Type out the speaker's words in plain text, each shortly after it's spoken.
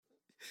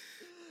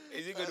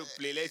Is he going to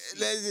play? Let's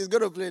see. He's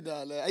going to play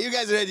now. Are you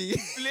guys ready?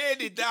 Play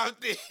the damn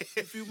thing.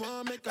 If you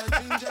want make a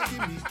ginger,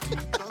 give me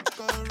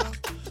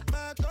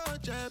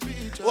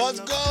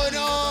What's going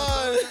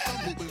on?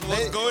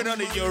 What's going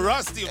on in your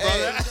rusty,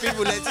 brother? Hey,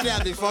 people, Lentini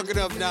have been fucking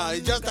up now.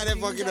 He just started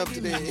fucking up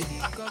today.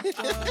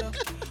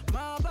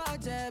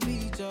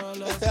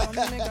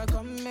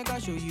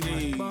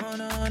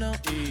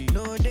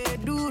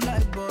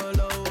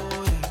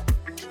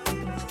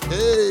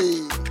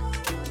 Hey.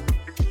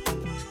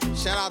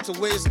 Shout out to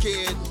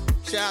Wizkid.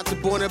 Shout out to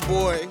Burna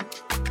Boy.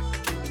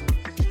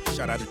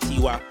 Shout out to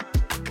Tiwa.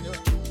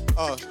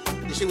 Oh,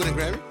 did she win a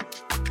Grammy?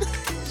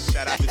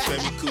 Shout out to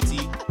Femi Kuti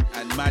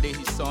and Made,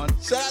 his son.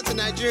 Shout out to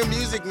Nigerian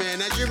music, man.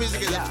 Nigerian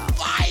music is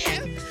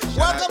fire.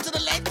 Welcome to the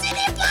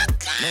Lentini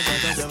podcast.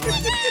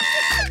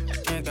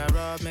 Make a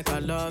rub, make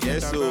a love,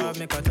 yes, make a rub,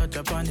 make a touch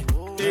upon it.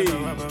 Make a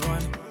rub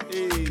upon it.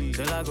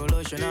 Till I go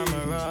lotion, I'm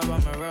a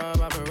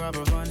rub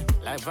upon it.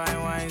 Like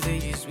fine wine, say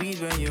you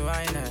sweet when you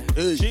wine it.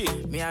 Hey.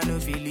 Me, I know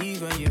feel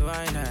leave when you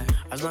wine it.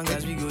 As long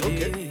as we go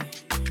there,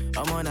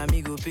 I'm on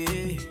amigo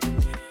pay.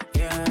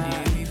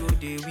 Yeah, we go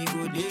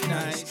there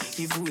nice.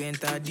 If we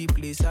enter the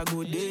place, I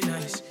go there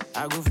nice.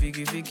 I go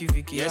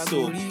fiki, yes, I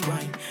go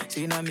rewind.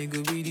 Say now me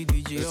go be the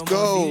DJ. Let's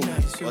go.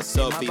 Nice. What's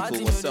up,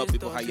 people? What's up,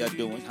 people? How you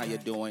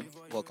doing?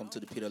 Welcome to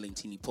the Peter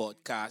Lentini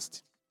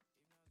podcast.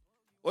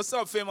 What's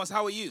up, Famous?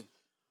 How are you?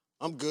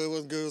 I'm good.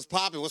 What's good?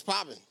 What's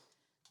popping?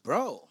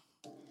 Bro.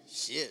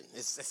 Shit.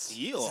 It's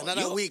You.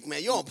 another week,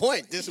 man. You're on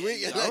point this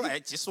week. All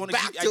right, just want to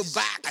back to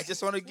back. I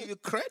just want to give you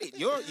credit.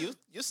 You're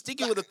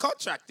sticking with the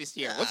contract this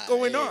year. What's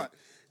going on?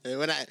 Hey,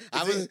 when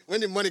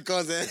the money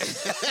comes in,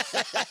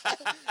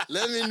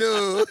 let me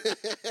know.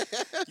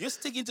 You're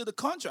sticking to the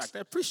contract. I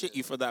appreciate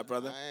you for that,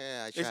 brother.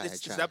 I try.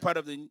 Is that part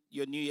of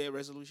your New Year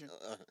resolution?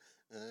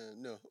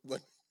 No, but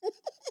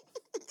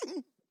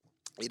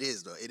it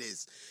is though. It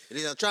is.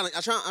 I'm trying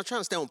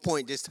to stay on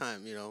point this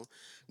time. You know,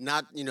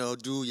 not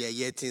do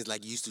things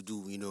like you used to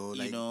do.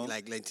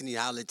 Like Lentini,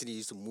 how Lentini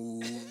used to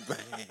move.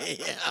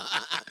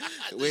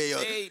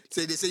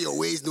 They say your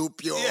ways no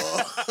pure.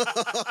 Yeah.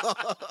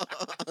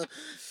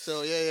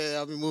 So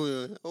I'll be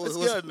moving. It's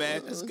good,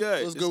 man. It's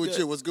good. What's good with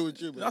you? What's good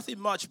with you, man? Nothing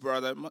much,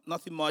 brother.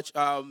 Nothing much.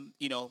 Got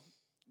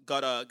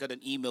an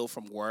email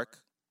from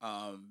work,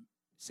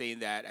 saying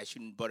that I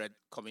shouldn't bother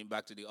coming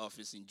back to the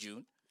office in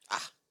June.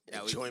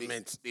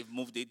 Enjoyment. They've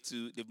moved it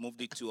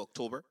to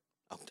October.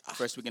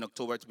 First week in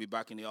October to be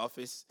back in the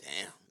office.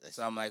 Damn.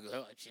 So I'm like,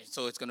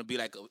 so it's gonna be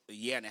like a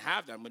year and a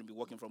half that I'm gonna be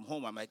working from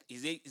home. I'm like,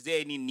 is there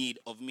any need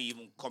of me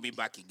even coming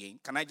back again?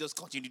 Can I just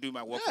continue doing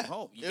my work from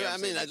home? I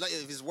mean, like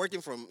if it's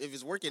working,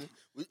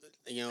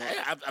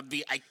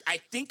 I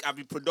think I'll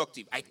be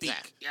productive. I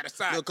think. You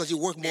understand? No, because you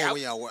work more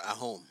when you're at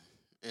home.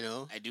 You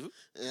know. I do.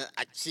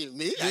 I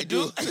You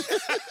do.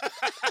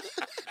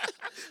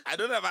 I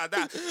don't know about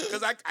that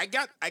because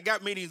I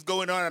got meetings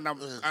going on and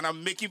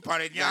I'm making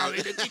paradiddle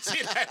in the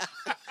kitchen.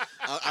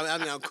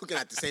 I'm cooking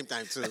at the same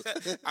time too.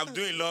 I'm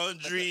doing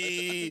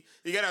laundry.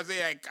 You gotta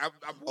say like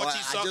I'm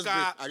watching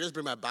soccer. I just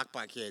bring my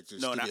backpack here to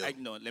no, studio.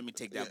 no, let me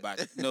take that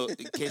back. No,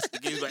 in case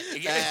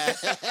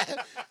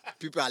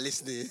people are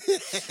listening.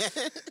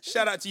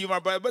 Shout out to you, my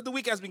brother. But the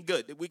week has been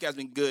good.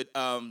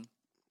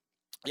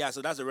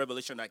 So that's a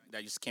revelation that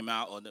just came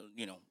out, or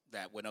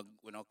that we're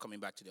not coming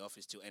back to the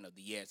office till end of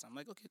the year. So I'm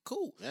like, okay,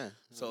 cool. Yeah.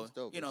 So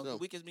the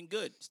week has been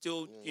good.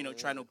 Still,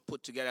 trying to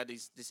put together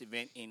this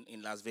event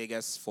in Las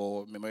Vegas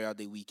for Memorial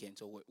Day weekend.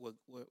 So we're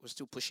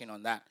still pushing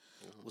on that.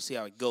 Mm-hmm. We'll see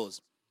how it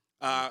goes.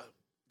 That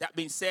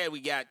being said, we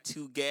got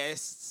two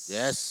guests.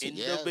 In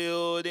the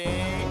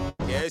building.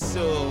 Yes,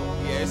 so.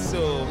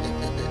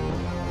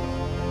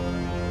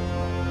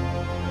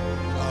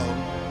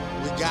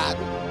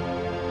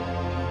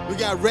 We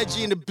got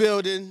Reggie in the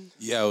building.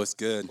 Yo, it's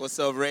good. What's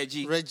up,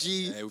 Reggie?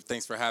 Hey,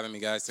 thanks for having me,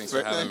 guys. Thanks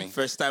for having me.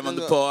 First time on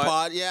the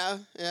pod. Yeah.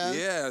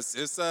 Yes,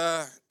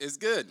 it's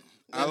good.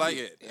 I like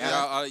it.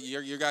 Yeah.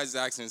 Your guys'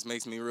 accents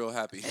makes me real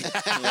happy.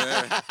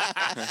 Yeah.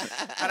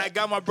 And I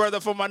got my brother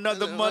from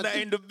another mother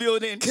in the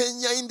building.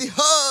 Kenya in the house.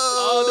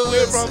 All the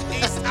way from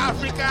East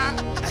Africa.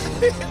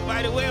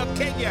 By the way of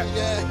Kenya.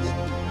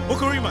 Yeah.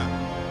 Mukurima.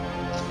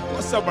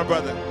 What's up, my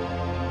brother?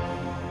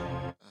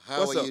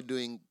 How are you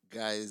doing,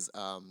 guys?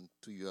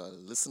 To your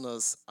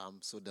listeners,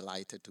 I'm so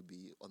delighted to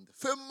be on the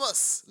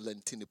famous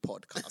Lentini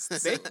podcast.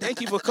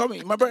 Thank you for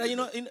coming. My brother,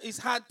 it's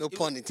hard. No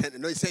pun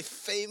intended. No, you say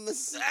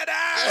famous.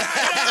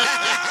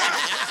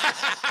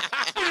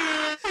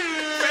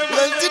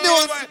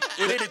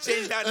 We need to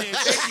change that name.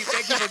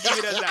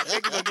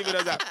 Thank you for giving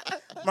us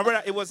that. My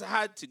brother, it was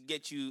hard to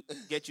get you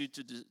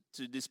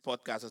to this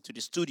podcast or to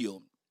the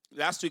studio.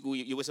 Last week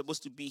you were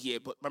supposed to be here,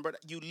 but my brother,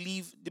 you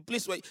leave the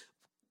place where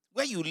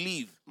you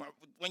live.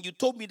 When you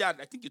told me that,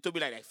 I think you told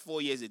me like 4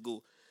 years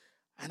ago,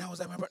 and I was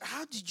like, my brother,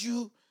 how did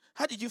you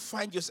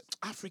find yourself,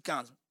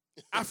 Africans?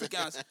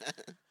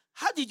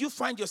 How did you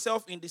find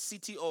yourself in the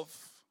city of,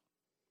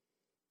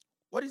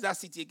 what is that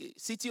city again?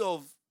 City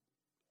of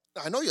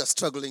I know you're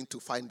struggling to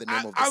find the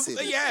name of the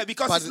city. Yeah,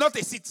 because it's not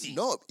a city.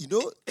 No,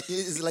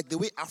 it's like the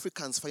way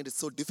Africans find it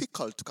so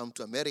difficult to come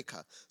to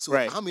America. So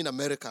I'm in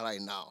America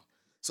right now.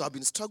 So I've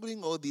been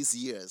struggling all these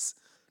years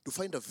to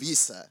find a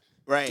visa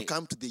to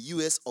come to the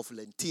US of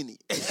Lentini.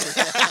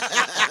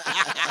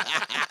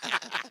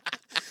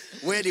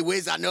 Where the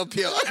ways are not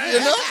pure. Now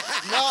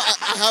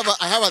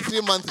I have a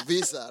 3-month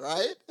visa,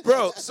 right?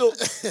 Bro, so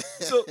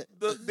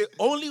the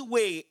only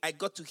way I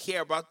got to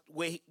hear about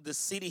where the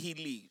city he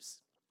lives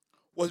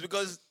was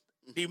because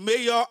the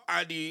mayor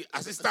and the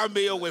assistant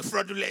mayor were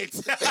fraudulent.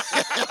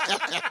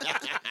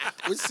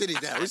 Which city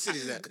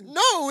is that?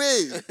 No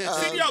way.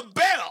 City of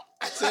Bell.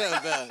 City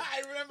of Bell.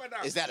 I remember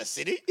that. Is that a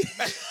city?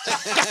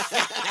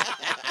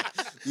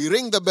 You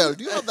ring the bell.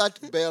 Do you have that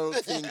bell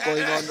thing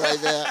going on right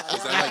there?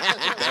 Is that like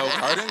the Bell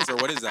Gardens or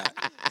what is that?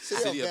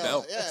 City of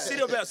Bell. Yeah.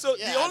 City of Bell. So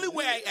the only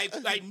way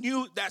I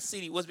knew that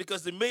city was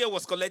because the mayor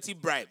was collecting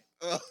bribe.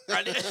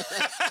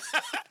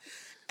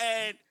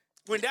 And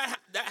when that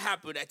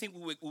happened, I think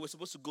we were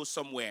supposed to go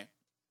somewhere.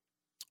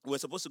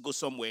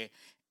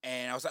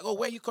 And I was like, "Oh,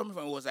 where are you coming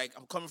from?" It was like,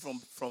 "I'm coming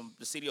from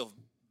the city of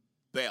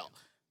Bell."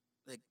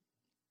 Like,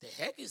 the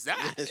heck is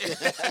that?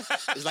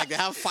 It's like they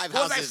have 5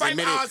 Well, houses.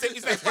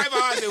 it's like 5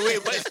 hours away.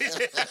 But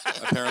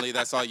Apparently,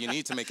 that's all you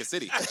need to make a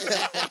city.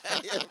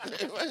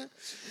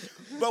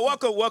 But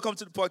welcome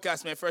to the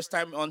podcast, man. First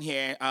time on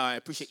here. I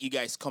appreciate you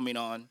guys coming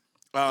on.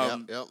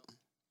 Yep.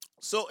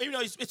 So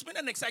it's been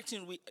an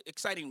exciting week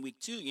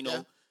too.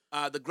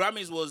 The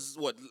Grammys was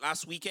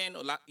last weekend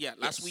or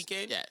last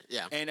weekend.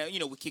 Yeah. And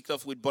we kicked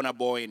off with Burna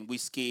Boy and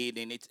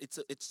Wizkid, and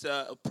it's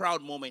a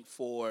proud moment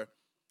for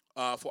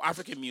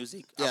African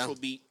music,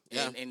 Afrobeat,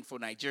 and for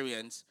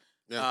Nigerians.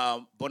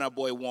 Yeah. Burna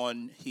Boy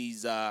won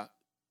his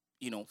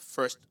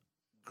first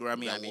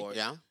Grammy award.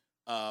 Yeah.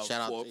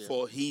 Shout out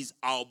for his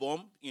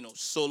album,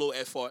 solo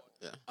effort.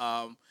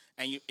 Yeah.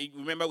 And you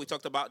remember we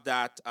talked about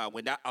that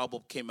when that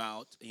album came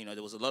out.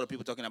 There was a lot of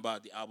people talking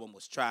about the album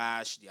was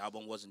trash, the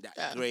album wasn't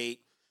that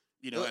great.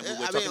 And we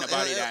were talking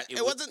about it.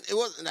 It wasn't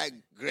that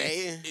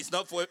great. It's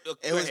not for.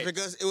 It was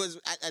because it was.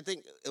 I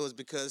think it was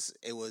because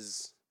it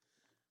was.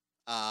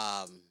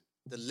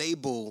 The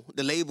label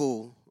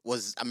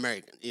was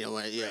American.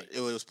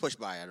 It was pushed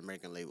by an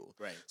American label.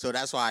 Right. So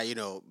that's why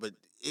But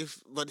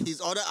his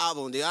other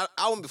album, the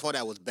album before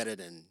that was better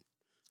than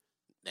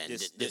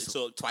this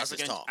so Twice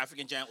as Tall.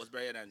 African Giant was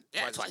better than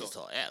Twice as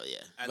Tall.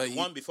 Yeah. And the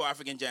one before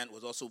African Giant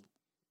was also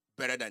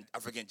better than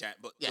African Giant.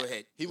 But go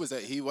ahead. He was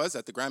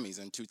at the Grammys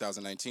in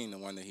 2019, the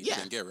one that he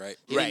didn't get, right?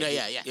 Right.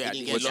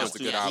 He Which was a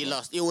good album. He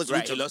lost. It was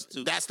right. He lost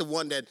to. That's the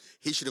one that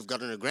he should have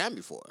gotten a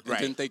Grammy for. And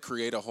didn't they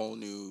create a whole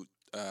new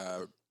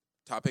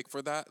topic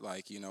for that?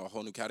 Like, a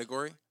whole new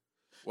category?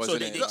 So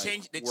they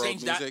changed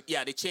that. Music?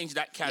 Yeah, they changed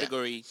that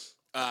category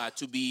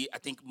to be, I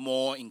think,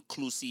 more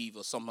inclusive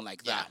or something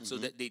like that. Yeah. So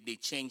that they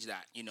changed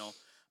that.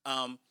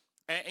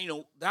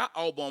 That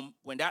album,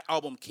 when that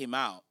album came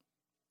out,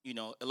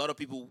 a lot of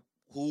people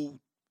who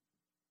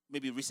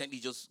maybe recently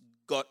just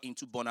got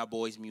into Burna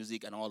Boy's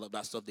music and all of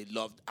that stuff, they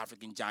loved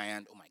African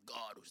Giant. Oh my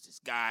God, who's this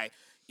guy?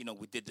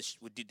 We did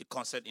the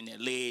concert in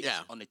LA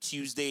on a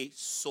Tuesday,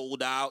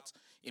 sold out.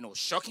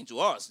 Shocking to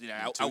us.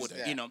 I would,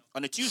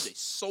 on a Tuesday,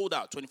 sold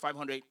out,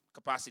 2,500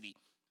 capacity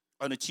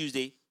on a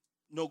Tuesday,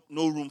 no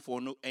room for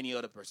any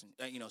other person.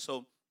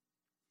 So,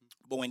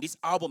 but when this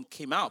album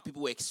came out,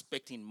 people were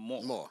expecting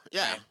more.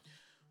 Yeah. Right?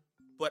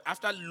 But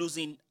after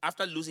losing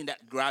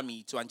that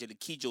Grammy to Angelique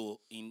Kidjo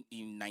in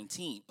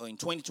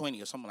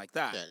 2020 or something like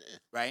that,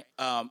 right?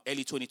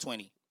 Early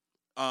 2020,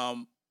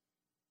 I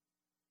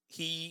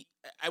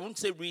wouldn't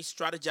say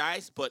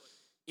re-strategized, but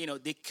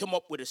they came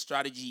up with a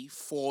strategy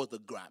for the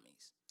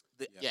Grammys.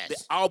 The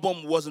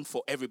album wasn't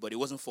for everybody. It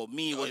wasn't for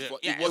me. It wasn't for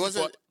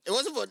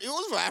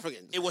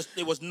Africans.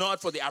 It was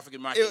not for the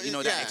African market.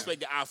 That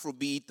expect the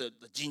Afrobeat, the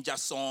ginger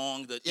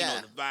song, the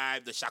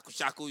vibe, the shaku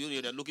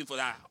shaku. They're looking for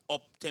that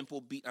up tempo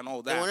beat and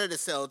all that. They wanted to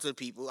sell to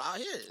people out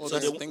here,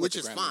 which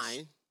is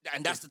fine.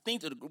 And that's the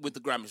thing with the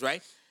Grammys,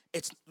 right?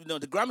 It's the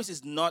Grammys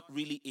is not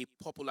really a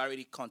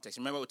popularity contest.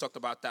 Remember we talked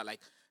about that.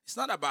 Like, it's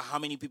not about how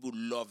many people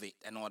love it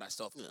and all that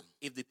stuff. Yeah.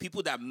 If the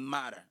people that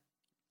matter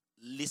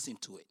listen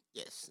to it,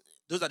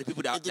 those are the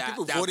people that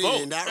voted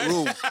vote. In that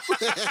room.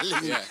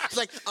 It's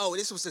like,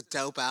 this was a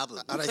dope album.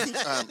 And I think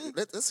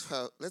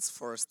let's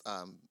first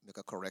make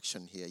a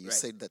correction here. You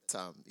said that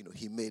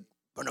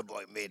Burna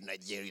Boy made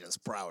Nigerians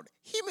proud.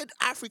 He made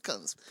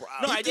Africans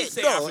proud. No, I didn't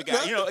say Africa.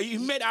 He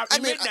made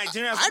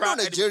Nigerians proud. I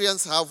know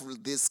Nigerians have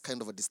this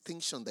kind of a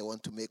distinction they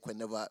want to make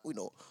whenever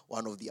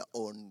one of their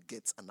own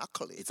gets an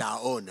accolade. It's our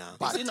own now.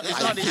 But is it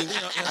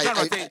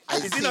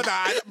not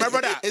my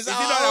brother? Is it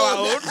not our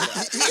own?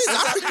 He is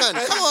African.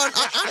 Come on,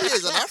 Andy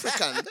is an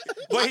African.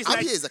 But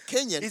Andy is a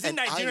Kenyan. Is he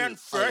Nigerian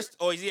first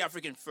or is he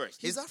African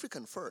first? He's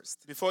African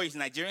first. Before he's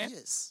Nigerian?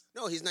 Yes.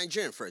 No, he's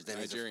Nigerian first. Then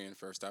Nigerian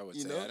first, I would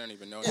say. I don't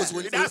even know. That's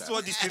what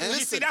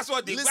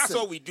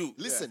we do.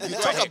 Listen,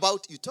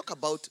 you talk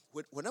about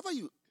whenever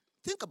you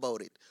think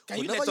about it. Can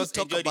you let us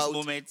enjoy this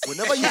moment?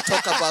 Whenever you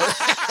talk about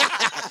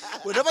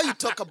whenever you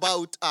talk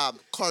about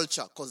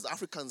culture, because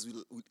Africans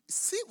will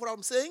see what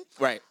I'm saying.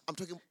 Right. I'm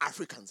talking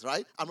Africans,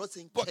 right? I'm not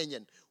saying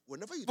Kenyan.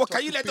 Whenever you But talk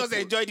can you to let us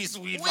people- enjoy this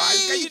weed?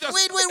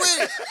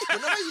 Wait.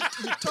 Whenever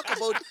you talk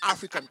about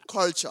African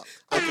culture,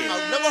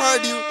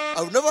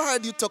 I've never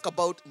heard you talk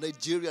about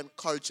Nigerian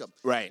culture.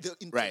 Right, The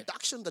right.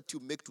 introduction that you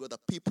make to other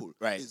people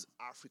Right. is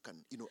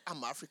African.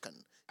 I'm African.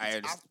 I It's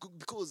understand.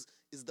 because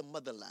it's the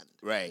motherland.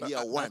 Right. We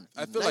are one.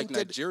 I feel like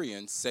United-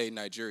 Nigerians say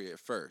Nigeria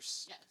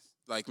first. Yes.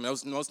 Like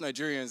most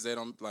Nigerians, they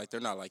don't like.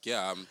 They're not like,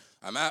 yeah,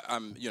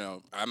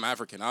 I'm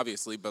African,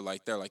 obviously, but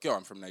like they're like, yo,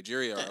 I'm from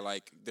Nigeria, or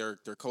like their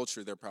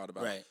culture they're proud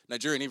about. Right.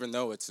 Nigerian, even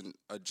though it's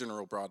a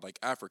general broad like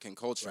African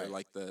culture, Right.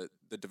 like the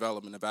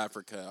development of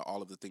Africa,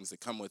 all of the things that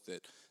come with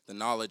it, the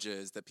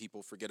knowledges that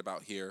people forget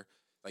about here.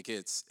 Like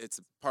it's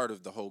part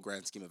of the whole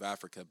grand scheme of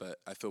Africa, but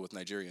I feel with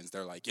Nigerians,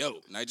 they're like,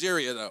 yo,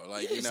 Nigeria though,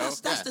 like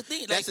That's the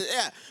thing. Like,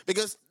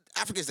 because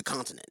Africa is the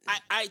continent.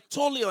 I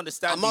totally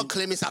understand. I'm not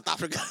claiming South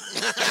Africa.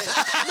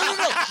 No.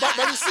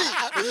 But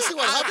you see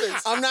what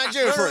happens. I'm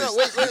Nigerian first.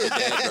 Wait.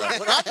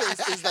 What happens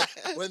is that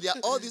when there are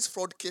all these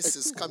fraud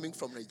cases coming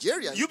from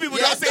Nigerians, You people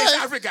don't say it's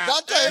Africa.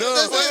 That time, No,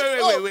 they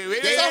say, wait.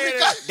 it's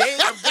Africa.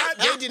 I'm glad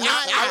They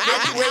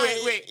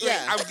deny. Wait.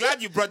 Yeah. I'm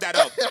glad you brought that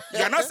up.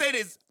 You're not saying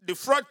it's the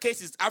fraud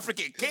case is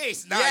African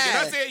case. Now Yeah. you're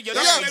not saying you're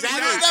not Yeah, saying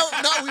exactly.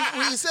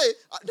 Now we say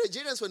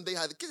Nigerians when they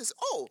have the cases.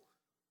 Oh,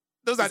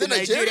 those are is the it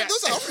Nigerian? Nigerians.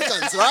 Those are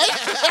Africans, right?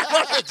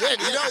 Nigerian.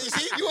 You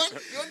see, you want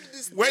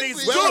this When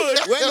it's when- good.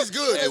 When it's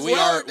good. Hey, we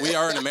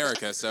are in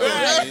America, so you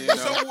know.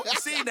 So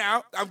see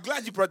now, I'm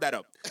glad you brought that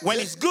up. When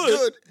it's good,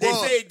 Good. they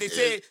Well, say it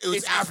was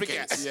it's African.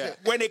 Africans. Yeah.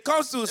 When it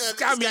comes to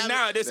scamming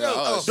now, they say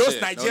Oh, those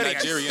shit. No Nigerians.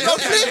 Nigerians. You're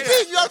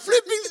flipping. You're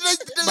flipping.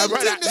 My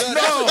brother,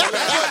 no.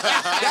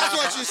 That's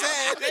what you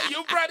said.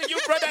 You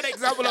brought that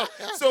example up.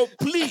 So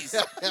please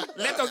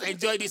let us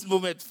enjoy this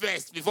moment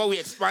first before we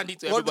expand it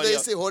to What do everybody they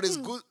else. say? What is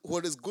good?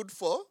 What is good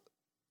for?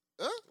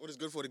 What is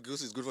good for the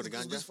goose is good for the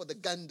It's ganja. good for the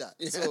gander.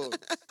 So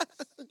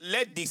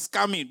Let the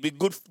scamming be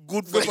good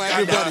for the for Ghana.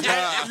 everybody.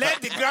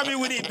 Let the Grammy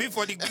winning be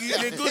for the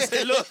good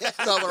alone.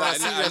 no,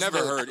 but I never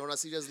heard. On a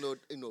serious note,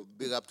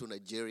 big up to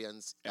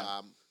Nigerians.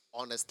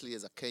 Honestly,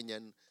 as a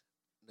Kenyan,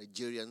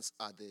 Nigerians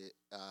are the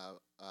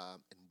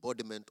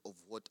embodiment of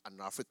what an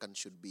African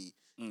should be,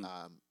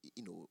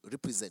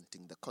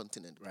 representing the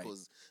continent. Right.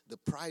 Because the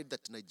pride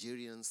that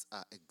Nigerians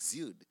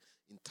exude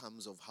in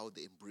terms of how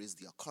they embrace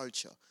their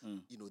culture,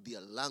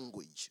 their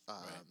language,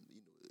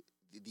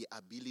 the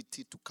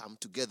ability to come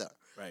together,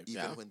 Right.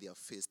 even when they are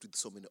faced with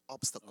so many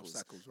obstacles.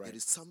 Right. There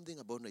is something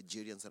about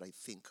Nigerians that I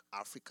think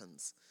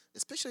Africans,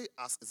 especially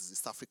us as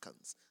East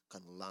Africans,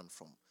 can learn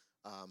from.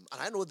 And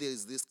I know there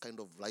is this kind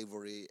of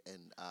rivalry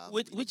and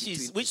Which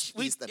between West.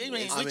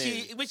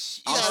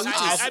 our-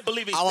 I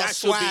believe it. our that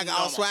should be swag- our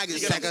normal. swag is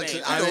You get what I'm second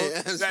saying? to-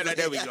 I mean,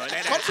 There we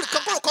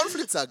go.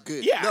 conflicts are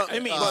good. Yeah, No, I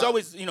mean, it's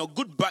always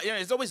good.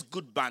 It's always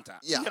good banter.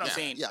 Yeah, You know what I'm yeah,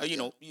 saying? yeah,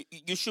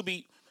 You should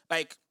be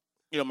like,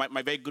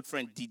 my very good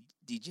friend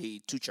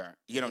DJ Tuchar.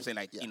 You know what I'm saying?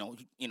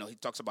 Like, he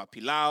talks about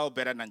pilau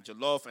better than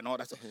jollof and all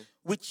that stuff,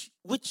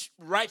 which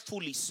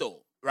rightfully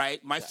so,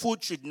 right? My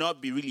food should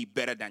not be really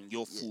better than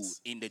your food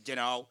in the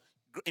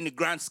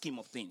grand scheme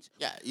of things.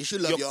 Yeah, you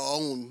should love your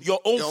own. Your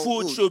own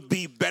food should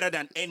be better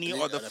than any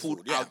other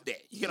food yeah. out there.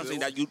 You know what I'm saying?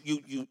 That you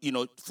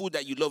food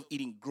that you love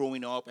eating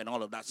growing up and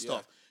all of that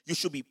stuff. You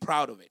should be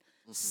proud of it.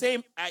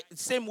 Same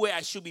way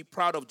I should be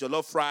proud of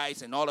jollof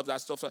rice and all of that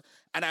stuff.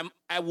 And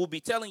I will be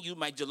telling you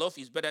my jollof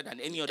is better than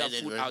any other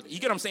food out there. You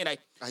get what I'm saying?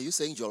 Like, Are you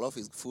saying jollof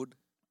is food?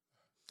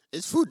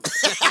 It's food. you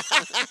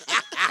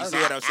see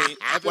what I'm saying?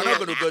 We're not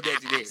going to go there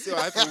today. So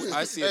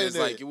I see it as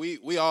like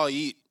we all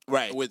eat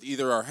with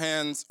either our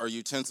hands or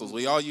utensils.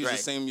 We all use the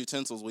same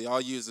utensils. We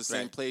all use the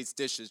same plates,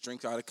 dishes,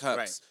 drink out of cups.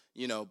 Right.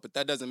 But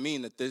that doesn't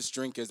mean that this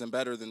drink isn't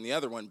better than the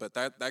other one. But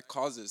that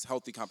causes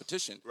healthy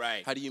competition.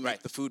 Right. How do you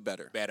make the food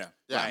better?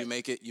 Yeah. You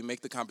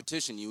make the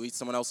competition. You eat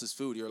someone else's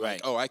food. You're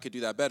like, oh, I could do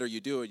that better. You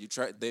do it. You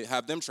try. They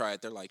have them try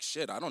it. They're like,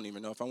 shit, I don't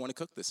even know if I want to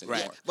cook this anymore.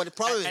 Right. But the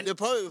problem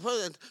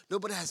is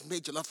nobody has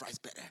made jollof rice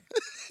better.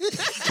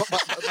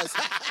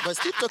 but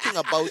still talking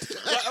about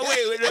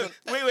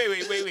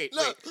Wait.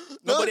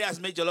 Nobody has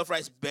made jollof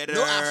rice better.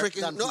 No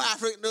African,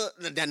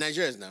 than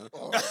Nigerians now.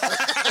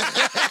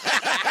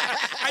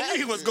 I knew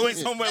he was going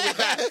somewhere with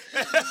that.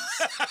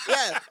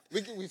 Yeah,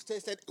 we've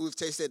tasted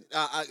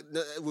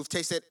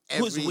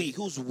every.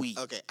 Who's we?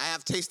 Okay, I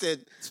have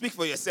tasted Speak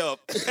for yourself.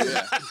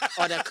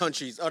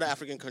 other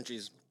African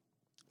countries'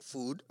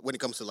 food when it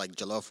comes to like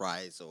jollof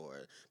rice or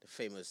the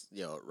famous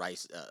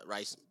rice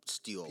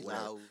stew or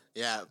whatever.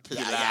 Yeah,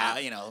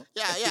 Pilau,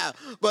 Yeah.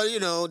 But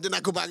then I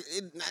go back.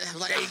 I'm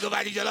like, There you go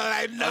back to jollof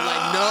rice. No. I'm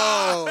like,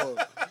 no.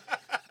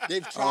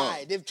 They've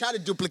tried. They've tried to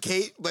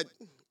duplicate, but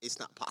it's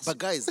not possible. But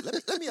guys,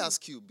 let me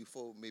ask you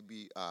before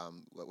maybe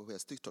we're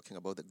still talking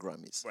about the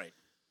Grammys. Right.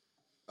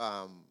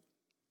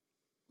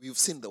 We've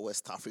seen the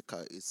West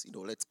Africa is,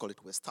 let's call it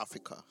West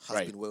Africa,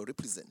 has been well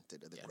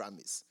represented at the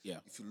Grammys. Yeah.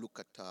 If you look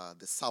at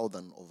the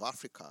southern of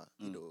Africa,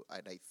 and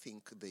I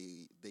think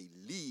they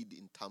lead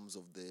in terms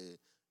of the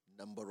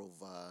number of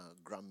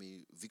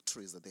Grammy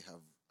victories that they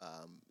have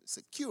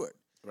secured.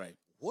 Right.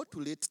 What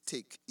will it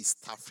take East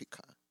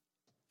Africa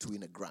to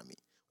win a Grammy?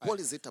 What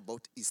is it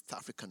about East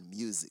African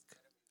music?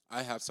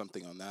 I have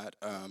something on that.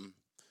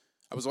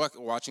 I was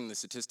watching the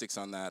statistics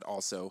on that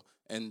also,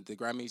 and the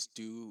Grammys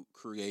do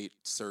create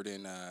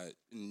certain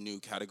new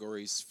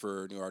categories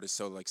for new artists.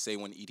 So, like, say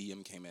when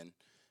EDM came in,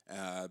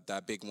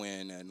 that big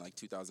win in like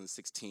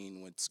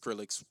 2016 when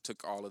Skrillex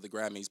took all of the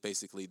Grammys,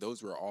 basically,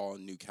 those were all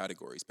new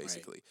categories,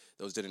 basically. Right.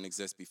 Those didn't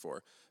exist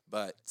before.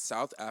 But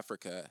South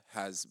Africa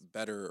has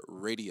better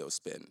radio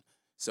spin.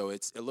 So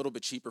it's a little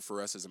bit cheaper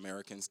for us as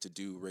Americans to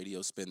do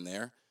radio spin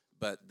there,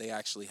 but they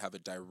actually have a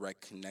direct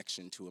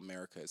connection to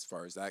America as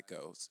far as that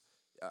goes.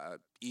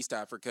 East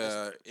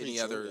Africa, any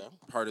other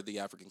part of the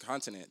African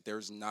continent,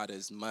 there's not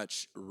as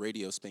much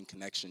radio spin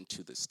connection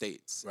to the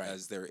States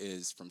as there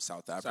is from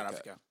South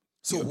Africa.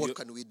 So what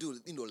can we do?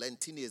 You know,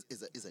 Lentini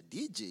is a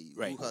DJ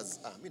who has,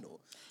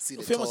 seen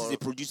it Famos all. is a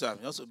producer.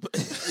 Also,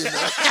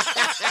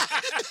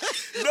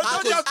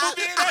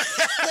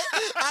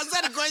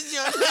 Answer the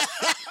question.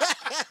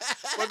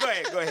 Well,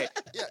 go ahead.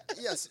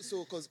 Yes.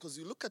 So, because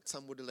you look at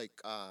somebody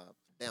like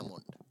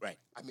Diamond, right?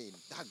 I mean,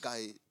 that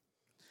guy,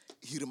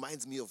 he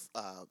reminds me of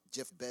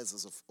Jeff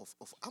Bezos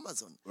of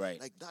Amazon. Right.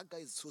 Like, that guy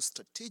is so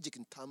strategic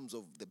in terms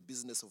of the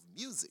business of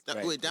music.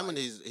 Wait, Diamond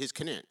is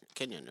Kenyan,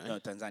 right? No,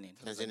 Tanzanian.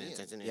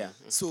 Tanzanian. Yeah.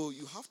 So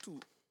you have to,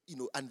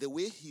 and the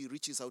way he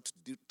reaches out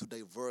to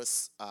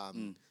diverse,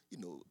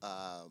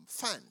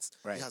 fans.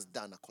 Right. He has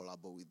done a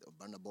collab with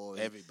Burna Boy.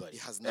 Everybody. He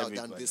has now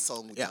done this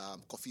song with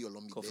Koffi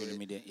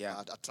Olomide.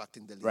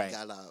 Attracting the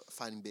Lingala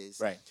fan base.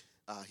 Right.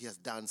 He has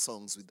done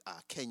songs with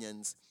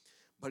Kenyans.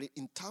 But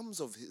in terms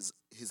of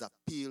his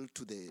appeal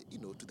to the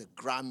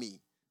Grammy,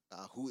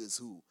 who is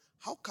who,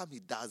 how come he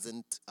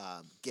doesn't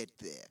get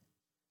there?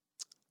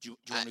 Do you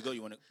want to go?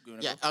 You want to go?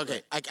 Yeah.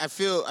 Okay. I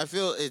feel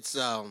it's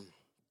a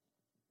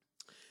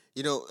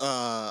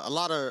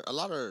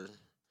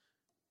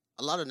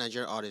lot of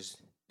Nigerian artists,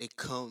 they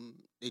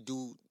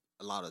do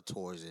a lot of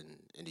tours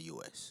in the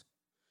US.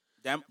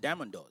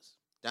 Diamond does.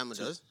 Diamond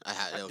does?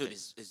 Dude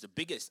is the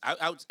biggest. I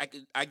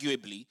could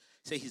arguably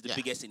say he's the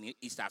biggest in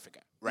East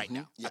Africa right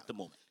now at the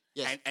moment.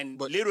 Yes, and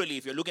literally,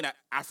 if you're looking at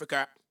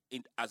Africa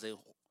in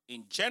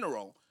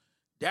general,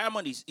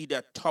 Diamond is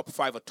either top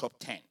 5 or top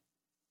 10.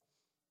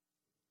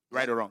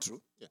 Right or wrong?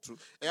 True. Yeah, true.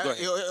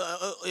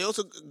 It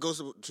also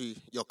goes to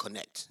your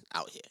connect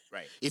out here.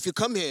 Right. If you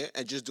come here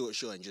and just do a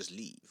show and just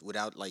leave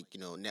without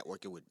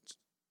networking with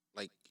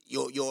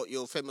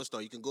your famous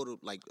star, you can go to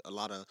a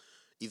lot of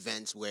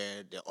events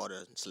where the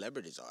other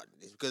celebrities are,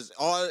 because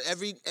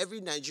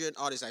every Nigerian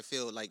artist, I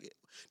feel like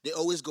they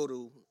always go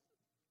to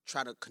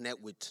try to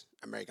connect with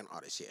American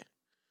artists here.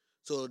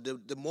 So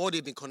the more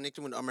they've been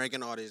connecting with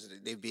American artists,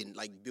 they've been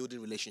building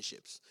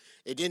relationships.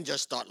 It didn't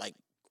just start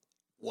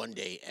one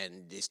day,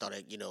 and they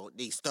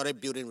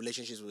started building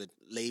relationships with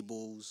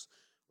labels.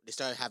 They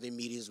started having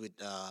meetings with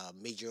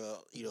major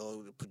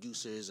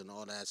producers and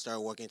all that.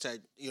 Started working,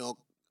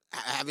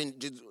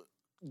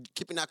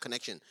 keeping that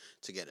connection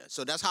together.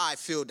 So that's how I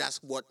feel.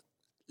 That's what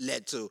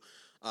led to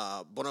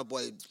Burna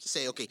Boy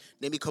say, okay,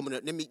 let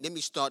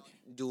me start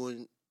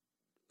doing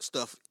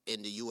stuff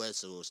in the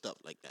US or stuff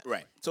like that.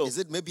 Right. So is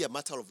it maybe a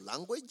matter of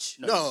language?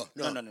 No.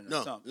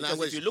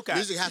 Language. If you look at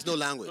music has no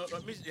language.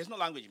 There's no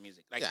language in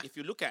music. If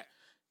you look at,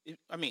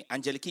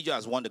 Angelique Kidjo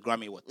has won the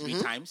Grammy 3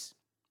 times,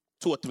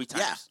 2 or 3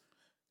 times.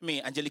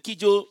 Yeah. Angelique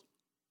Kidjo,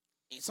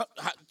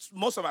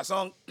 most of our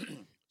song,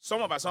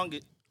 some of our song,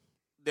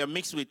 they're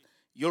mixed with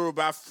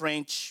Yoruba,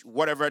 French,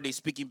 whatever they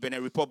speak in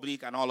Benin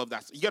Republic, and all of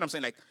that. You get what I'm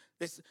saying? Like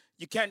this,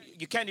 you can't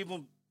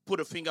even put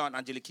a finger on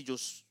Angelique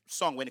Kidjo's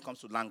song when it comes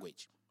to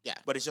language. Yeah.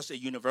 But it's just a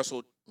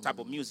universal type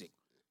of music.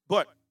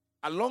 But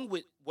along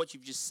with what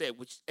you've just said,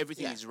 which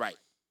everything is right,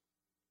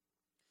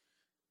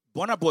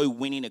 Burna Boy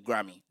winning a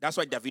Grammy. That's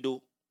why Davido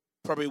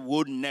probably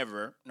would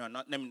never.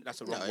 That's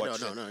the wrong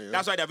word. No.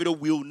 That's why Davido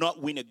will not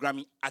win a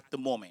Grammy at the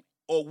moment.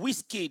 Or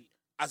Wizkid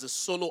as a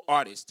solo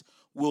artist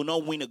will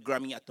not win a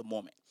Grammy at the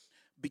moment.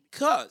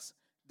 Because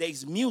there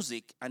is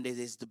music and there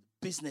is the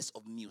business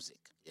of music.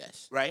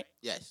 Yes. Right?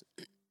 Yes.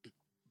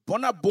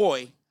 Burna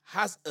Boy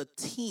has a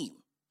team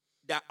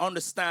that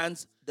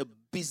understands the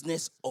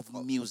business of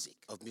music.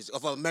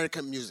 Of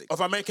American music.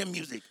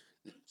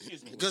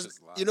 Excuse me. Because,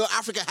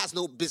 Africa has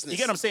no business. You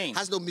get what I'm saying?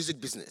 Has no music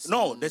business.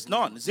 No, there's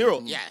none. Zero.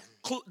 Yeah.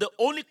 The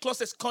only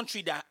closest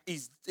country that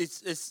is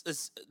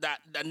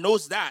that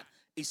knows that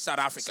is South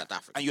Africa. South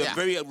Africa. And you're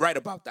very right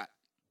about that.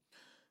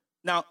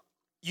 Now,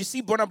 you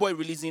see Burna Boy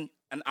releasing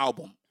an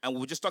album, and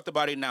we just talked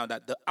about it now,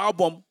 that the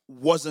album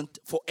wasn't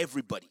for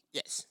everybody.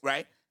 Yes.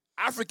 Right?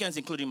 Africans,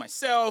 including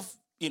myself,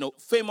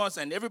 Famos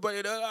and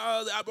everybody, the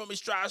album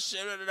is trash.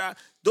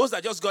 Those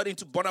that just got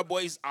into Burna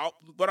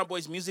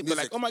Boy's music were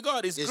like, oh my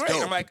God, it's great.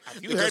 Dope. I'm like,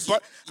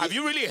 have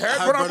you really heard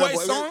Burna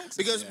Boy's songs?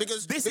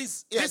 Because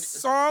these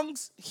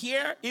songs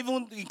here,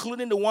 even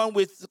including the one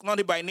with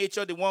Naughty by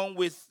Nature, the one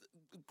with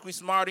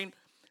Chris Martin,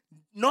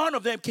 none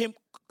of them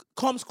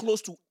comes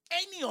close to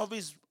any of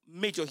his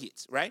major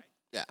hits, right?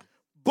 Yeah.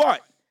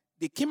 But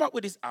they came out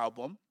with this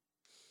album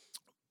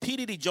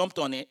P. jumped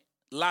on it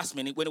last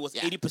minute when it was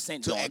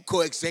 80% to done.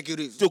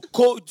 co-executive.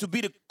 To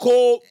be the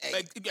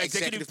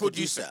co-executive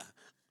producer.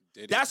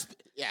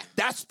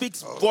 That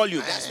speaks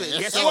volume.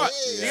 Guess what?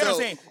 You know what I'm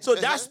saying? So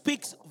that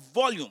speaks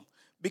volume.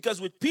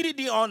 Because with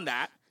PDD on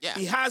that,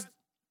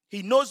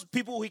 he knows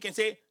people he can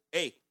say,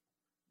 hey,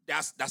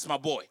 that's my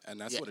boy.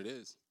 And that's what it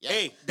is.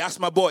 Hey, that's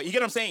my boy. You get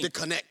what I'm saying? The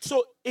connect.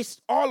 So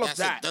it's all of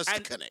that. That's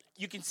and the connect.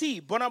 You can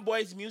see Burna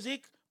Boy's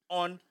music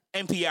on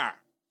NPR.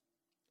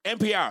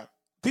 NPR.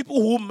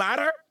 People who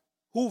matter,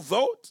 who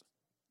vote,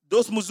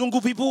 those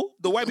Muzungu people,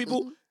 the white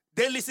people,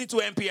 they listen to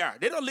NPR.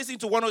 They don't listen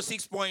to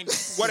 106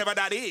 point whatever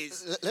that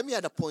is. Let me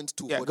add a point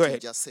to what you're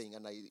just saying,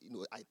 and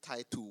I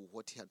tie to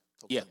what he had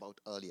talked about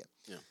earlier.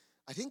 Yeah.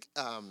 I think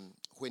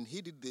when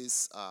he did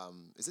this,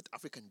 is it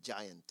African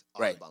Giant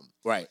album?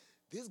 Right.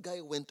 This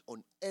guy went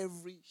on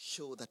every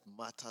show that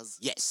matters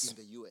in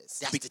the US.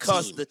 That's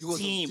because the he was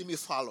team. On Jimmy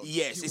Fallon.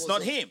 Yes, it's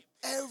not him.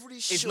 Every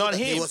show. It's not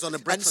him. He was on the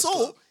Breakfast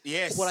Club.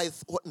 Yes.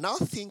 Now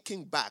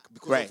thinking back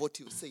because of what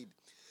you said,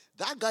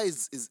 that guy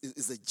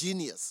is a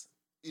genius.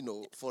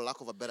 For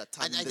lack of a better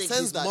term. And I think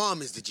his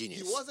mom is the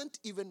genius. He wasn't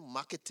even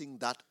marketing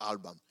that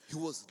album. He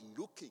was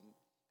looking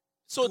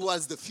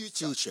towards the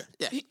future.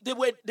 Yeah.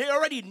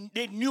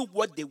 They knew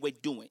what they were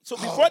doing. So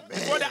before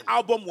the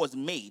album was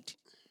made,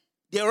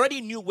 they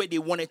already knew where they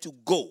wanted to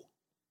go.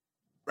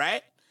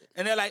 Right?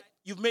 And they're like,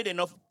 you've made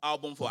enough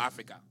album for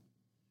Africa.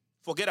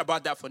 Forget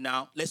about that for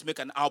now. Let's make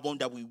an album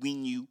that will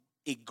win you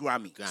a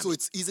Grammy. So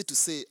it's easy to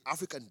say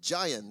African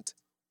Giant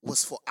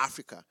was for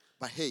Africa.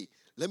 But hey,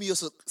 let me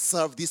also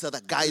serve these other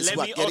guys who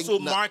are getting... Let me also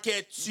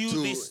market to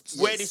this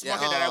market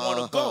that I want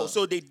to go.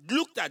 So they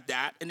looked at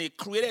that and they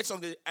created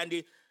something, and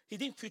he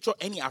didn't feature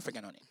any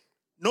African on it.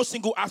 No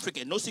single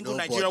African, no single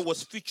Nigerian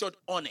was featured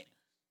on it.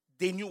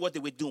 They knew what they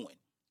were doing.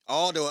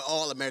 They were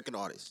all American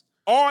artists.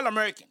 All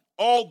American.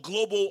 All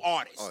global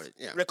artists.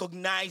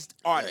 Recognized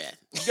artists.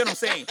 You get what I'm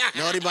saying?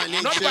 Naughty by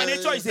Nature. Naughty by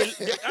Nature is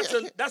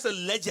that's a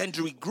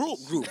legendary group.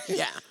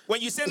 Yeah.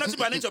 When you say Naughty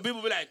by Nature,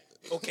 people be like,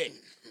 okay.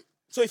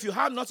 So if you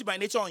have Naughty by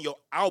Nature on your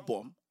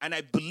album, and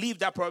I believe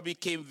that probably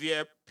came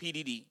via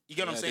PDD, you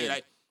get what I'm saying?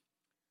 Like,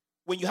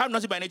 when you have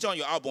Naughty by Nature on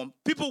your album,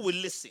 people will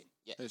listen.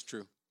 Yeah, that's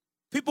true.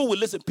 People will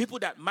listen. People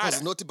that matter.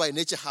 Because Naughty by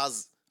Nature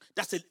has...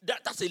 That's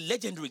a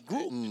legendary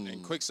group.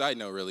 And quick side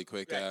note, really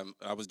quick.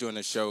 I was doing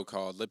a show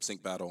called Lip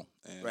Sync Battle,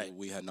 and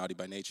we had Naughty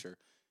by Nature.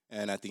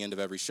 And at the end of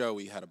every show,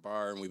 we had a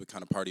bar, and we would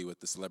kind of party with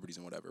the celebrities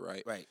and whatever,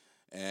 right? Right.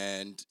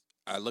 And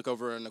I look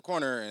over in the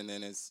corner, and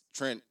then it's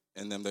Trent,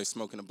 and then they're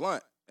smoking a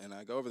blunt. And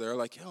I go over there,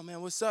 like, yo,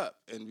 man, what's up?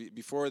 And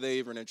before they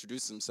even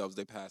introduce themselves,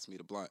 they pass me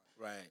the blunt.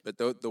 Right. But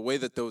the way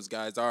that those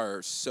guys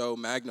are so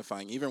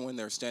magnifying, even when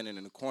they're standing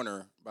in the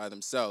corner by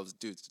themselves,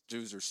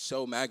 dudes are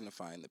so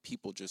magnifying that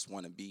people just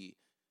want to be,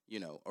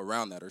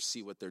 around that or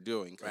see what they're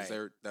doing. Because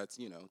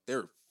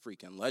they're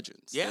freaking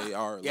legends. Yeah. They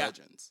are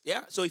legends.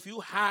 Yeah. So if you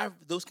have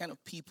those kind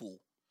of people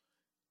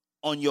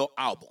on your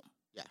album,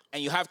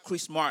 and you have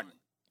Chris Martin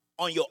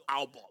on your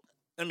album,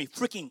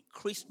 freaking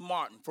Chris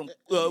Martin from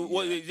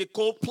what is it,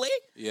 Coldplay?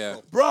 Yeah.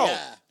 Bro.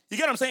 Yeah. You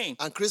get what I'm saying?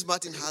 And Chris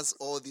Martin has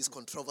all these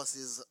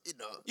controversies, You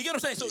get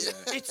what I'm saying? So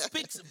it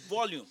speaks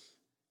volume.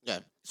 Yeah.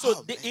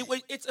 So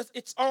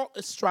it's all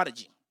a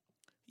strategy.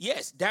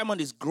 Yes,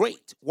 Diamond is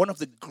great, one of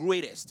the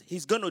greatest.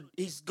 He's already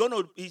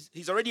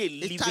a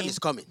living. His time is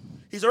coming.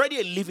 He's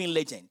already a living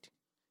legend.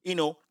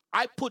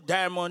 I put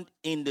Diamond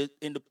in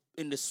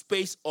the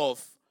space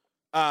of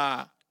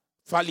Fally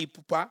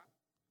Ipupa.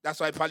 That's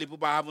why Fally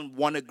Ipupa haven't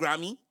won a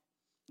Grammy. You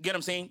get what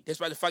I'm saying?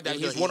 Despite the fact that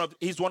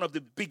he's one of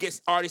the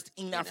biggest artists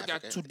in Africa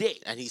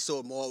today. And he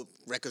sold more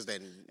records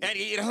than... And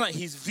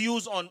his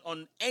views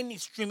on any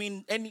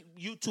streaming, any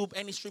YouTube,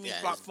 any streaming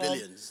platform.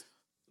 Billions.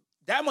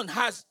 Diamond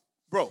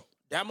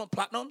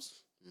Platinums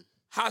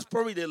has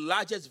probably the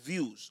largest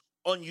views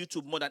on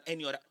YouTube more than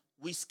any other.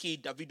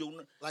 Wizkid,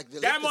 Davido. Like the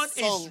latest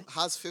song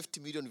has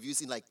 50 million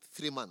views in like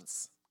 3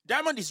 months.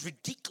 Diamond is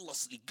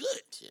ridiculously good.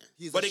 Yeah.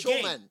 He's a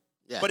showman.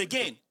 But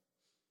again,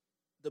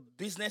 the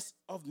business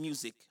of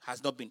music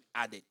has not been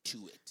added to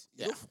it.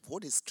 Yeah.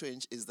 What is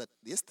strange is that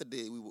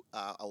yesterday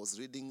I was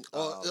reading.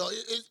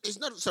 It's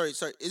not. Sorry.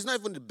 It's not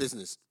even the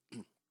business.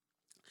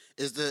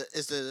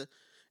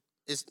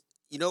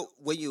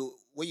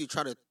 When you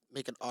try to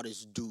make an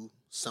artist do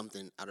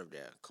something out of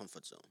their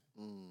comfort zone.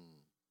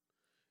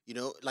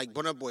 Like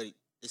Burna Boy,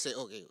 they say,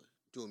 okay,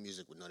 do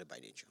music with Naughty by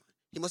Nature.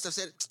 He must have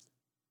said,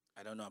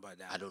 I don't know about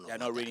that. I don't know. They're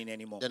not reading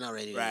anymore. They're not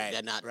ready. Right.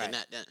 They're not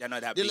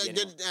that big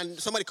anymore. And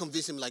somebody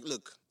convinced him, like,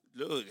 look,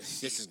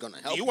 this is gonna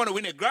help. Do you want to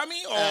win a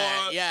Grammy,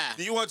 or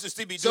do you want to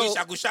still be doing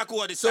shaku shaku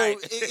on the side?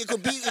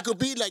 it could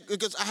be like,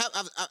 because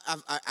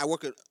I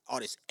work with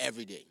artists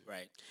every day,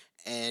 right?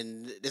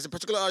 And there's a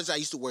particular artist I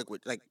used to work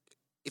with. Like,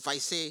 if I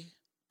say,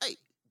 hey,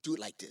 do it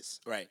like this,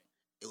 right,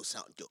 it will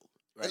sound dope.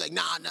 Right. Like,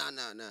 nah.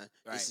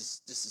 Right.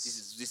 This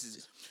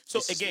is. So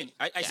again,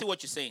 I see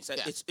what you're saying. So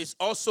it's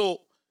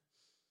also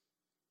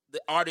the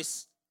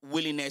artist's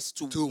willingness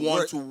to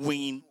want to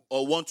win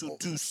or want to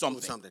do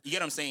something. You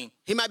get what I'm saying?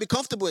 He might be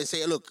comfortable and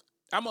say, look,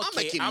 I'm okay.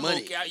 making I'm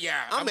money. Okay.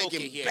 Yeah, I'm okay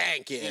making here.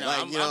 bank here. You know,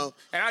 Like,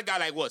 and I got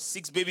like what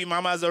 6 baby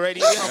mamas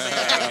already.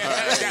 that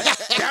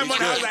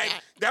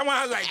one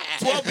has like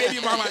 12 baby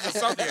mamas or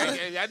something.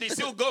 And it's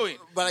still going.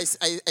 But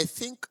I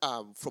think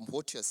from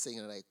what you're saying,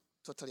 and I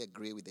totally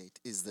agree with it,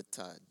 is that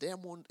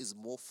Diamond is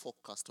more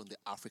focused on the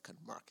African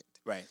market.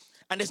 Right,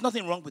 and there's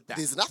nothing wrong with that.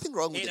 There's nothing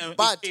wrong with You know, it.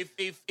 But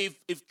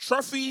if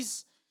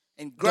trophies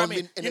and don't Grammy,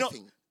 mean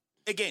anything.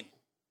 Again,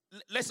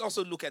 let's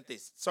also look at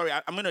this. Sorry,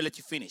 I'm going to let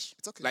you finish.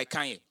 It's okay. Like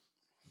Kanye.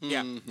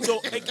 Yeah.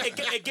 So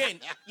again,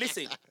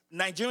 listen,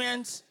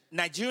 Nigerians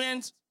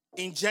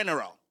in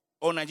general,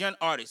 or Nigerian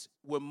artists,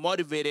 were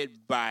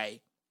motivated by,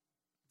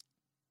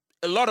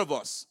 a lot of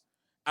us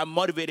are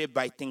motivated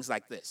by things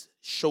like this,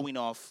 showing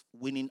off,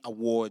 winning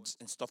awards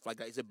and stuff like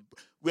that.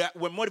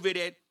 We're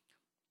motivated,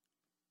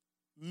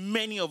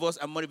 many of us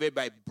are motivated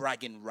by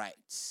bragging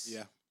rights.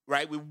 Yeah.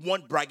 Right? We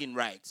want bragging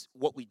rights,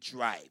 what we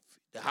drive,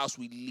 the house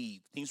we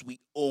live, things we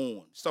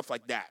own, stuff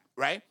like that,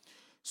 right?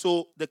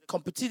 So the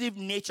competitive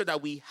nature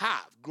that we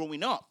have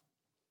growing up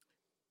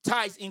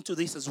ties into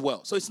this as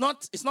well. So it's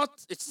not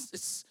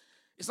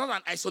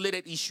an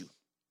isolated issue.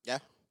 Yeah.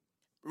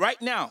 Right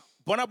now,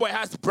 Burna Boy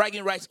has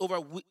bragging rights over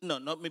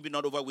not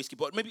over Wizkid,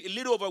 but maybe a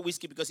little over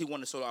Wizkid because he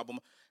won a solo album.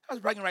 Has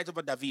bragging rights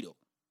over Davido.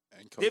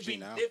 And Koji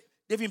now.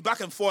 They've been back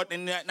and forth,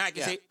 and now I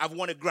can say I've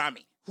won a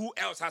Grammy. Who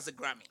else has a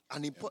Grammy?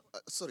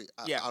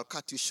 I'll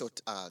cut you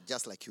short,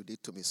 just like you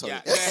did to me. Sorry,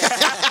 Yeah.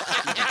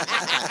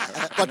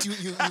 but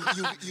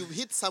you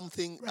hit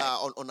something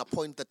on a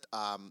point that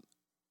I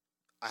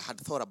had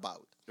thought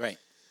about. Right.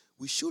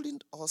 We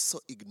shouldn't also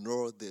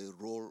ignore the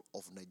role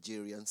of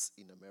Nigerians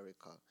in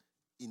America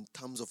in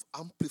terms of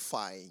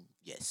amplifying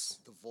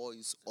the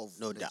voice of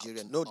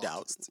Nigerian No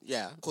doubt.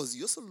 Yeah. Because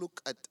you also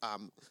look at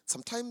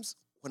sometimes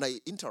when I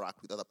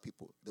interact with other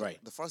people,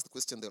 the first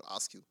question they'll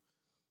ask you,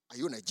 are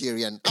you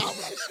Nigerian?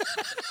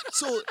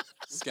 So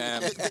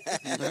Scam.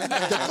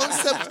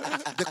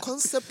 the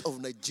concept of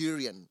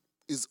Nigerian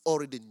is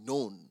already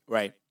known,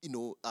 Right.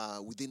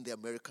 within the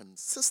American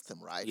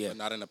system, right? Yeah. But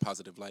not in a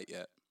positive light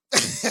yet.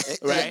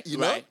 Right.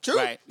 True.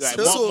 Right.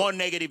 So- More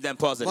negative than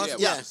positive.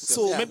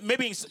 So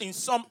Maybe in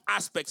some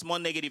aspects more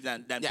negative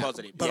than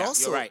positive. But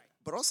also, you're right.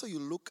 But also, you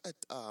look at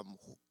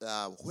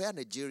where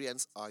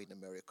Nigerians are in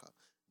America.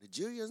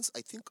 Nigerians,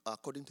 I think,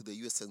 according to the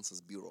U.S.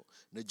 Census Bureau,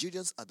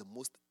 Nigerians are the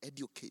most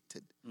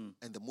educated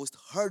and the most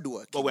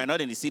hardworking. But we're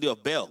not in the city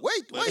of Bell.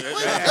 Wait.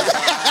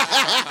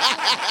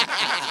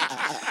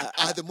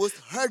 Are the most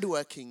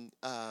hardworking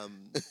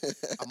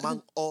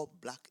among all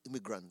black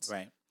immigrants.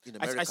 Right. In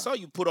America. I saw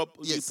you put up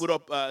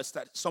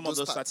some of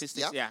those stats,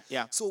 statistics.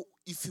 Yeah. So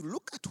if you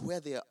look at where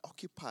they are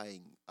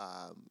occupying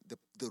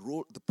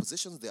the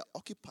positions they are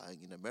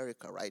occupying in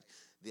America, right?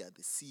 They are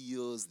the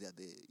CEOs, they are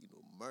the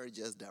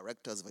managers,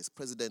 directors, vice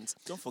presidents.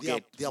 Don't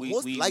forget, they are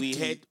most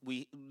likely.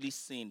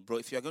 Listen, bro.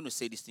 If you're going to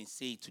say this thing,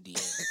 say it to the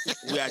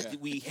end.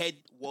 We head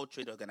World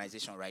Trade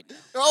Organization right now.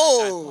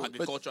 Oh,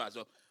 agriculture as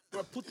well.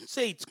 Bro,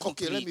 say it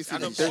complete. Okay, let me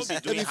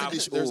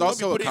finish. There's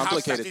also a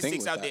complicated thing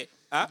with that.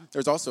 Huh?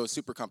 There's also a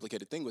super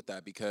complicated thing with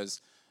that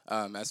because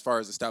as far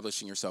as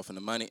establishing yourself in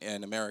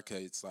America,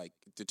 it's like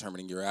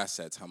determining your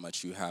assets, how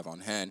much you have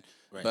on hand.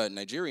 Right. But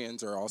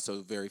Nigerians are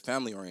also very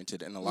family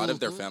oriented, and a lot of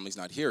their family's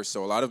not here.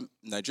 So a lot of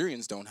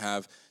Nigerians don't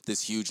have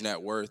this huge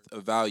net worth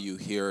of value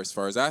here as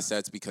far as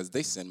assets because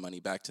they send money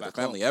back to their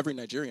family. Home. Every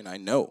Nigerian I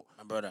know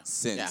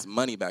sends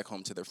money back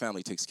home to their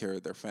family, takes care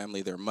of their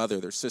family, their mother,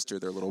 their sister,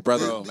 their little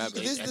brother.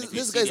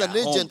 This guy's an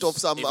agent of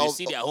some. If you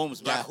see their homes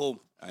back home.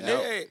 I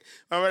know. Hey,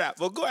 remember.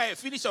 Well, go ahead,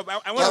 finish up.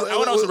 I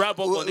want us to wrap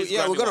up on this.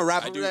 Yeah, we're gonna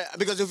wrap up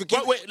because if we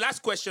keep. Wait,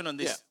 last question on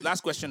this. Yeah.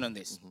 Last question on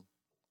this.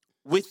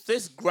 With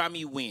this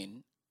Grammy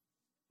win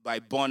by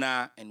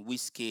Burna and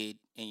Wizkid,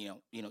 and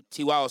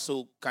Tiwa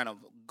also kind of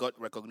got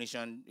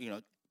recognition,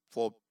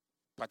 for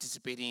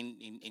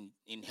participating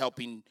in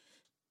helping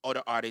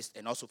other artists,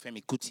 and also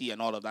Femi Kuti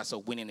and all of that, so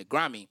winning a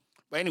Grammy.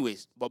 But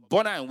anyways,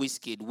 Burna and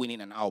Wizkid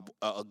winning an album,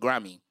 a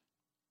Grammy.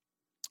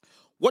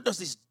 What does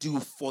this do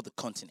for the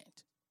continent?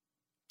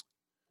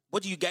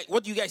 What do you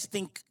guys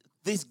think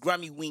this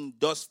Grammy win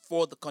does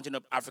for the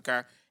continent of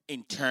Africa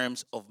in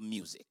terms of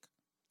music?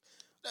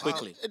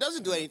 Quickly. It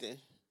doesn't do anything.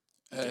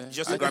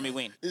 Just a Grammy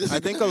win. I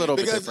think a little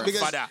bit different.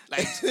 Father,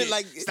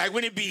 it's like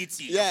winning BET.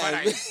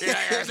 Yeah.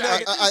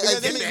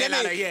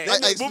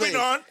 Moving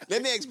on.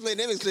 Let me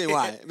explain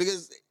why.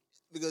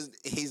 Because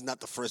he's not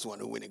the first one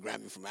to win a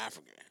Grammy from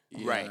Africa.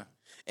 Yeah. Right.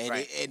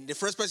 And the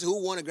first person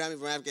who won a Grammy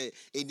from Africa,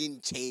 it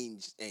didn't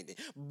change anything.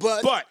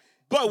 But wait.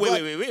 I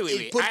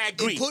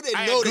agree. It put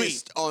a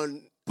notice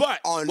on.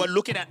 But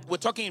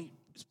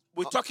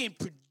we're talking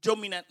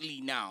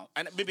predominantly now,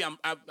 and maybe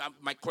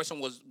my question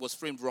was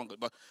framed wrong,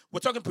 but we're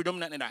talking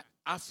predominantly now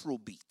Afro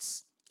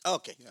beats.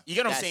 Okay, you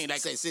get what I'm saying?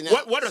 Like,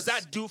 what does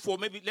that do for?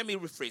 Maybe let me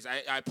rephrase.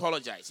 I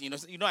apologize.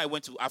 I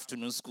went to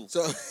afternoon school.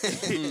 So,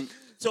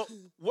 so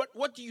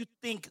what do you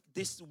think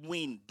this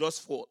win does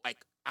for like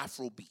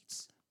Afro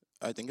beats?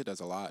 I think it does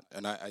a lot,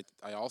 and I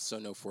also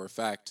know for a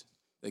fact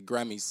that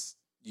Grammys,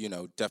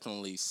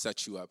 definitely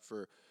set you up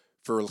for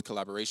for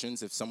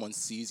collaborations. If someone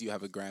sees you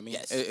have a Grammy,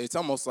 Yes. It's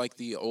almost like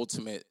the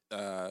ultimate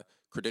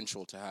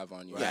credential to have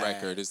on your Right.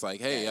 record. It's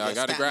like, hey, Yeah, I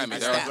got a stamp, Grammy. a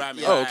They're stamp. like,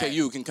 Yeah. oh, okay,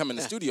 you can come in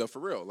the studio for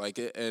real. Like,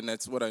 and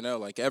that's what I know.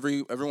 Like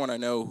everyone I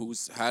know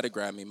who's had a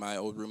Grammy, my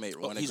old roommate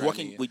won a He's Grammy.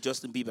 working with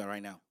Justin Bieber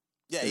right now.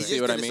 Yeah, You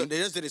see what I mean? They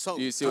just did a song.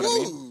 You see what I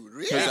mean? Ooh,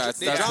 really? 'Cause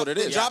that's what it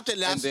is. They dropped it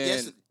And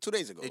then- 2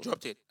 days ago. They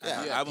dropped it.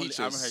 Yeah. I haven't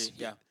heard it.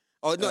 Yeah.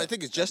 Oh no, I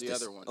think it's That's Justice.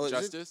 the other one. Oh, is it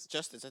Justice?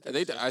 Justice. I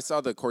think. I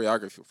saw the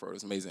choreography for it. It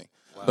was amazing.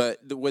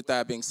 But with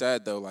that being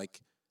said, though, like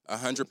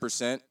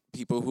 100%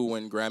 people who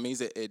win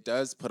Grammys, it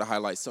does put a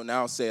highlight. So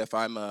now, say if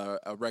I'm a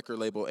record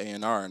label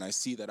A&R and I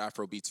see that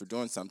Afrobeats are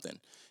doing something,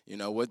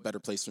 what better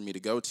place for me to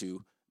go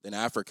to than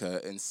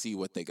Africa and see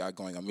what they got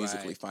going on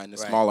musically. Right, Find a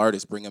right. small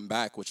artist, bring them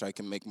back, which I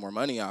can make more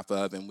money off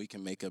of, and we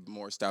can make a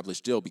more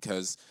established deal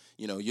because,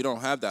 you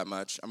don't have that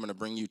much. I'm going to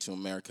bring you to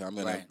America. I'm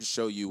going Right. to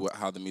show you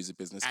how the music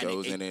business And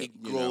goes. it and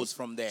it grows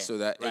from there. So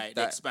that, Right, it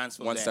expands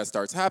from once there. that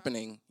starts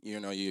happening,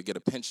 you get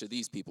a pinch of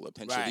these people, a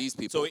pinch of these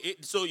people.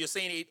 So you're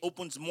saying it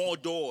opens more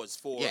doors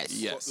for Yes.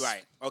 Yes.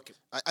 right. Okay.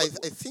 I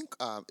think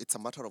it's a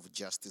matter of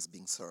justice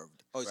being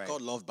served. Oh, it's Right.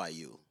 called Love by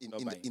You.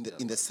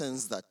 In the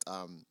sense that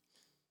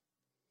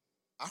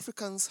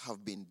Africans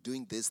have been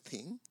doing this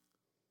thing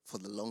for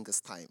the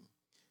longest time.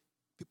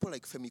 People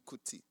like Femi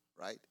Kuti,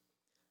 right?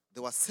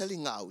 They were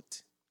selling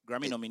out.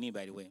 Grammy nominee,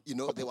 by the way. They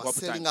were Couple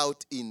selling times.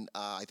 out in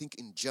I think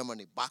in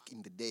Germany back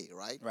in the day,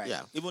 right? Right.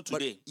 Yeah. Even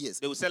today. yes.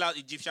 They will sell out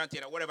Egyptian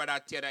theater, whatever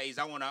that theater is.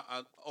 I want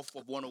off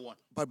of 101.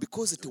 But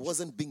because it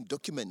wasn't being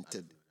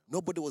documented,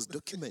 nobody was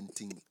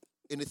documenting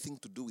anything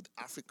to do with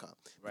Africa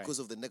Right. because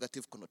of the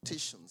negative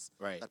connotations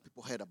Right. that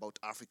people had about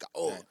Africa.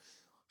 Oh, Right.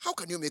 how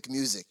can you make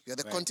music? You're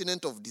the Right.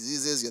 continent of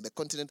diseases. You're the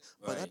continent.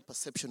 But Right. that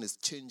perception is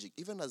changing.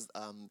 Even as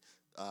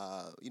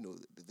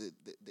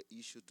the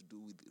issue to do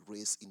with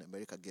race in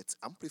America gets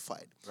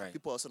amplified. Right.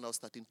 People are also now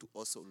starting to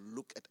also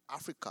look at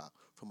Africa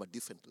from a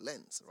different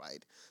lens,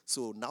 right?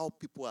 So now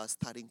people are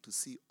starting to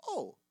see,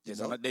 There's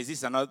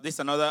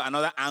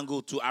another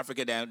angle to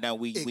Africa than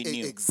we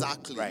knew.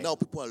 Exactly. Right. Now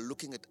people are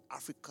looking at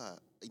Africa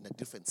in a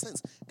different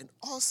sense. And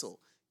also,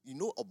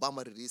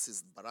 Obama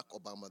releases, Barack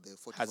Obama, the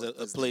 44th Has a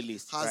president,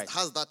 playlist, right.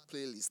 has that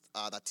playlist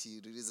that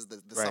he releases,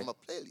 the Right. summer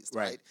playlist,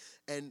 Right. right?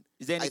 And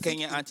Is there any I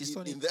think Kenyan artist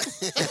on it?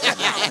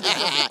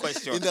 the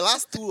Question. in the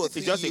last 2 or 3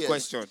 It's just years, a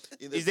question.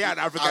 in the- Is there an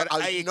African I'll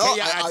Kenyan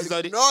artist on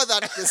it? ignore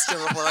that question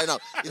for right now.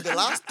 In the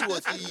last 2 or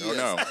 3 years,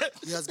 no.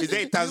 he has Is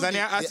there a been building-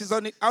 Tanzanian artist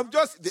on it? I'm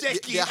just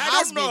checking. I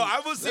has don't know. been- I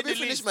will see Let me the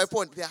finish list. my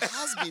point. There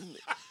has been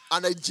a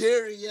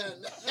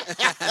Nigerian.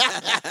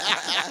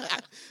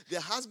 There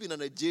has been a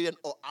Nigerian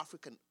or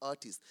African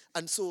artist.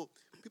 And so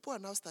people are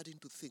now starting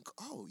to think,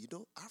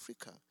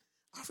 Africa.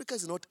 Africa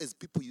is not as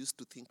people used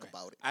to think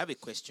about it. I have a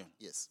question.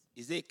 Yes.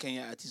 Is there a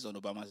Kenyan artist on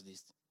Obama's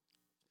list?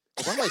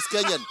 Obama is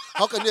Kenyan.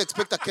 How can you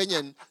expect a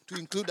Kenyan to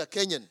include a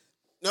Kenyan?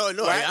 No.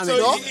 Right? I So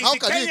mean, No, is how the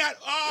can you? Kenyan-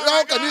 oh How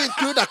my can you God.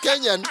 include a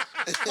Kenyan?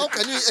 How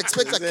can you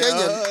expect a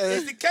Kenyan?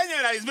 It's the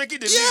Kenyan that is making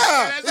the list.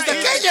 Yeah, That's it's the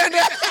like-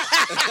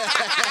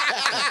 Kenyan.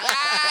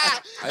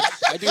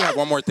 I do have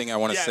one more thing I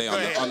want to Yeah, say go on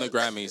ahead. on the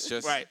Grammys,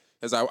 just Right.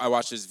 because I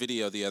watched this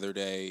video the other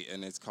day,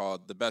 and it's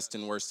called "The Best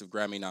and Worst of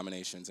Grammy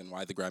Nominations and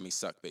Why the Grammys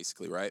Suck,"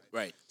 basically, right?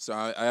 Right. So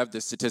I have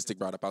this statistic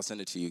brought up. I'll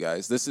send it to you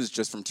guys. This is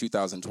just from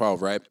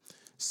 2012, right?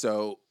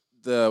 So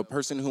the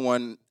person who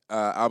won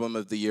Album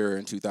of the Year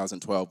in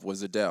 2012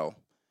 was Adele.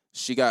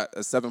 She got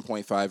a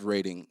 7.5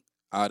 rating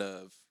out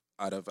of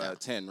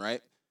 10,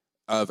 right?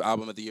 Of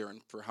Album of the Year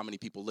and for how many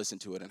people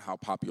listened to it and how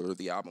popular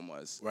the album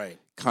was. Right.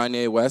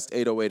 Kanye West,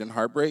 808 and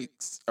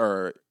Heartbreaks,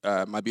 or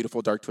My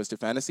Beautiful Dark Twisted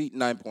Fantasy,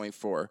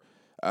 9.4.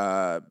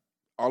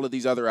 All of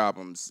these other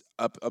albums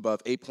up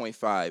above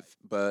 8.5,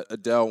 but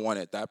Adele won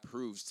it. That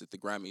proves that the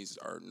Grammys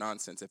are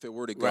nonsense. If it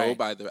were to go Right.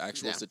 by the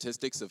actual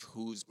statistics of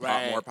who's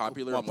Right. more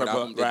popular More and what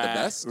popular, album did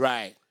the best,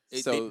 Right.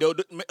 So-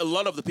 A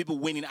lot of the people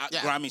winning at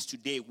Yeah. Grammys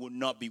today would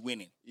not be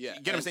winning. Yeah.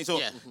 You get what I'm saying? So,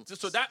 Yeah.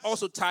 so that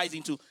also ties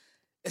into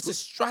it's a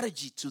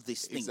strategy to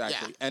this thing.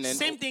 exactly. Yeah. And then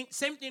Same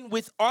thing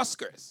with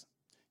Oscars.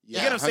 You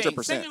yeah, get what I'm saying?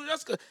 100%. Same thing with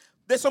Oscars.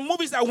 There's some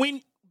movies that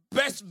win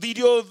best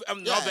video,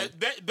 Yeah.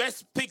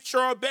 best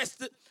picture, best.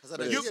 Has that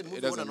You- Nigerian movie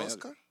it doesn't won an matter.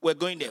 Oscar? We're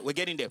going there. We're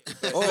getting there.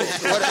 what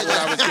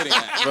I was getting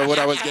at, but what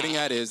I was getting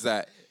at is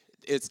that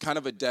it's kind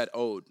of a debt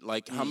owed.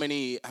 Like how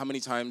many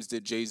times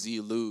did Jay-Z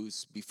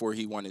lose before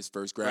he won his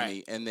first Grammy,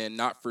 Right. and then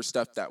not for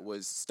stuff that we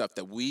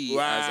as a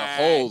Right.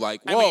 whole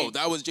like, I whoa, mean,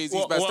 that was Jay-Z's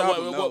Well, best well,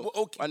 album. well, No, well,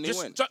 okay. why didn't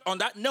he win? Just on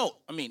that note,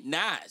 I mean,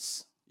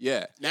 Nas.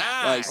 Yeah, Nas.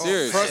 like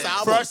seriously. First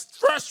album.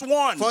 First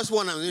one. First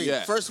one. I mean,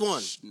 Yeah. first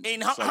one.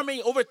 In how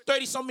many? Over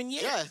 30-something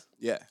years? Yeah.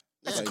 Yeah,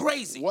 That's Like,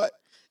 crazy. What?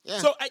 Yeah.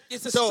 So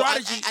it's a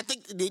strategy. I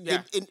think they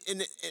Yeah.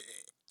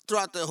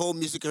 throughout the whole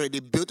music career, they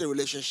built a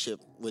relationship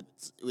with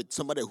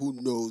somebody who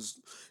knows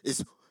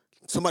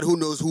somebody who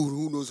knows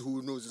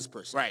who knows this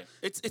person. Right.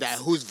 It's That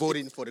who's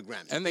voting for the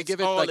Grammy. And they give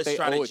it all like a they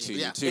owe it strategy. to you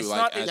Yeah. too. it's like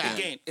not at the end.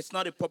 again. It's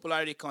not a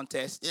popularity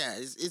contest. Yeah,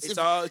 it's It's if,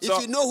 all- it's if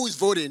all- you know who's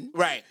voting,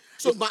 Right.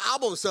 So if my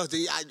album sells,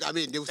 I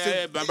mean, they will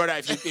still. My brother,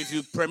 if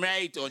you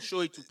premiere it or show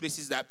it to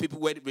places that people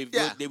where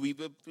Yeah. they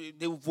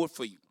will vote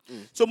for you.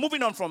 So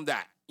moving on from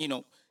that,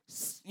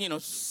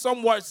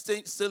 somewhat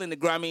still in the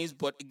Grammys,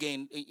 but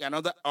again,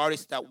 another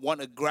artist that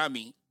won a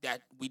Grammy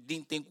that we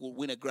didn't think would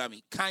win a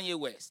Grammy. Kanye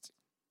West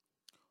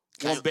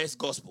won Best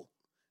Gospel.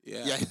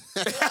 Yeah. Wait,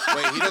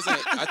 he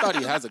doesn't. I thought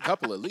he has a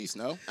couple at least.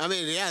 No. I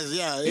mean, he has He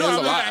has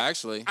a lot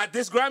actually. At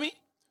this Grammy.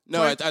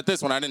 No, at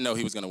this one, I didn't know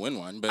he was going to win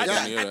one, but I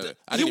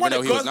didn't even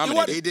know he was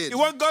nominated. He did. He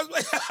won Gospel.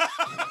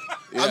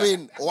 I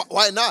mean,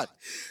 why not?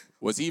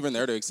 Was he even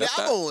there to accept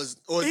the that? album was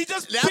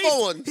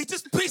He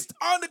just pissed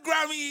on the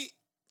Grammy.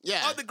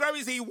 Yeah. All the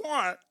Grammys he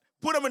won,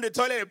 put him in the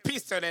toilet and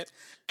pissed on it,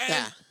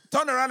 and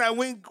turn around and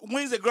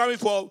wins the Grammy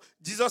for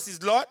Jesus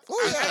is Lord.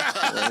 Oh yeah.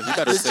 Well, he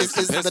better say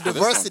It's the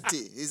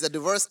diversity. He's a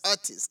diverse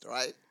artist,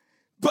 right?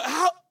 But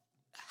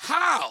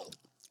how?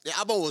 The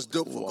album was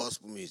dope for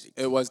gospel music.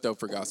 It was dope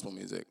for gospel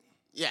music.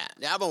 Yeah,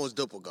 the album was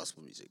dope for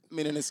gospel music. I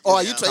mean, and it's Or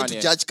are you trying to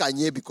judge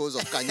Kanye because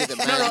of Kanye the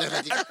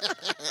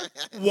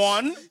man?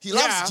 One, He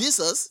loves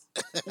Jesus.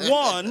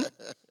 One,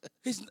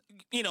 he's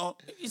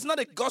not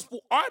a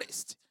gospel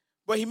artist,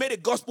 but he made a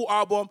gospel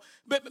album.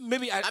 But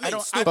maybe I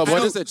don't. But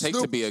what does it take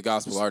to be a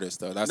gospel artist,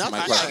 though? That's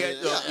my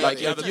question. Like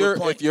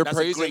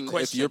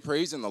if you're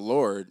praising the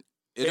Lord,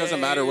 it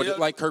doesn't matter what.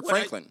 Like Kirk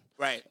Franklin,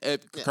 right?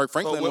 Kirk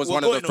Franklin was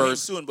one of the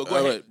first. Soon, but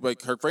go ahead. But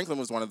Kirk Franklin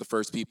was one of the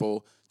first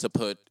people to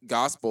put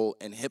gospel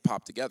and hip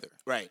hop together.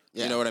 Right.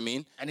 You know what I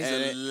mean? And he's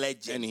a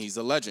legend. And he's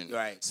a legend.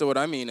 Right. So what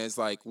I mean is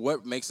like,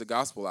 what makes a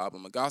gospel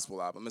album?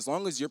 As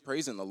long as you're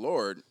praising the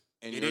Lord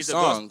in your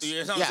songs. You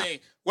know what I'm saying?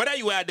 Whether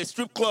you were at the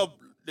strip club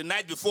the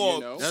night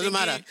before, doesn't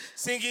matter.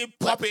 Singing,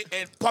 pop it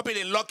and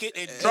lock it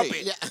and drop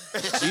it. Yeah.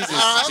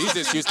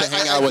 Jesus used to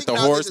hang out with the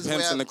whores,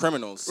 pimps, and the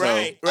criminals. So.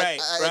 Right.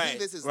 I think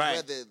this is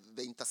where the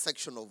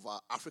intersection of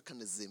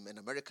Africanism and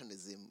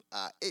Americanism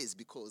is,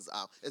 because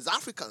as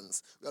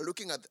Africans, we are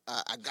looking at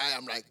a guy.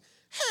 I'm like,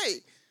 hey,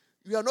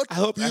 we are not. I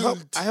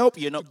hope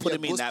you're not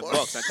putting me in that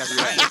box, because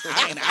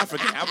I ain't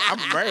African. I'm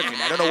American.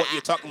 I don't know what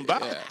you're talking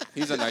about. Yeah,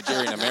 he's a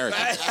Nigerian American.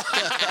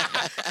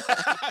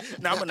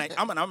 No,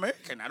 I'm an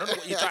American. I don't know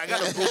what you're talking.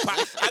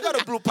 I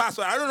got a blue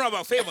passport. I don't know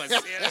about Famous.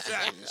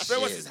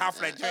 Famous is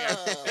half Nigerian.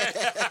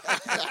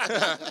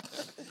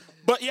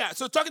 But yeah,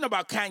 so talking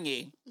about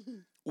Kanye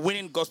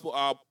winning gospel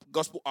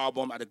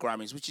album at the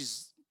Grammys, which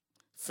is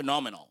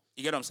phenomenal.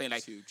 You get what I'm saying?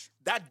 Like, huge.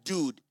 That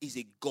dude is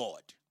a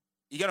god.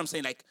 You get what I'm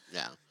saying? Like,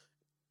 yeah.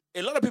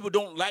 A lot of people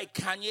don't like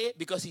Kanye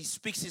because he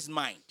speaks his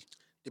mind.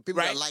 The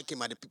people that like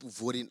him are the people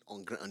voting on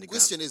the Grammy.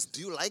 Question is, do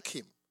you like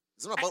him?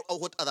 It's not about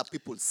what other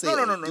people say.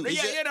 No.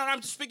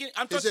 I'm speaking.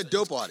 He's a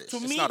dope artist.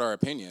 It's not our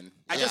opinion.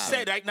 I just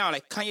said right now,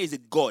 like, Kanye is a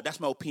god. That's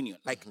my opinion.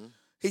 Like,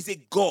 he's a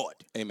god.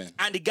 Amen.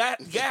 And the guy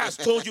has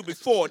told you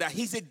before that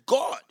he's a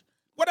god.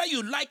 Whether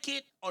you like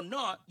it or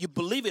not, you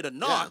believe it or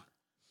not,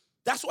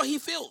 that's what he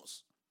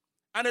feels.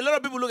 And a lot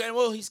of people look at him,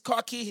 well, he's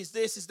cocky, he's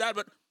this, he's that,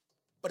 but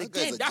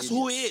again, that's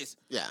who he is.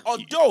 Yeah.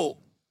 Although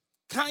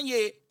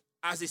Kanye,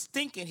 as he's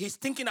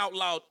thinking out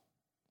loud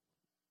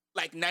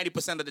like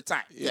 90% of the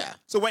time. Yeah.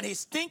 So when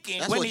he's thinking,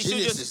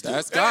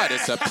 that's God.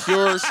 It's a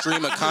pure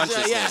stream of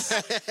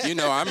consciousness.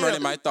 I'm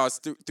running my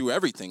thoughts through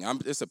everything.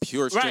 It's a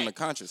pure stream of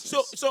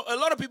consciousness. So a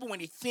lot of people, when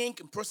they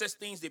think and process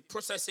things, they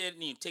process it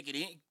and you take it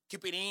in,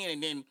 keep it in,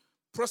 and then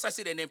process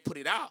it and then put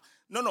it out.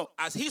 No.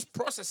 As he's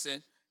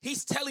processing,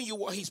 he's telling you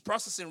what he's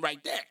processing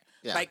right there.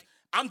 Yeah. Like,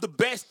 I'm the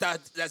best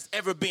that's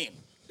ever been.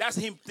 That's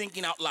him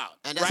thinking out loud.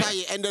 And that's how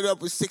you ended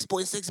up with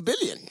 6.6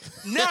 billion.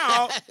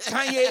 Now,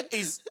 Kanye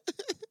is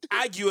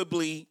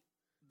arguably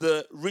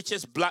the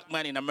richest black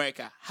man in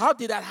America. How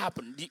did that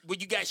happen? Were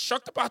you guys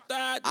shocked about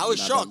that? I was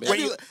shocked.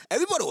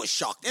 Everybody was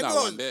shocked.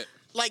 Everyone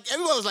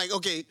was like,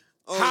 okay.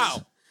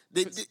 How?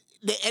 They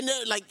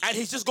ended like, and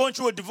he's just going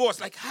through a divorce.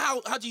 Like, how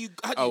do you?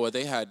 Well,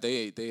 they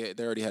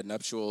already had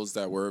nuptials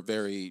that were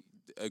very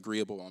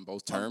agreeable on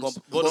both terms.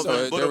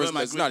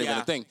 That's not even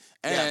a thing.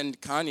 And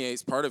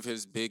Kanye's part of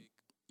his big,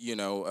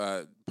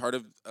 part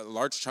of a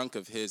large chunk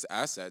of his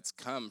assets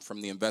come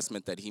from the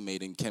investment that he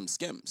made in Kim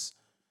Skims,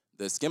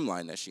 the skim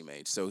line that she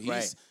made. So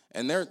he's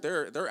and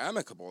they're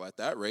amicable at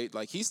that rate.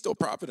 Like, he's still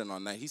profiting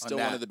on that. He's still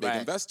one of the big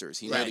investors.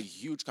 He made a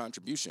huge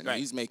contribution. Right.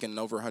 He's making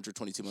over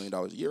 $122 million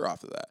a year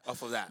off of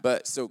that.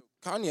 But so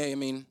Kanye, I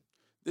mean,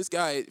 this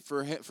guy,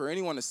 for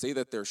anyone to say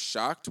that they're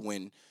shocked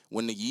when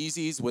the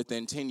Yeezys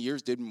within 10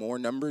 years did more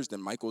numbers than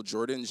Michael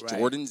Jordan's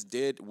Jordans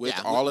did with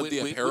all of the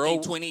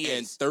apparel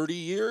in 30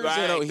 years.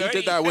 He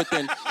did that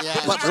within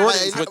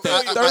Jordans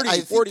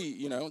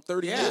within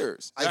 30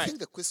 years. I think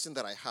the question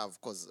that I have,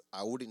 because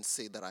I wouldn't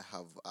say that I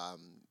have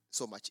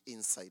so much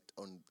insight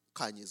on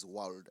Kanye's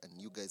world, and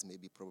you guys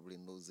maybe probably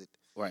knows it.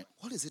 Right.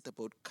 What is it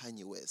about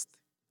Kanye West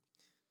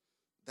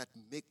that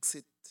makes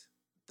it,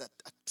 that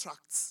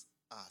attracts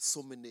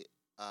so many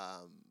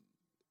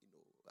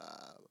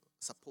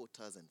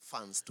supporters and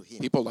fans to him?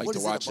 People like to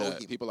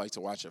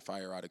watch a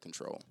fire out of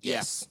control.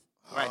 Yes.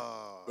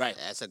 Right.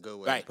 That's a good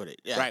way to put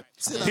it. Yeah. Right.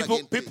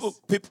 People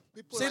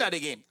say that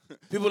again.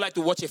 People like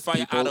to watch a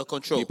fire out of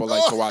control. People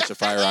like to watch a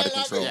fire out of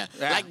control. Yeah.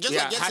 Like just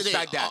like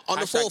yesterday, on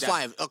the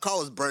 405, a car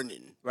was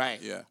burning.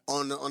 Right. Yeah.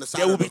 On the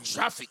side. There will be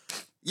traffic.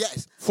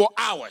 Yes. For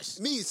hours.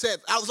 Me, Seth,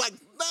 I was like,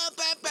 bam,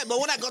 bam, bam. But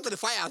when I got to the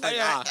fire, I was like,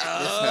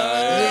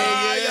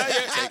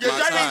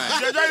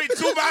 You're driving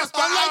 2 miles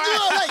per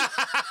hour. Like,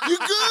 you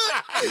good?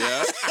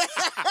 Yeah.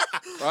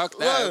 Fuck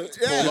that.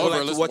 Yeah. Pull over.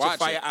 Like Let's to watch a watch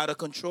fire it. out of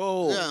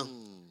control. Yeah.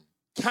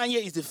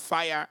 Kanye is the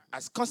fire,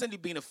 as constantly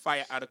being a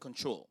fire out of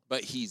control.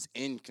 But he's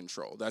in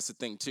control. That's the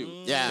thing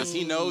too. Yeah. Because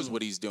he knows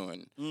what he's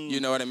doing. You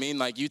know what I mean?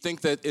 Like, you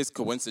think that it's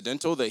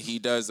coincidental that he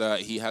does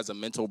he has a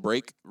mental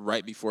break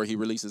right before he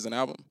releases an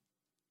album?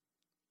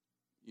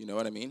 You know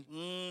what I mean?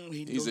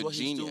 He's a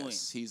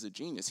genius. He's a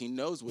genius. He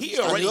knows what he's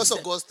doing. And he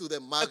also goes to the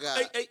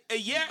MAGA. A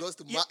year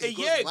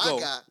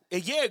A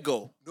year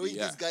ago, knowing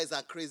these guys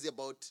are crazy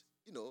about,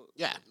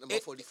 number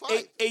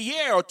 45. a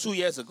year or 2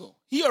 years ago,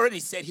 he already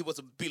said he was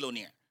a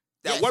billionaire.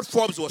 That Yes. what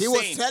Forbes was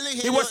saying.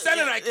 He was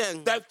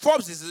telling that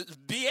Forbes is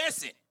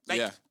BSing.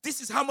 Like, this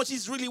is how much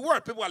he's really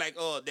worth. People are like,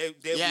 oh, there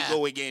we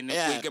go again.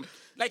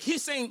 Like,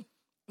 he's saying,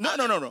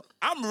 no.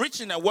 I'm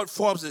richer than what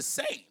Forbes is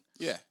saying.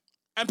 Yeah.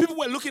 And people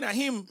were looking at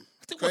him,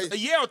 I think it was a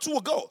year or two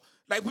ago.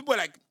 Like, people were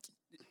like,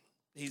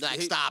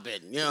 stop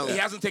it. You know, he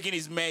hasn't taken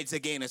his meds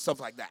again and stuff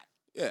like that.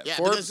 Yeah. Yeah,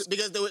 Forbes,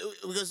 because they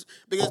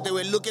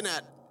were looking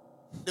at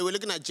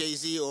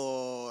Jay-Z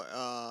or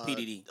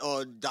PDD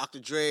or Dr.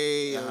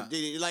 Dre or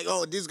Diddy, like,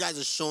 oh, these guys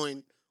are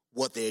showing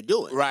what they're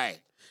doing. Right.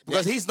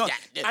 Because he's not,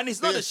 and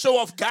he's not a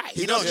show-off guy.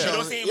 You don't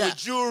see him with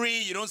jewelry.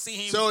 You don't see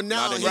him. So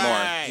now not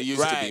anymore. He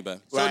used to be,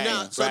 but So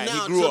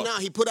now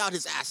he put out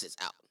his assets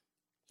out.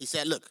 He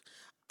said, look,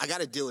 I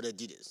got to deal with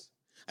Adidas.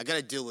 I got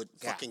to deal with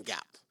fucking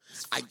Gap.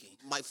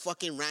 My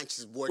fucking ranch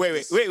is worth.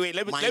 Wait.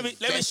 Let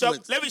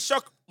me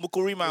shock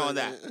Mukurima on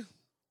that.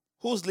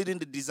 Who's leading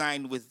the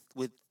design with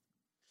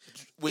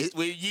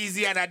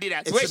Yeezy and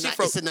Adidas? Where's she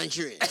from? It's a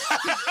Nigerian.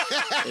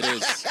 it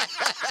is.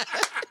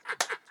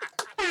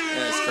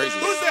 Yeah, it's crazy.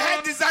 Who's the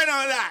head designer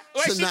on that?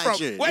 Where's she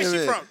from? Where's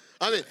she from?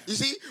 I mean, you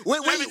see,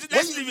 let's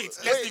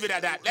leave it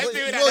at that.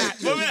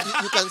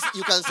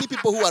 You can see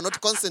people who are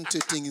not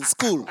concentrating in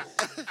school.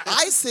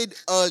 I said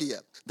earlier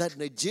that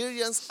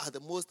Nigerians are the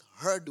most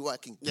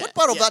hardworking. What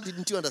part of that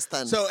didn't you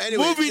understand? So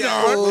anyway, moving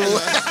on.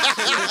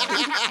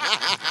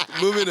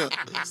 Moving on.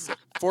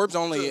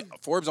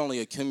 Forbes only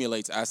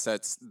accumulates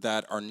assets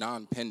that are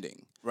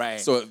non-pending.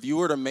 Right. So if you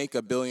were to make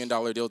 $1 billion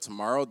deal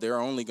tomorrow, they're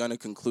only going to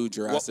conclude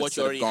your assets what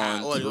you that have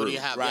gone already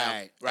through.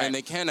 Right. And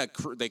they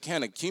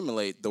can't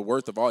accumulate the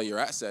worth of all your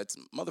assets.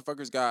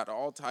 Motherfuckers got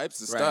all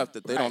types of stuff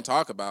that they don't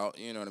talk about.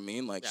 You know what I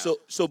mean? Like so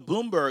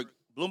Bloomberg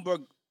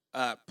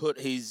put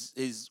his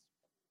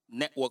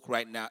network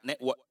right now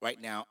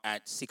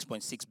at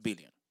 6.6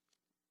 billion,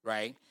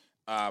 right?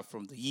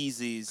 From the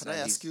Yeezys. Can I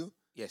ask you?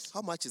 Yes.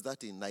 How much is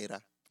that in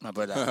Naira? My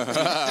brother,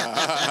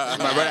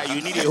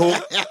 you need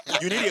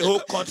a whole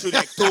country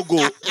like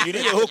Togo. You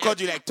need a whole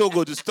country like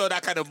Togo to store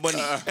that kind of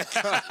money.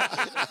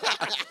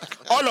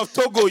 All of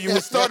Togo, you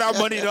will store that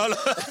money in all.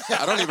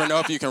 I don't even know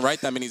if you can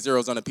write that many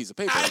zeros on a piece of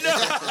paper. I know.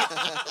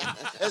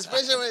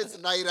 Especially when it's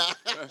Naira.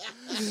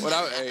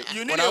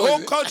 You need a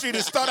whole country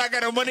to store that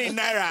kind of money in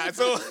Naira.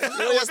 So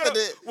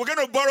we're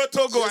gonna borrow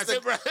Togo.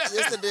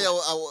 Yesterday,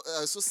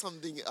 I saw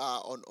something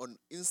on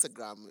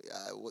Instagram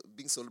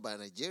being sold by a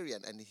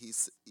Nigerian, and he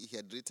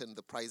had written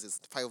the price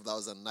is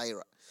 5,000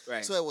 Naira.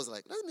 Right. So I was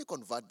like, let me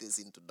convert this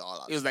into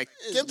dollars. It was like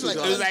came to like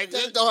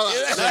 $10.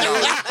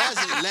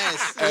 That's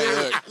less. Hey,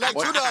 look, like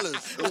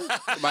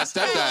 $2. My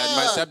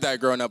stepdad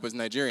growing up was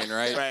Nigerian,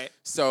 right? Right.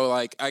 So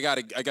like I got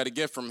a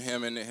gift from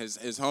him and his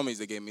homies.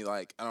 They gave me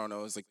like, I don't know,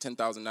 it was like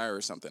 10,000 Naira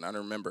or something. I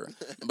don't remember.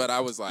 But I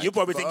was like, you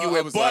probably think you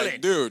were balling.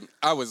 Like, dude,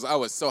 I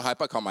was so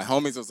hype. I called my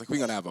homies. I was like, we're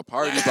gonna have a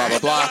party, blah blah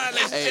blah.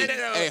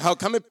 Hey,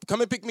 come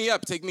and pick me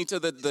up. Take me to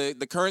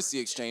the currency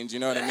exchange. You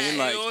know what I mean?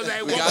 Like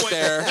we got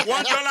there.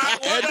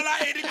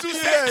 $1.82.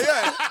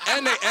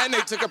 Yeah. And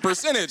they took a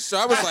percentage. So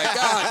I was like,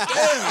 God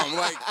damn.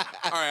 Like,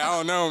 all right, I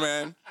don't know,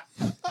 man.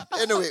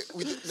 Anyway,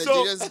 with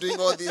Nigerians doing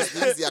all these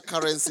things, their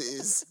currency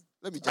is.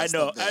 Let me just. I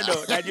know.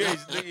 Nigeria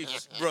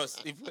is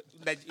bros.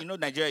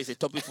 Nigeria is a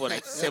topic for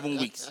like 7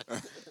 weeks.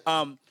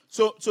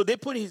 So they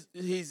put his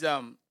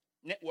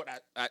network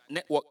at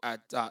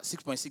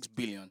 6.6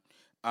 billion.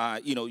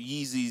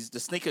 Yeezys, the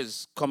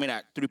sneakers coming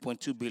at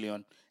 3.2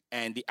 billion.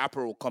 And the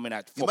apparel coming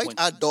at 4. You might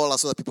add dollars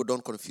so that people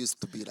don't confuse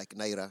to be like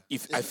Naira.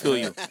 If I feel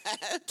you,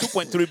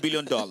 $2.3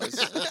 billion.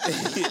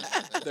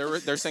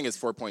 They're saying it's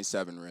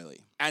 4.7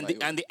 really. And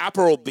the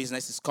apparel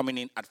business is coming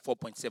in at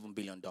 $4.7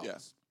 billion. Yeah.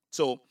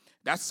 So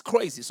that's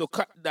crazy. So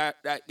that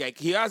like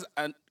he has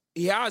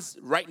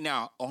right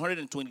now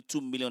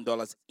 $122 million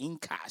in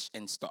cash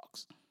and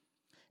stocks,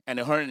 and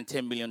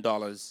 $110 million,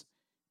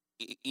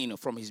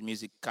 from his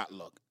music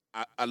catalog.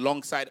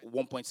 Alongside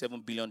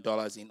 $1.7 billion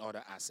in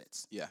other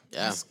assets. Yeah.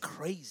 That's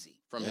crazy.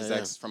 From his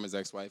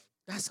ex-wife.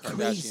 That's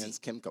crazy.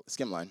 Kardashian's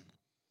skim line.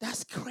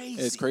 That's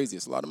crazy. It's crazy.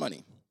 It's a lot of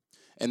money.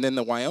 And then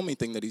the Wyoming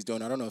thing that he's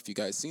doing, I don't know if you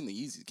guys seen the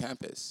Yeezy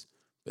campus,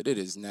 but it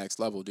is next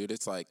level, dude.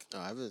 It's like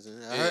I it's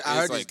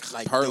heard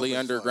like partly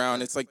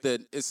underground. It's like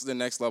it's the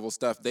next level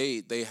stuff.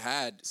 They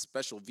had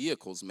special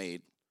vehicles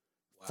made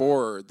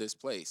for this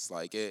place.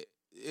 Like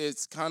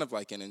it's kind of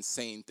like an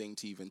insane thing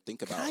to even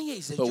think about.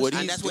 Kanye's but what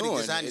and he's that's doing what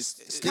he designed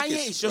is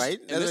Kanye is just right?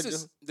 and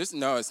this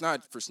no, it's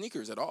not for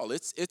sneakers at all.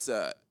 It's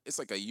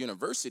like a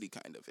university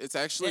kind of. It's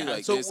actually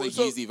like it's like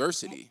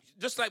Yeezy-versity.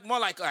 Just like more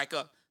like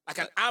an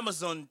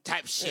Amazon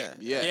type shit.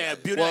 Yeah.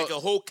 Building like a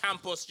whole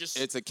campus. Just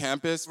it's a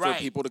campus for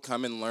people to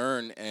come and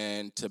learn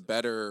and to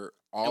better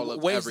all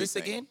of where's everything. This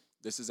again?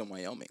 This is in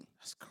Wyoming.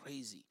 That's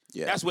crazy.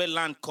 Yeah. That's where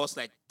land costs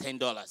like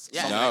 $10.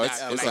 Yeah. No, like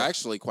it's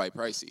actually quite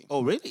pricey.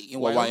 Oh, really? In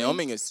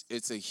Wyoming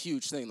it's a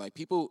huge thing. Like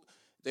people,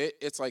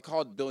 it's like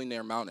called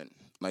Billionaire Mountain.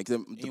 Like the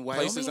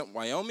places in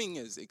Wyoming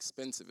is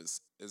expensive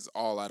is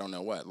all I don't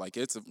know what. Like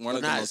it's one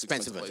of the most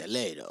expensive as places.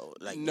 LA though.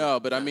 Like No,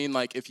 but I mean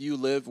like if you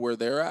live where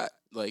they're at,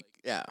 like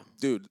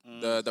dude,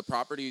 Mm. the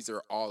properties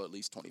are all at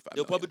least 25.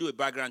 They'll probably do a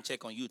background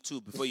check on you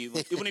too before you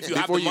even if you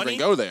have before the you money.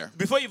 even go there.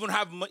 Before you even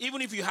have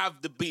even if you have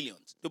the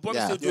billions, they'll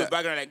probably still do a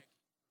background like.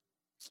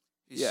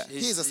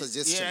 Here's a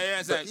suggestion.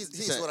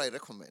 Here's what I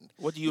recommend.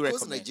 What do you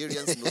recommend? Because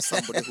Nigerians know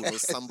somebody who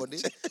knows somebody.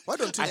 Why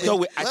don't you? I thought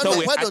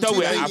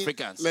we are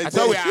Africans. I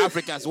thought we are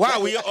Africans. Why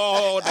are we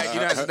all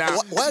Nigerians now?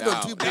 Why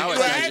don't we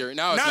bring?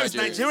 Now it's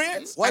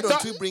Nigerians? Why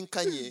don't we bring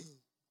Kanye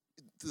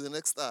to the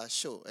next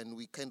show and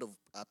we kind of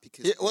pick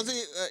his?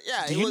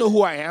 Do you know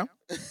who I am?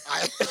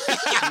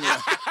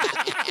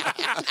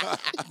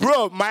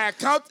 Bro, my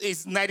account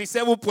is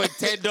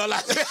 $97.10.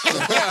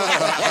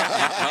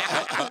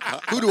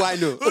 Who do I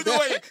know? Do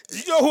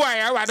you know who I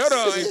am? I don't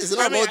know.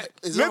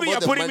 Maybe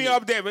you're putting me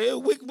up there,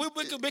 but we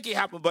can make it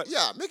happen. But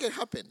yeah, make it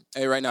happen.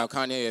 Hey, right now,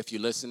 Kanye, if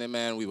you're listening,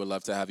 man, we would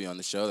love to have you on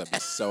the show. That'd be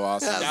so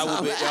awesome. that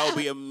would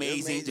be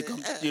amazing to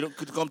come. To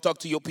come talk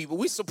to your people.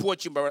 We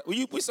support you, bro.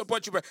 We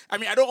support you, bro. I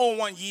mean, I don't own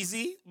one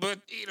Yeezy, but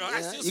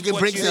I still you can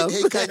support bring you. some.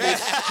 Hey Kanye,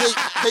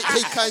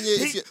 hey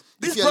Kanye,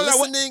 if you're brother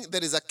listening,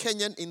 there is a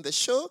Kenyan in the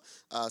show,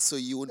 so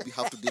you won't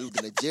have to deal with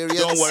the Nigerians.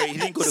 Don't worry, he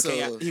didn't go to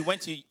Kenya.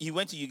 He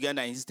went to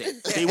Uganda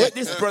instead.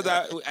 This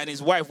brother and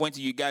his wife went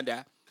to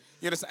Uganda.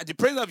 You understand? The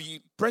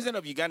president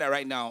of Uganda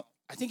right now,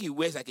 I think he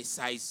wears like a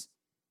size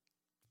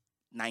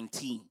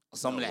 19 or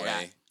something like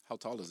that. How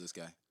tall is this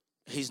guy?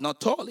 He's not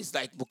tall. He's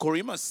like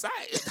Mukurima's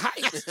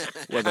height.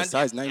 What, a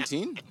size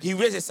 19? He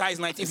wears a size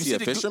 19. Is he a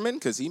fisherman?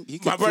 Because he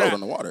can float on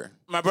the water.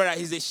 My brother,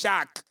 he's a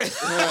shark.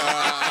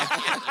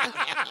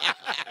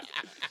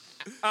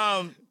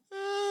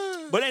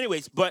 But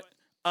anyways,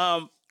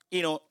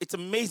 it's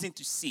amazing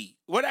to see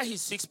whether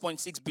he's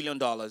 $6.6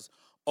 billion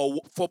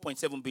or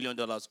 $4.7 billion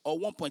or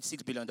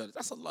 $1.6 billion.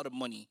 That's a lot of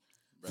money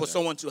for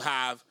someone to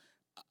have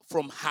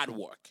from hard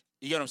work.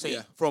 You get what I'm saying?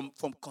 Yeah. From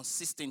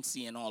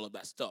consistency and all of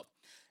that stuff.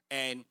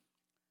 And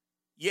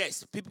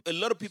yes, a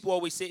lot of people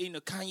always say,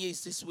 Kanye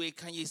is this way,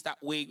 Kanye is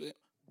that way.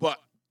 But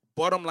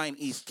bottom line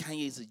is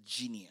Kanye is a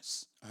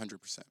genius.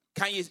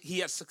 100%. He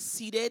has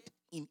succeeded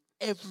in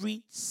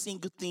every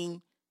single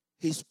thing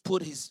he's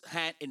put his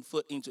hand and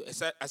foot into,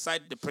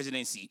 aside the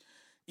presidency.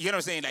 You know what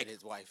I'm saying? Like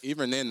his wife.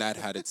 Even then, that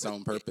had its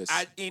own purpose.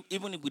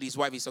 Even with his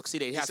wife, he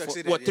succeeded. He has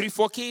succeeded,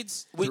 4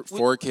 kids?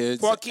 4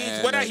 kids. 4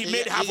 kids. Whether he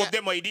made half of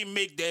them or he didn't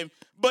make them,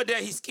 but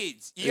they're his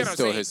kids. You know what I'm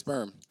saying? His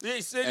sperm.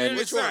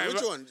 Which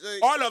one?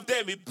 All of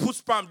them, he put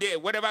sperm there.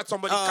 Whatever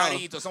somebody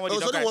carry it or somebody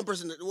don't carry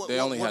it. They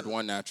only had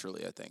 1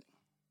 naturally, I think.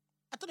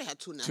 I thought they had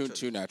 2 naturally.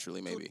 2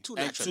 naturally, maybe. 2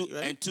 naturally,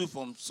 right? And 2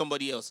 from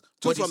somebody else.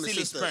 2 but from it's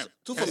his still sisters. sperm.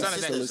 2 from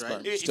his sisters,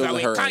 right? If Still I were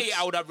her Kanye, eggs.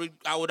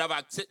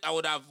 I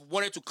would have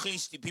wanted to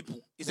clinch the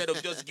people instead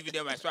of just giving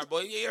them my sperm.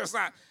 But you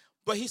understand?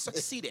 But he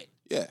succeeded.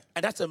 Yeah.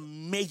 And that's a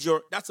major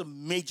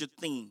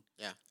thing.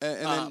 Yeah.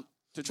 And then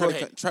to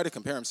try to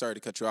compare him, sorry to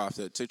cut you off,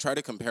 to try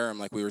to compare him,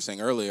 like we were saying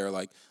earlier,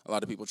 like a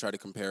lot of people try to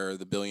compare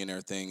the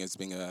billionaire thing as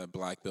being a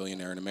black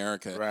billionaire in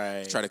America.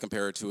 Right. Try to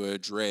compare it to a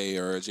Dre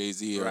or a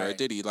Jay-Z or a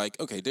Diddy. Like,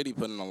 okay, Diddy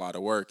put in a lot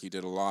of work. He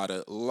did a lot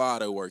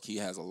of work. He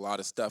has a lot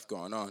of stuff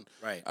going on.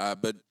 Right.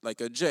 But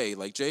like Jay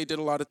did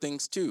a lot of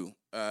things too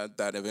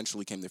that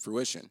eventually came to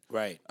fruition.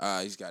 Right.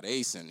 He's got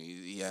Ace and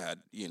he had,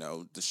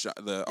 all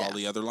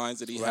the other lines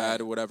that he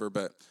had or whatever.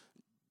 But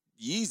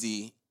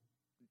Yeezy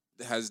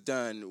has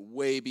done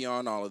way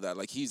beyond all of that.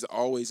 Like he's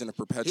always in a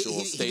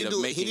perpetual state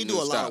of making new stuff. He didn't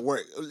do a lot of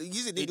work. He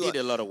did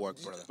a lot of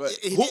work, brother. But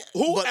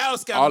who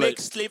else can make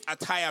slave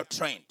attire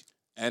trend?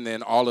 And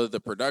then all of the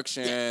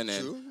production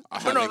and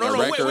having a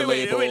record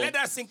label. Wait, let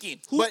that sink in.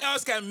 Who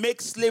else can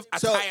make slave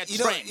attire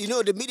trend?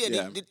 The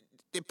media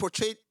they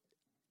portrayed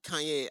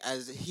Kanye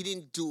as he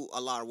didn't do a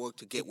lot of work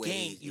to get where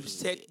you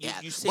said.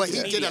 But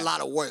he did a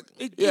lot of work.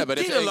 But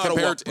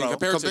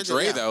compared to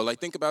Dre, though, like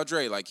think about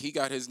Dre. Like he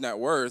got his net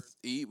worth.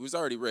 He was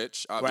already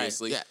rich,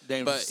 obviously. Right.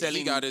 Yeah. But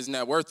he got his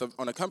net worth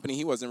on a company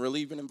he wasn't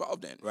really even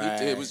involved in.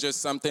 Right. It was just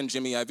something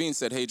Jimmy Iovine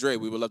said, "Hey Dre,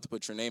 we would love to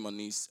put your name on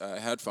these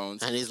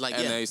headphones." And he's like,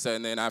 they said,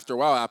 and then after a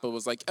while, Apple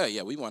was like, "Hey,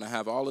 yeah, we want to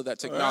have all of that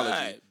technology.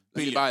 Right.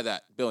 Let me buy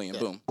that billion,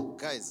 boom."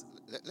 Guys,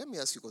 let me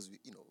ask you because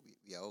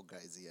we are all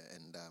guys here,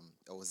 and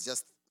I was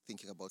just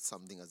thinking about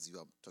something as you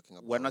are talking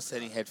about. We're not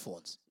selling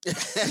headphones.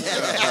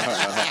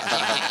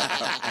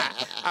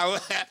 I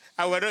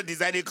were not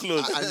designing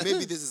clothes. And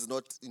maybe this is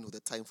not the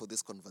time for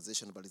this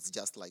conversation, but it's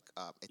just like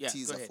a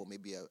teaser for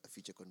maybe a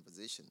future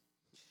conversation.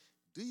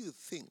 Do you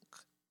think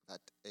that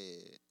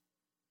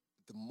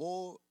the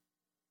more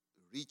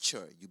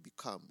richer you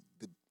become,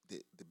 the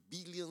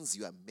billions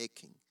you are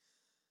making,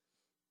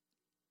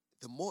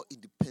 the more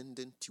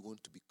independent you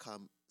want to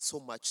become, so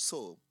much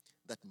so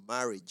that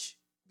marriage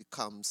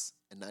becomes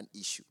a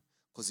non-issue.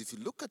 Because if you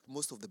look at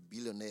most of the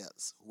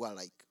billionaires who are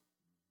like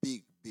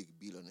big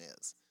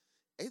billionaires,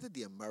 either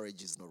their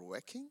marriage is not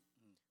working,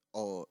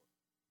 or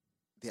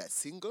they are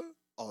single,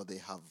 or they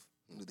have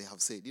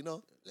said,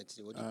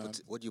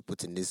 Lentini, what do you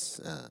put in this?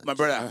 My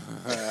brother,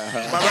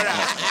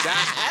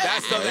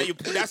 that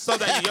stuff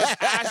that you just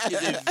asked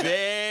is a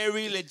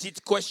very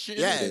legit question.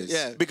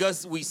 Yeah.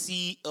 Because we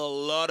see a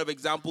lot of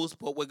examples,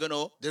 but we're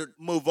gonna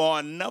move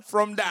on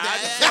from that.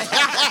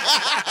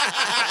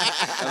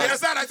 You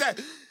understand? I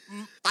said,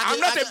 I'm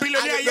not a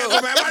billionaire yet,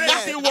 but my marriage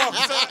still works.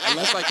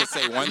 Unless I could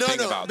say one thing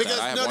about because,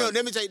 that.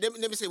 Let me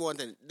say one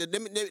thing.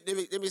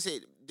 Let me say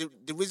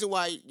the reason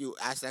why you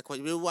asked that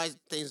question, the reason why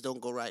things don't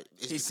go right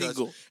is He's because,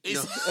 single.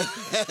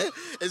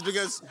 It's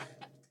because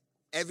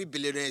every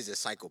billionaire is a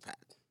psychopath.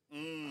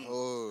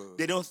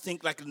 They don't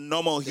think like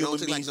normal They don't human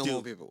think like beings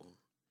normal do. people.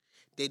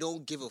 They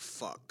don't give a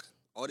fuck.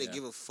 All they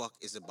give a fuck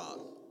is about,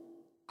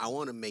 I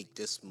want to make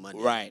this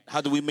money. Right. How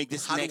do we make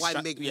this How next do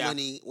I make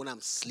money when I'm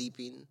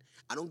sleeping?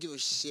 I don't give a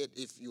shit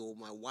if you're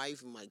my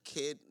wife and my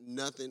kid,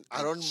 nothing.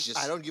 I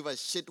don't give a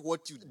shit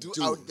what you do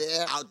out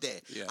there.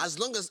 Yeah. As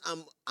long as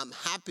I'm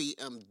happy,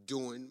 I'm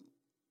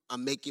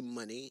making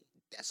money,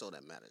 that's all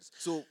that matters.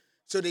 So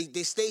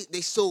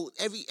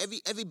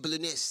every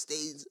billionaire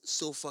stays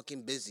so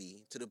fucking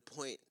busy to the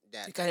point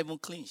that They can't even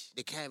clinch.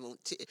 they can't even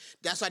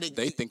that's why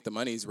They think the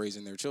money is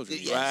raising their children.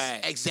 Yes,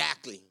 Right.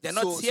 exactly. They're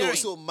not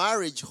serious. So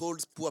marriage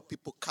holds poor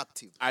people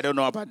captive. I don't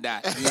know about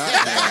that.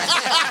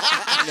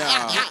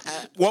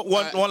 No.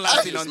 One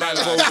last thing on that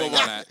before we move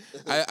on.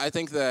 I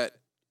think that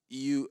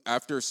you,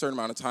 after a certain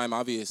amount of time,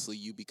 obviously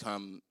you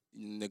become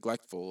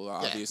neglectful,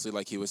 obviously,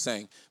 like he was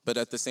saying. But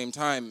at the same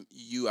time,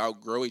 you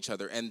outgrow each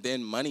other, and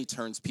then money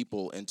turns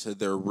people into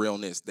their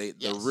realness. The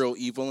real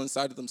evil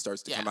inside of them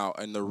starts to come out,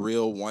 and the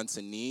real wants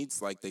and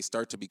needs, like, they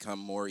start to become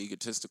more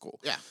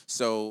egotistical. Yeah.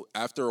 So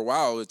after a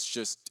while,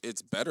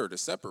 it's better to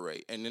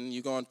separate, and then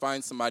you go and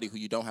find somebody who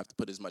you don't have to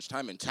put as much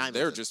time into.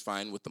 They're just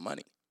fine with the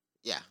money.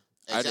 Yeah,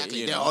 exactly.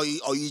 You know.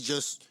 Or you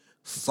just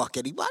fuck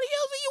anybody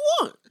else that you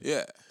want.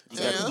 Yeah. You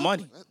got the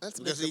money.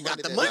 Because you got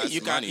the there. money. That's You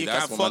the can money.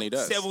 That's what money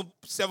fuck does.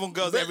 seven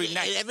girls every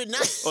night. Every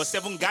night. Or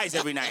 7 guys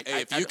every night.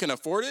 Hey, if you can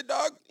afford it,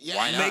 dog,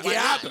 why not? Make it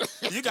happen.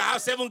 You can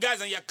have 7 guys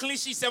and you're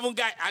clinching 7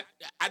 guys.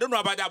 I don't know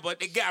about that, but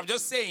again, I'm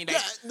just saying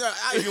that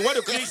if you want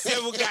to clinch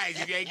 7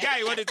 guys, if you're a guy,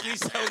 you want to clinch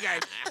 7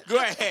 guys, go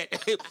ahead.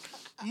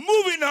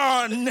 Moving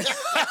on.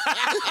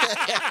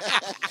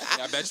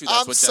 I bet you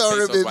that's I'm what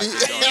sorry, Jeff Bezos wife baby.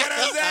 is doing. You know what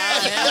I'm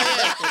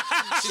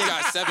saying? She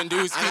got 7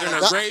 dudes feeding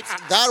her grapes.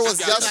 That was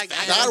She's got just the-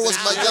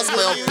 just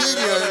my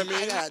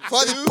opinion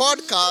for the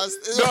podcast.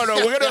 No,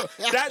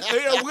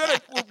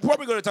 we're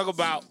probably gonna talk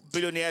about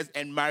billionaires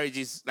and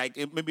marriages, like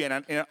maybe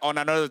on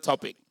another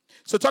topic.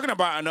 So talking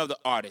about another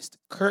artist,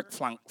 Kirk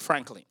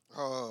Franklin.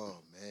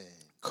 Oh man,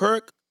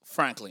 Kirk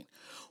Franklin,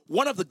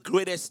 one of the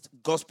greatest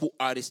gospel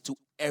artists to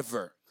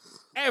ever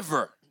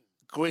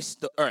grace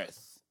the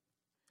earth,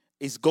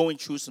 is going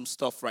through some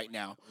stuff right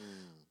now.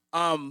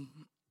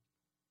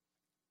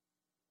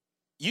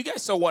 You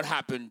guys saw what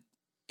happened,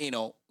 in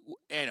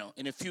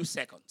a few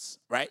seconds,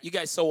 right? You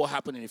guys saw what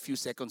happened in a few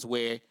seconds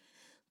where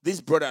this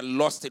brother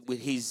lost it with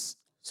his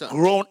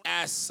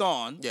grown-ass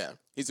son. Yeah.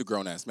 He's a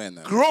grown-ass man,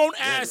 though.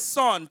 Grown-ass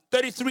son,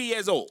 33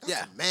 years old.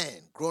 Yeah.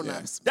 man, grown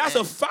ups. That's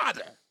a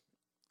father.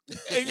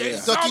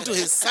 Talking to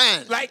his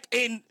son. Like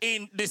in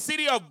the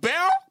city of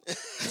Bell,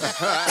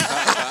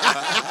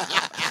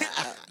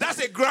 that's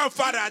a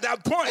grandfather at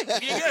that point.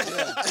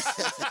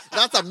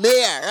 That's a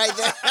mayor right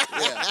there.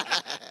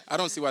 I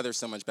don't see why there's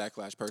so much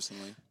backlash,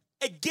 personally.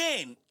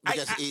 Again,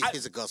 Because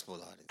he's a gospel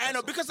artist. I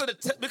know because of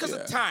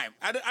of time.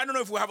 I don't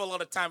know if we have a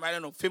lot of time. I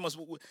don't know, famous,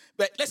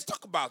 but let's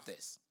talk about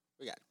this.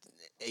 We got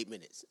 8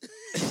 minutes.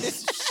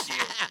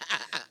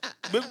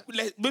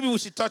 Maybe we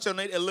should touch on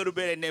it a little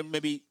bit, and then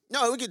maybe.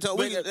 No, we can talk.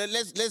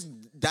 Let's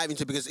dive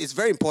into it because it's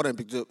very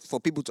important for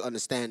people to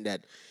understand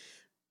that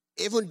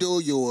even though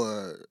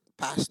you're a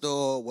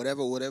pastor,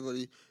 whatever,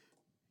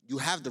 you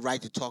have the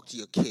right to talk to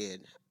your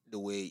kid the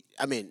way.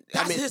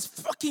 That's his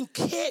fucking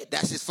kid.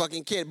 That's his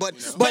fucking kid.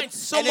 But spent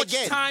so much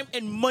time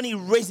and money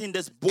raising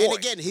this boy. And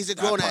again, he's a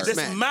grown ass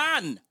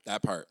man.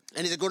 That part.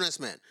 And he's a grown ass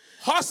man.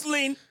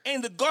 Hustling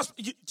in the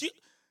gospel.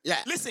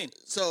 Yeah. Listen.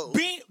 So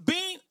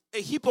being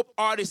a hip hop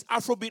artist,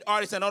 Afrobeat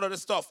artist, and all of that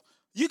stuff,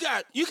 you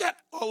got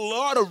a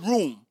lot of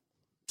room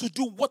to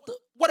do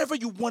whatever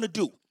you want to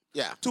do.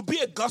 Yeah. To be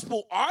a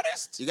gospel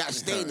artist, you gotta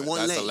stay in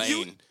one That's lane. a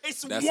lane.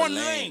 It's That's one a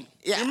lane. lane.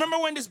 Yeah. You remember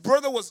when this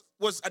brother was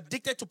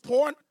addicted to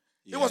porn?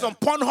 He was on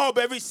Pornhub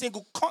every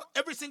single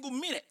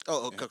minute.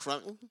 Oh, Kirk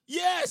Franklin?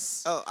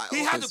 Yes.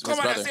 He had to his come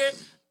out and brother. say,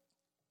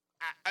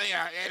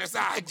 that's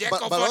how I jack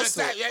But up all the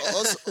also, time.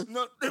 also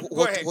No,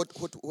 go ahead.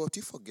 what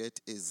you forget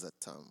is that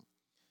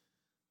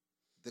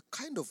the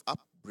kind of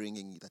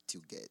upbringing that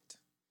you get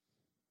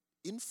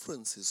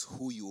influences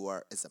who you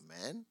are as a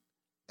man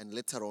and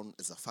later on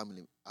as a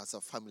family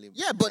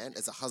Yeah, but man,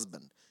 as a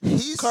husband.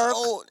 His Kirk-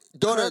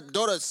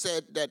 daughter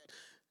said that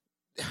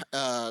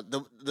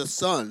the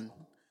son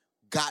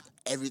got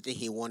everything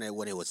he wanted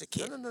when he was a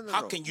kid. No.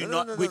 How can you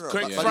not with Kirk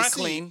But you see,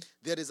 Franklin?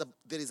 there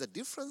is a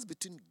difference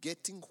between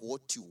getting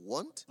what you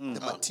want, the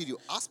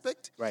material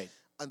aspect, Right.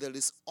 and there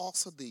is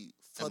also the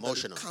further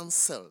Emotional.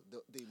 counsel,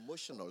 the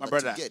emotional My that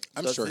brother, you get.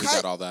 I'm sure he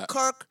got all that.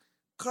 Kirk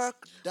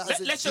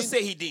doesn't. Let's just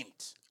say he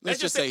didn't. Let's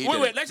just say he wait,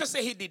 didn't. let's just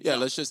say he did. Yeah,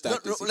 not. let's just No,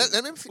 act no, as he let,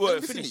 did. let me Well,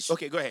 let me finish.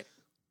 Okay, go ahead.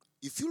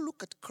 If you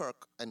look at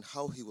Kirk and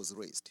how he was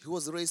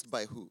raised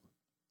by who?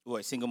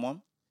 What, single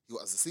mom? He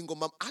was a single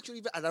mom.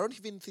 Actually, I don't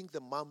even think the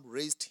mom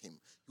raised him.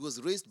 He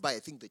was raised by, I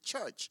think, the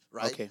church,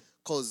 right? Okay.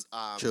 Because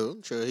True.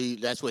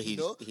 That's what you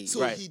know,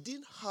 so Right. he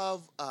didn't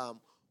have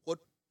what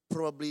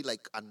probably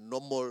like a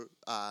normal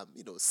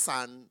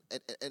son,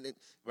 and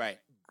Right.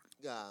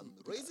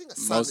 raising a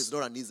son Most- is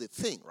not an easy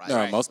thing, right? No,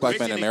 Right. most black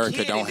men in Raising a America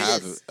kid don't is-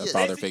 have Yes, a yes.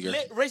 father figure.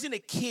 Raising a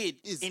kid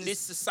Is- in is- this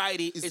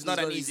society is not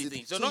an easy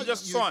thing. So So not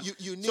just you- son. you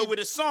So need- with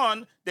a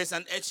son, there's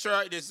an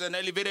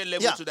elevated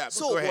level Yeah. to that. But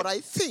So go ahead. what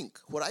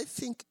I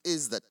think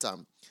is that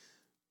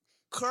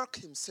Kirk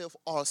himself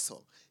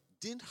also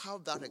didn't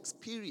have that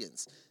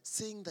experience,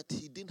 seeing that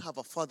he didn't have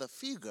a father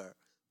figure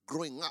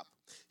growing up.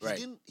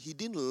 Right. He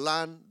didn't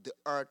learn the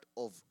art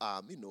of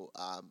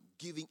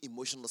giving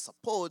emotional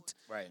support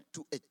Right.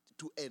 to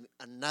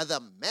another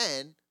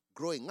man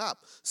growing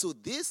up. So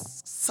this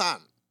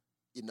son,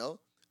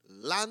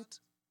 learned,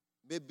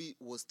 maybe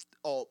was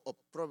or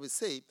probably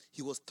say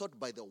he was taught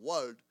by the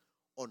world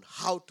on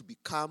how to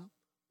become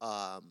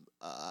a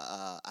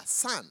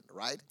son,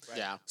 right?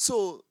 Yeah.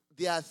 So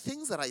there are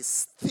things that I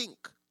think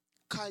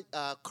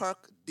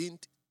Kirk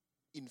didn't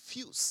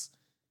infuse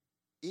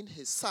in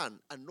his son,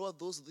 and now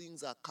those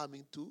things are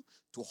coming to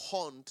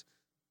haunt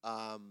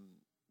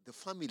the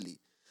family.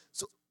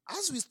 So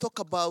as we talk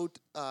about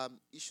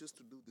issues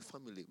to do with the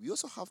family, we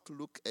also have to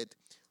look at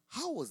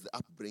how was the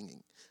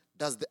upbringing.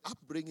 Does the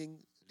upbringing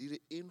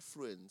really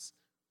influence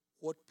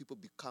what people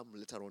become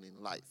later on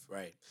in life?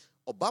 Right.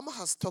 Obama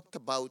has talked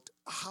about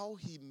how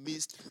he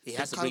missed. He the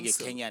has to bring a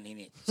council. Kenyan in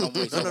it. Some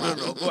way, No.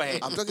 somehow. Go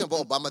ahead. I'm talking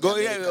about Obama. Go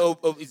the ahead.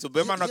 American. Is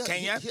Obama not He-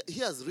 Kenyan? He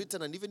has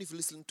written, and even if you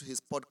listen to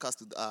his podcast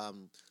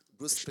with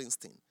Bruce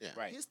Springsteen,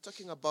 Right. he's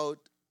talking about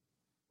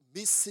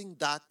missing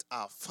that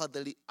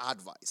fatherly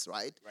advice,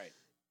 right? Right.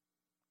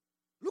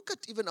 Look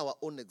at even our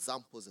own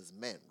examples as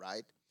men,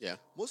 right? Yeah.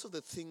 Most of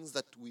the things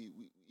that we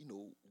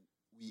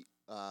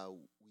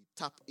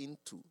tap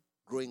into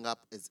growing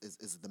up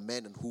as the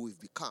men and who we've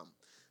become.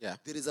 Yeah.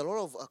 There is a lot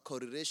of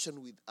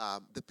correlation with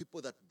the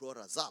people that brought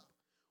us up.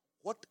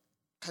 What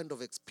kind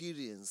of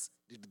experience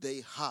did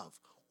they have?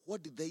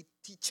 What did they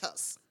teach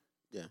us?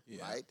 Yeah.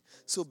 Right?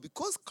 So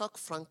because Kirk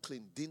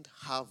Franklin didn't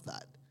have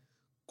that,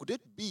 could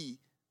it be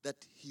that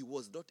he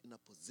was not in a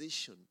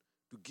position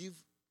to give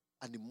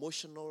an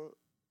emotional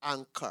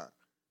anchor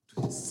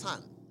to his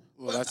son?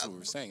 Well, that's what we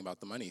were saying about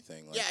the money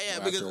thing. Like, Yeah,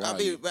 after because a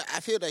while, but I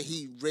feel that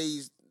he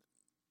raised.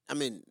 I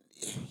mean,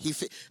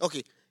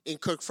 okay. In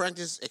Kirk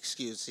Franklin's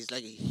excuse,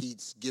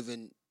 he's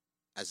given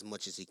as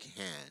much as he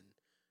can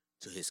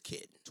to his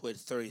kid.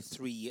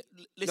 33.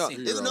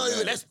 Listen, No,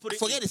 let's put it.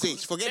 forget his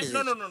age. Forget his No.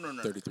 age. No.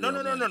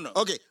 33-year-old man.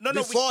 Okay, No.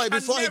 before he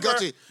got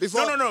to Famous.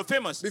 before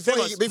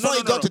famous.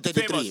 he got to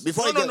 33. Famous.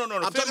 Before he got, no.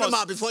 I'm talking Famous.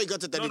 about before he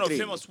got to 33. No,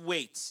 Famous.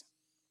 Wait,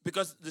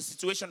 because the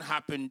situation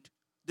happened.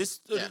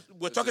 Yeah.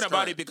 We're talking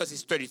about it because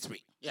he's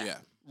 33. Yeah.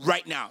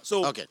 Right now.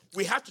 So Okay.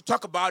 we have to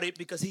talk about it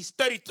because he's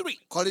 33.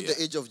 Call it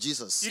the age of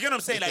Jesus. You get what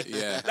I'm saying? Like,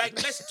 Yeah.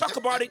 like let's talk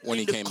about it When in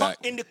he the came back.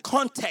 in the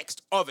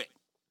context of it.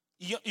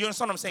 You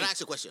understand what I'm saying? Can I ask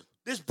you a question?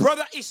 This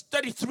brother is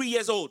 33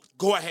 years old.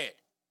 Go ahead.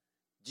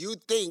 Do you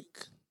think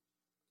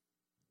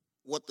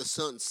what the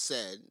son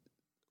said?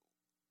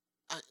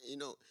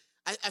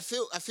 I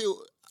feel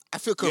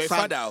You're a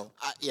Frank- father.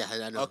 yeah,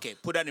 I know. Okay,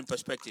 put that in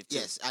perspective. Too.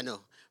 Yes, I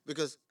know.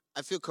 Because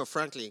I feel Kirk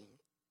Franklin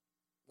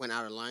went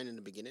out of line in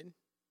the beginning.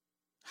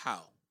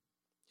 How?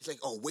 He's like,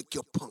 "Oh, wake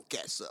your punk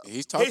ass up."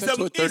 He's talking He's to a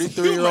he's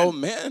 33-year-old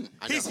human. man.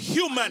 He's know.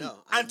 human.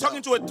 I And know.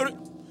 talking to a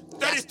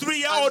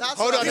 33-year-old. Hold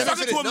Hold on, He's let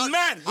me talking to finish. a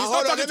man. He's Hold not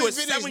on, talking let to me a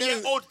finish.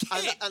 7-year-old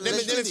kid. And Let me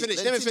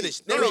finish. Let me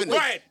finish. No, go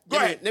ahead. Go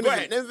ahead. Let Go me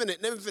ahead.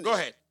 finish. Go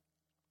ahead.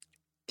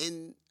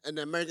 In an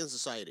American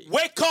society.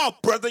 Wake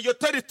up, brother. You're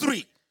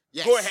 33.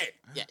 Yes. Go ahead.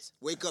 Yes.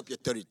 Wake up, you're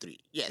 33.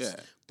 Yes. Yeah.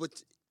 But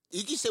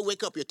you can say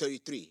wake up, you're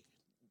 33.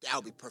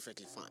 That'll be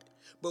perfectly fine.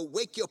 But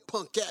wake your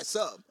punk ass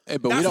up. Hey,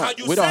 but That's we how don't.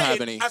 you We don't say have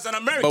it any. as an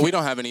American. But we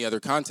don't have any other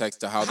context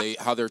to how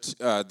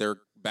their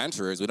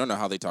banter is. We don't know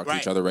how they talk to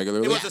each other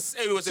regularly. It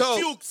was a So-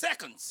 few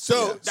seconds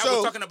So that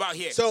we're talking about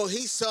here. So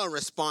his son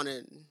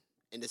responded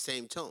in the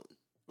same tone.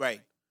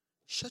 Right.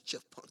 Shut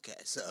your punk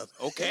ass up.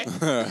 Okay. All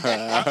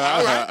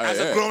right. As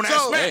a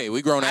grown-ass man. Hey,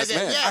 we grown ass I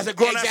said, man. yeah, As a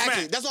grown-ass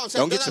exactly. man. That's what I'm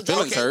saying. Don't get That's your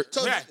what I'm feelings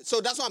saying. hurt. Right.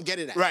 So that's what I'm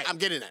getting at. Right. I'm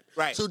getting at.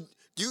 Right. So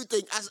do you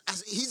think,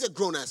 as he's a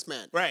grown ass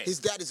man, Right. his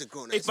dad is a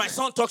grown ass man? If my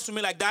son talks to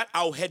me like that,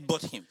 I'll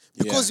headbutt him.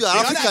 Because Yeah. you are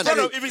You're not African.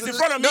 telling- If he's in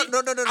front of me,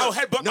 No. I'll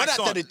headbutt my Not at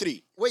son.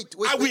 33. Wait.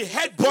 I will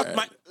headbutt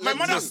my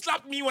mother Lentini.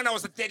 slapped me when I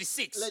was at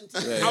 36.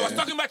 Lentini. Yeah, I was yeah.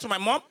 talking back to my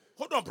mom.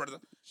 Hold on, brother.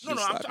 No,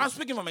 I'm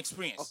speaking from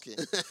experience. Okay.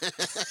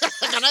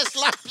 Can I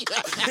slap you?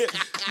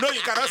 No,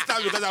 you cannot stab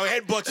me because I will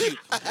headbutt you.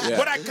 Yeah.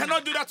 But I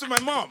cannot do that to my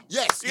mom.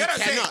 Yes, You get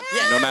what I'm saying? cannot.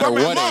 Yes. No matter But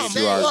my what mom- age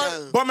you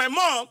are. But my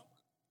mom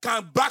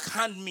can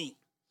backhand me.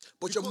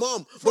 But your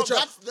mom, From but your,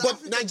 that's the but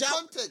African Nigeria,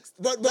 context.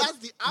 but That's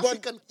the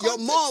African but your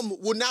context.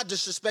 mom would not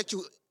disrespect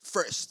you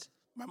first.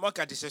 My mom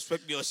can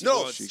disrespect me or she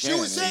No, wants. She she can,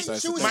 would say, and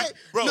that's she the would thing. say,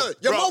 Bro, no,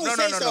 your bro, mom would no,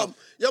 say no, no, some, no.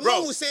 your Bro,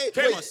 mom would say,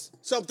 famous.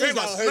 wait, some things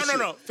that will hurt you.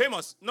 No.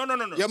 Famous. No.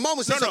 Your mom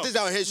would say some things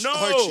that will hurt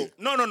you.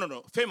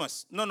 No.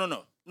 Famous.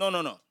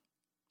 No.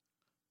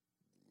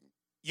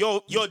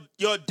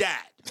 Your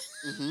dad.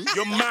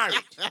 You're married.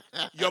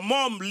 Your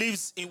mom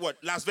lives in what?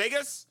 Las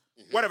Vegas?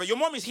 Whatever. Your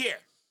mom is here.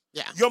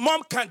 Yeah. Your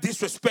mom can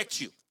disrespect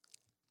you.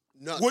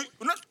 No,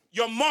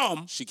 Your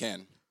mom. She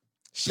can.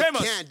 she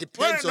Famous. can't.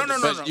 Depends Wait, on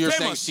no. But you're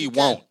saying Famous. she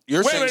won't.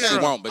 You're saying she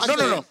no. won't, but she No.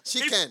 can. She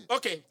If- can.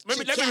 Okay, let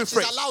me can.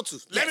 rephrase. She's allowed to.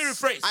 Let me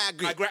Yes. rephrase. I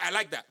agree. I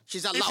like that.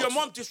 She's If allowed your to.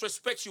 mom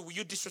disrespects you, will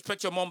you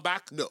disrespect your mom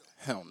back? No.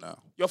 Hell no.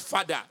 Your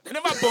father. They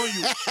never born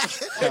you.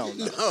 Hell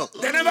no. No.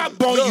 They never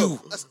born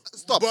you.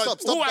 Stop, But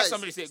stop, who has guys.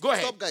 somebody say? Go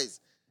ahead. Stop, guys.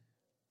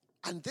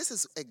 And this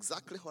is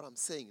exactly what I'm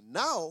saying.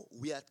 Now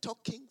we are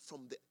talking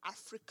from the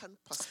African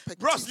perspective.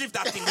 Bros, leave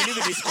that thing. We live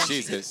in this country.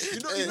 Jesus. You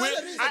know,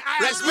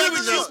 I agree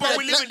with you, but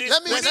we live in this.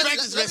 Let me Respect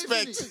finish, is let me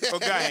respect. finish. Oh,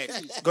 go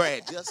ahead. Go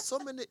ahead. There are so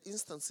many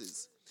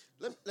instances.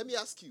 Let me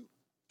ask you.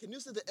 Can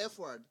you say the F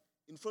word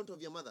in front of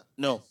your mother?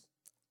 No,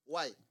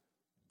 Why?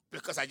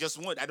 because I just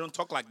won't. I don't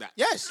talk like that.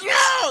 Yes.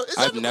 No! It's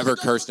I've not never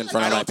because cursed in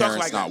front of I my don't talk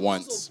parents, like not that.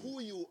 once. Because of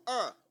who you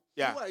are.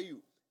 Yeah. Who are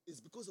you? It's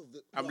because of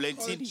the I'm your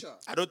Lentini. culture.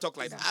 I don't talk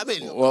like that. I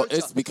mean, Well, culture.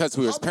 it's because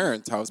who his How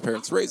parents, how his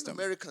parents raised him.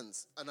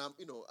 Americans, and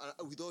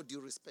with all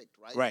due respect,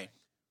 right? Right.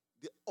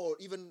 Or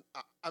even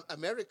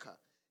America,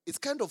 it's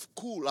kind of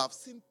cool. I've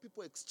seen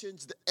people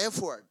exchange the F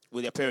word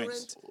With their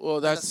parents. Parent, Well,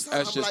 and that's the son,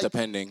 I'm just like-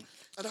 depending.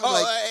 And I'm Oh,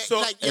 like, So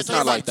like, it's it's not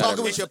not like like that talking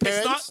every- with your It's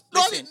parents.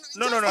 not. Listen.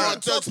 No.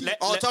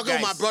 Or talking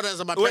with my Guys. brothers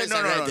and my Wait, parents. no.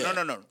 are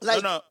right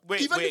there. No.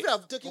 Wait. even if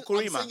I'm taking, I'm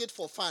Mukurima. saying it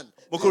for fun.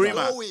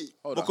 Mukurima. No way.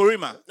 Hold on.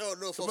 Mukurima.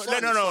 No, for No,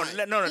 fun. no. it's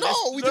fine.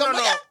 No, with your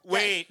mother.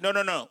 Wait,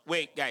 no.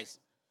 Wait, guys.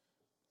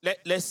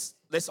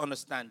 Let's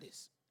understand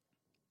this.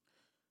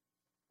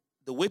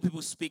 The way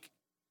people speak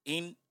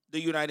in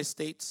the United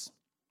States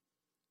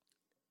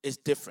is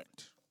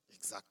different.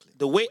 Exactly.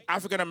 The way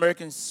African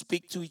Americans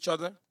speak to each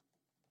other,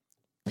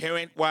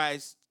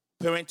 parent-wise,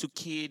 parent to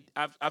kid,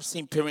 I've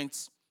seen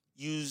parents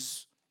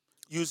use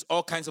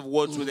all kinds of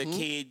words with their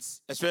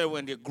kids, especially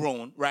when they're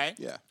grown, right?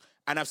 Yeah.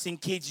 And I've seen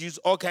kids use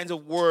all kinds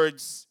of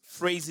words,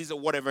 phrases, or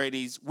whatever it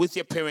is with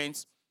their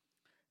parents.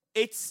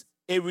 It's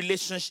a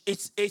relationship.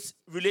 It's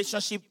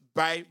relationship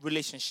by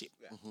relationship.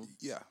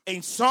 Yeah.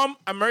 In some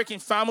American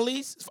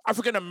families,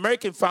 African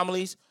American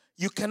families,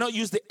 you cannot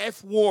use the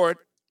F word,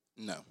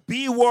 No.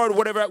 B word,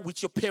 whatever,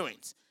 with your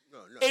parents. No.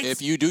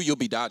 If you do, you'll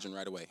be dodging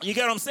right away. You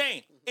get what I'm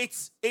saying?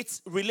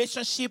 It's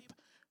relationship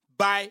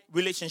by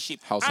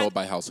relationship. Household And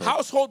by household.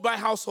 Household by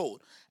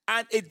household.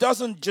 And it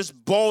doesn't just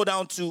boil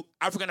down to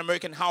African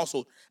American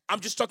household. I'm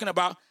just talking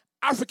about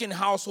African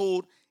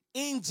household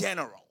in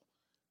general.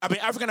 I mean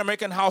African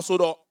American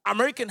household or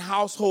American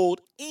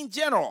household in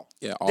general.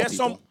 Yeah, all there's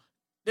people.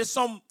 there's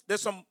some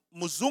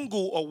Muzungu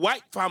or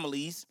white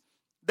families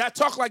that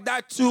talk like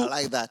that I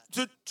like that.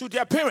 to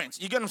their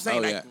parents. You get what I'm saying?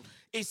 Oh, Like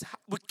yeah.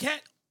 we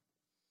can't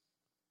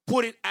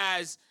put it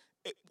as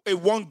a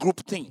one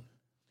group thing.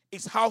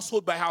 It's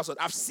household by household.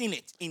 I've seen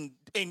it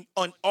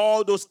on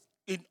all those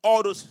So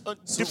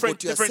different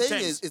what you're different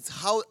saying things. is it's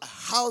how a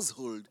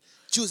household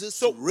chooses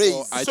So- to raise.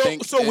 Well, I So-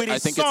 think so with I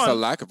his think it's the son-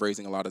 lack of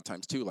raising a lot of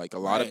times too. Like a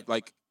lot Right. of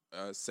like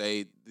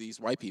say these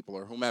white people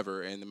or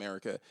whomever in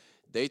America,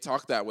 they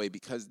talk that way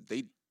because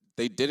they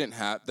didn't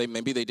have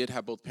maybe they did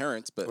have both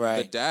parents, but the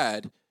Right.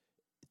 dad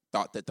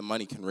thought that the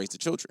money can raise the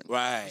children.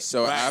 Right.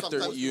 So Right. after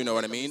Sometimes you know people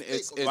what I make a mean, mistake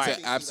it's of it's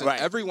thinking an absent. Right.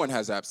 Everyone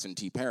has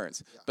absentee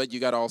parents, but you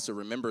got to also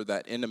remember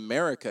that in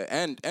America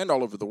and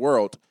all over the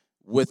world,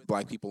 with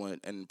black people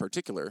in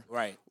particular,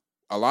 Right.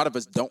 a lot of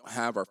us don't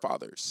have our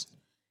fathers.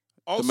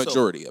 Also, The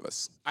majority of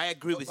us. I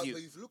agree with But you.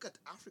 if you look at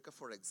Africa,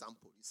 for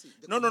example, you see.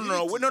 the No.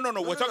 community-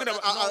 We're talking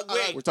about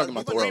wait. We're talking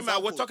about the world.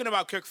 Mukurima, we're talking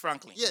about Kirk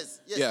Franklin. Yes.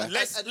 Yeah.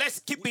 Let's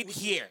keep it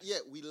here. Yeah,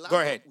 we learn. Go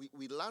ahead.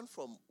 We learn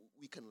from.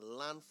 We can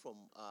learn from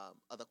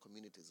other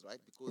communities, right?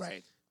 Because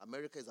Right.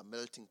 America is a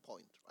melting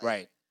point, right?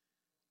 Right.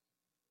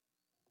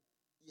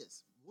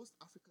 Yes, most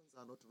Africans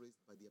are not raised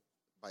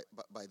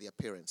by their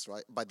parents,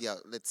 right? By their,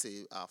 let's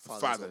say,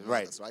 fathers Fathers, or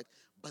right. mothers, right?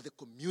 But the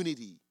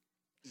community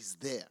is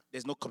there.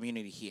 There's no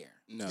community here.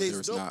 No, There's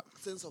there's no not.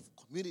 sense of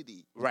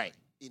community Right.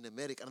 in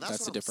America, and that's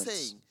That's what the I'm difference.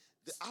 saying.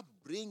 The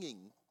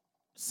upbringing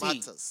See,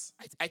 matters.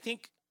 I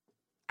think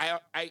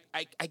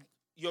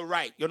you're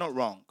right. You're not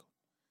wrong.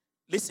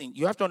 Listen,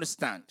 you have to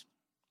understand.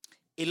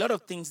 A lot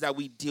of things that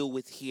we deal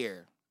with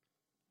here,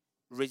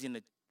 raising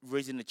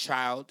a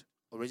child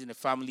or raising a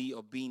family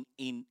or being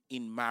in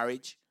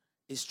marriage,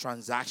 is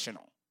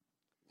transactional.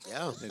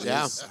 Yeah. It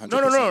Yeah. is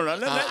 100%.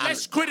 No.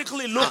 Let's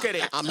critically look at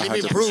it. I'm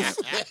living 100%.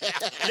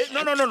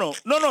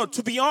 proof. No.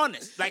 To be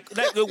honest, like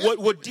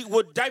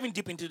we're diving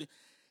deep into it.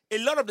 a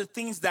lot of the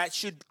things that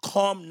should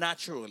come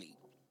naturally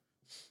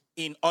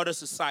in other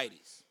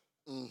societies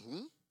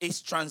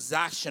is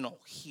transactional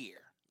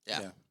here.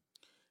 Yeah.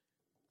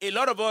 A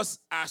lot of us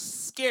are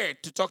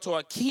scared to talk to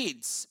our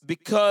kids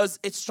because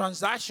it's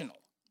transactional.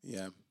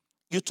 Yeah.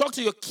 You talk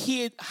to your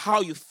kid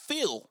how you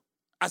feel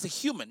as a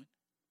human,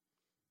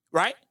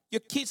 right?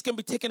 Your kids can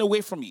be taken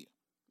away from you.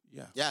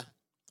 Yeah. Yeah.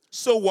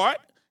 So what?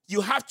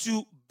 You have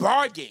to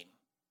bargain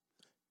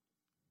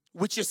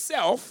with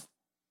yourself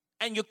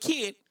and your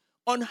kid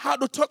on how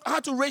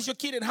to raise your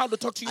kid and how to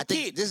talk to your I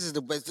think kid. this is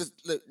the best.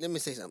 Look, let me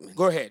say something.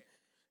 Go ahead.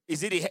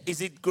 Is it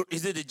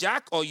the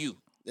Jack or you?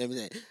 Let me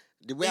say.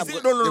 The way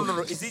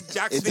No. Is it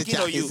Jack speaking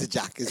or you? It's a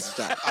Jack. It's a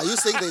Jack. Are you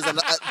saying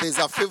there's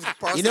a fifth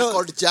person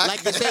called Jack?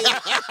 Like they say,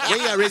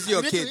 when you are raising your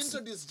you need kids, to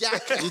introduce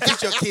Jack. you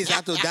teach your kids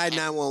how to dial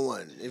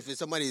 911. If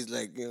somebody is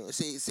like,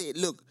 say,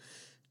 look,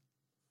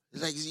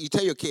 it's like you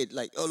tell your kid,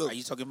 like, oh look. Are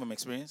you talking from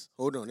experience?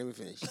 Hold on, let me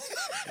finish.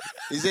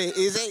 He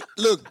say,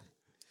 look,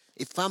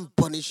 if I'm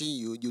punishing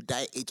you, you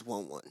die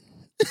 811.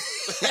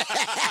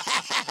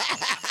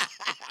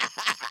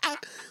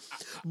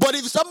 But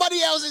if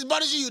somebody else is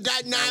punishing you,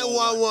 die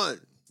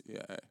 911.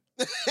 Yeah.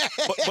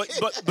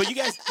 but you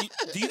guys,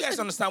 do you guys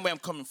understand where I'm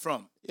coming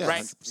from? Yeah,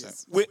 right?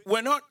 100%.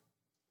 We're not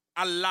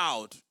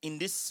allowed in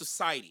this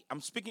society.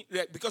 I'm speaking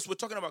because we're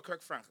talking about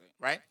Kirk Franklin,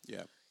 right?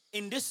 Yeah.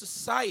 In this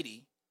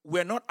society,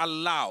 we're not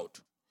allowed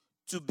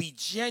to be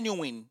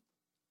genuine,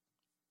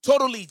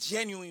 totally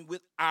genuine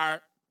with our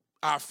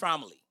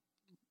family.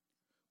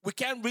 We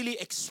can't really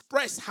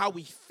express how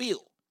we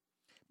feel.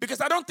 Because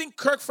I don't think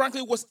Kirk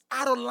Franklin was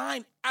out of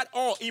line at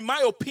all, in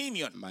my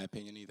opinion. In my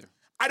opinion, either.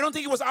 I don't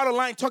think he was out of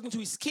line talking to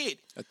his kid.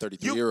 A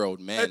 33-year-old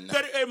man.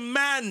 A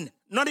man.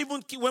 Not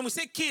even, when we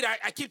say kid,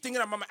 I keep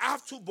thinking about I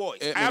have two boys.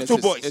 I have mean, two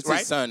boys, it's right?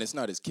 his son. It's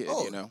not his kid,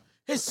 you know?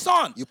 His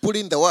son. You put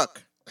in the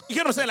work. You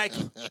get what I'm saying? Like,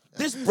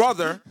 this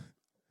brother,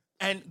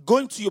 and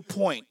going to your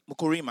point,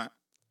 Mukurima,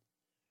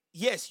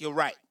 yes, you're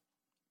right.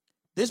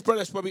 This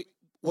brother probably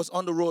was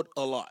on the road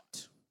a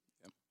lot.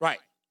 Right.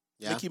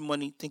 Yeah. Making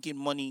money, thinking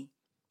money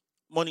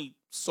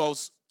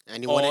solves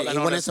And he all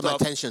wanted some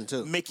stuff, attention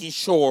too. making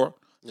sure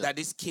that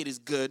this kid is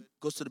good,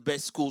 goes to the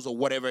best schools or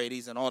whatever it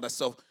is and all that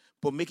stuff,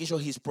 but making sure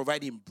he's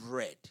providing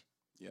bread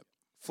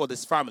for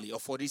this family or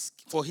for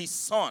his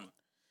son.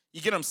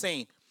 You get what I'm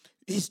saying?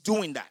 He's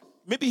doing that.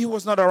 Maybe he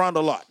was not around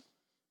a lot.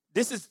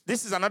 This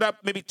is another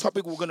maybe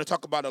topic we're going to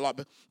talk about a lot,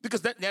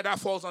 because that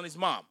falls on his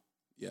mom.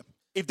 Yeah.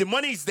 If the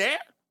money is there,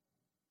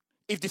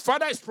 if the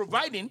father is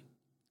providing,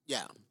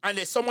 and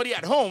there's somebody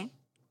at home,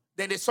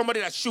 then there's somebody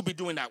that should be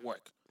doing that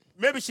work.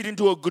 Maybe she didn't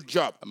do a good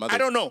job. I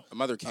don't know. A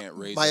mother can't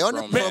raise My a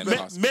only grown man.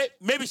 problem-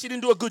 Maybe she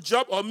didn't do a good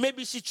job, or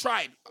maybe she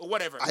tried, or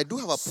whatever. I do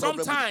have a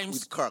problem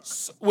with Kirk.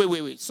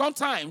 Wait.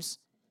 Sometimes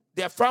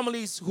there are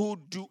families who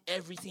do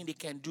everything they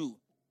can do,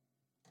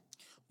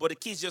 but the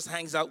kids just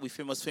hangs out with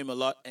famous Fame a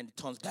lot and it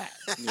turns bad.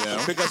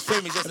 Yeah. Because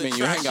Fame is just I mean,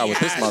 you hang out with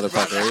this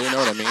motherfucker. You know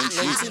what I mean?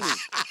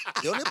 Jesus.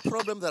 The only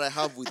problem that I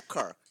have with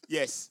Kirk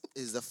Yes.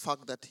 is the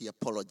fact that he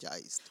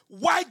apologized.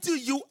 Why do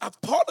you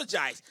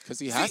apologize? Because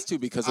he has to,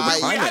 because of the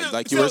climate,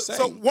 like you so, were saying.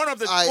 So one of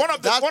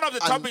the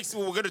topics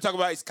we're going to talk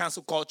about is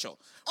cancel culture.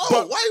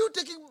 Oh, why are you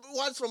taking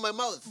words from my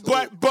mouth?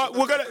 But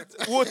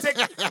we'll take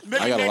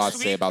maybe I got a lot next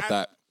to say week about and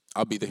that.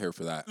 I'll be here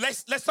for that.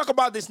 Let's talk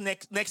about this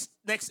next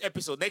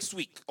episode, next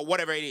week, or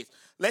whatever it is.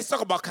 Let's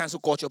talk about cancel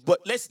culture. But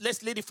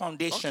let's lay the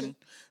foundation. Okay.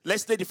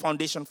 Let's lay the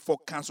foundation for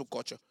cancel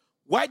culture.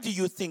 Why do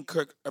you think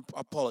Kirk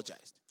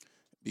apologized?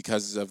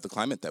 Because of the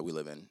climate that we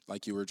live in.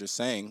 Like you were just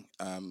saying,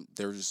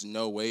 there's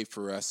no way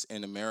for us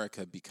in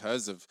America,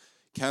 because of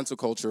cancel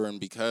culture and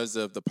because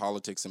of the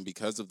politics and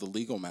because of the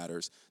legal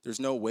matters, there's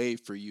no way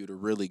for you to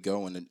really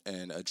go and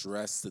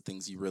address the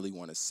things you really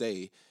want to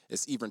say.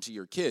 It's even to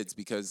your kids,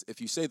 because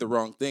if you say the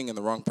wrong thing and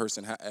the wrong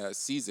person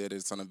sees it,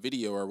 it's on a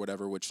video or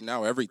whatever, which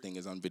now everything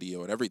is on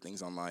video and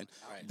everything's online,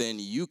 then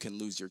you can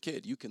lose your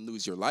kid. You can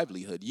lose your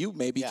livelihood. You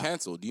may be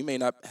canceled. You may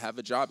not have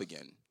a job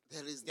again.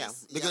 There is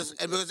because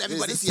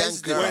everybody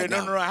says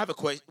No, I have a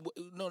question.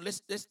 No,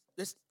 let's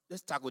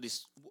tackle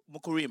this.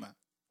 Mukurima,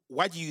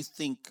 why do you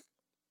think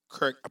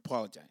Kirk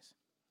apologized?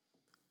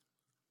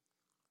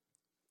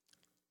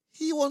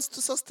 He wants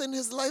to sustain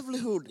his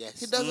livelihood. Yes.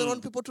 He doesn't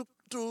want people to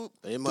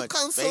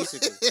cancel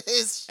basically.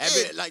 his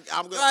shit.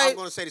 I'm going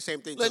to say the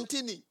same thing.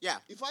 Lentini. Yeah.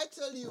 If I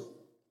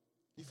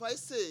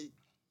say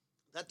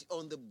that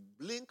on the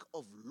blink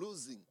of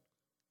losing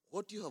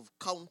what you have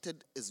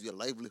counted as your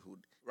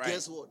livelihood,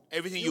 guess what?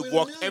 Everything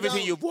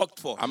you've worked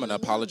for. I'm gonna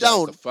apologize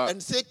down the fuck.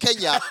 and say,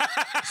 Kenya.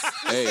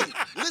 Hey,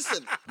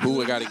 listen. who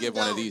we got to give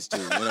one of these to?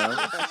 You know?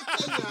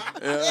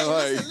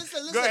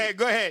 Listen.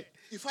 Go ahead.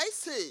 If I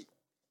say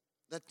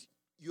that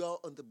you are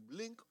on the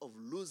blink of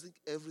losing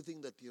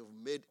everything that you have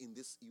made in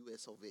this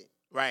US of A,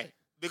 right?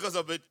 Because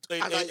of a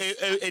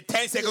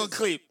 10-second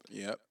clip.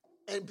 Yep.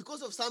 And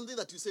because of something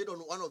that you said on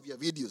one of your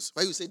videos,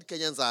 where you said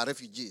Kenyans are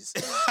refugees,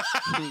 and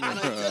I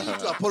tell you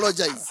to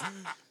apologize,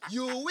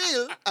 you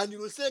will, and you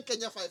will say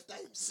Kenya 5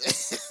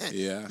 times.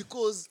 Yeah.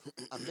 Because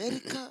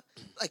America,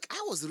 like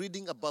I was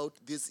reading about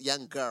this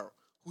young girl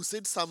who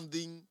said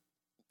something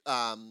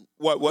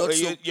What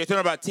so- you're talking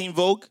about Teen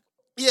Vogue?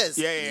 Yes.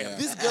 Yeah.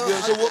 This girl.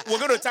 So we're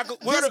going to tackle.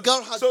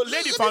 So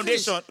Lady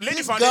Foundation. We're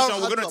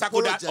going to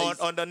tackle that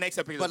on the next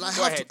episode. But I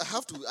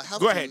have to.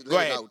 Go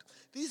ahead. Out.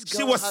 This girl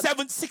She was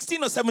had,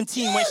 16 or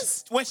 17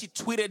 when she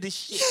tweeted this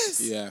shit.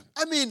 Yes. Yeah.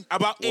 I mean,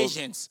 about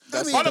Asians.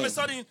 that's All the of a thing.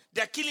 sudden,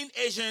 they're killing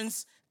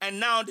Asians, and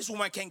now this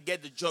woman can't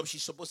get the job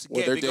she's supposed to Well,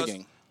 get they're because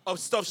digging. of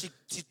stuff she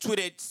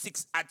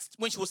tweeted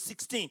when she was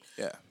 16.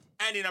 Yeah.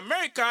 And in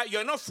America,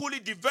 you're not fully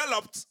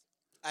developed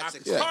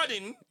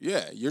according.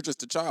 Yeah, you're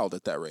just a child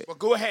at that rate. But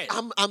go ahead.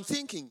 I'm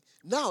thinking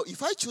now,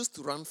 if I choose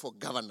to run for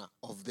governor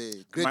of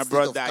the great My state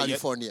brother, of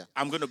California,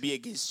 I'm going to be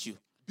against you.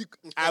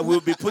 I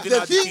will be putting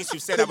out the things you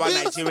said about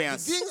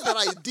Nigerians. The things that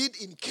I did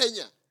in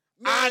Kenya.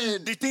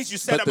 And the things you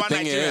said But the about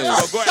thing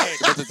Nigerians. is- So go ahead.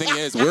 But the thing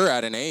is, we're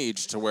at an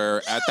age to where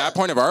at that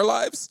point of our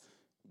lives,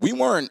 we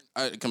weren't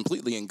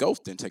completely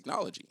engulfed in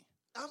technology.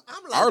 I'm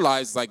like, Our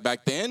lives, like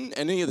back then,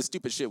 any of the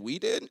stupid shit we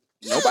did,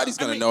 nobody's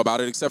going to know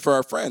about it except for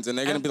our friends. And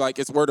they're going to be like,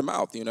 it's word of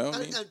mouth, you know what I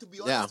mean? and to be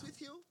honest with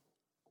you,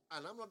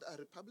 and I'm not a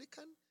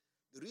Republican,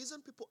 the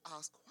reason people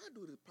ask, why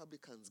do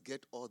Republicans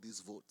get all these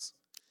votes?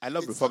 I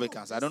love It's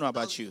Republicans. some of I don't know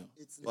this about you.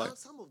 It's but not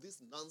some of this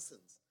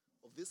nonsense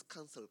of this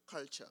cancel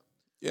culture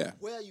Yeah.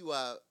 where you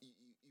are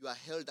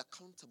held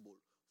accountable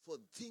for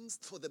things,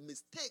 for the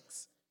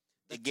mistakes.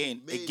 that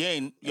you made.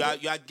 Again, you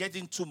are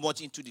getting too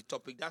much into the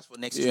topic. That's for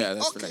next week. Yeah,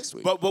 that's for Okay. next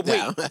week. But wait,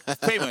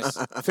 famous.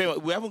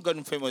 We haven't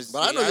gotten famous.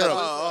 But I know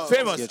you're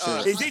famous. Get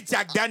yours. Is it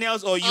Jack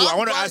Daniels or you? I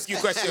want to ask you a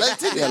question.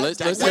 yeah, let's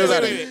Wait, hear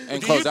that wait. and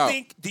Do close you out.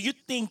 Do you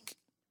think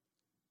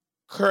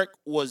Kirk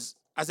was,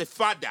 as a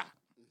father,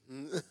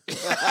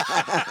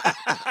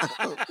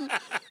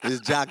 It's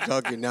Jack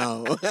talking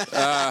now.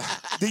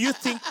 do you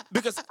think,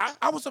 because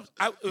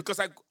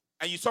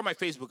and you saw my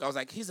Facebook, I was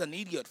like, he's an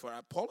idiot for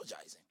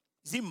apologizing.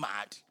 Is he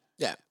mad?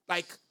 Yeah.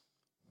 Like,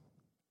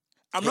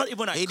 I'm not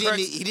even at he didn't Kirk's,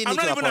 need- he didn't I'm need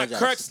not to even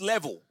apologize. at Kirk's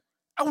level.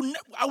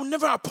 I would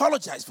never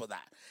apologize for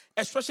that,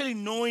 especially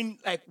knowing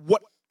like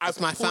what It's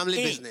my family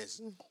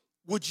business.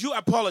 Would you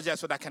apologize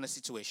for that kind of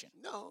situation?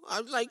 No,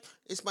 I'm like,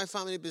 it's my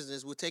family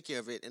business. We'll take care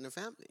of it in the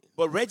family.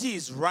 But Reggie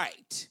is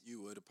right.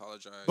 You would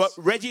apologize. But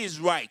Reggie is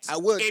right. I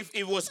would. If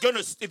it's gonna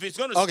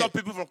Okay. stop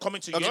people from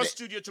coming to Okay, your the-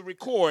 studio to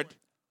record,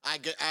 I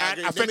And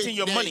agree. affecting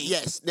your money.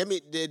 Yes.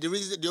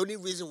 The only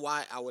reason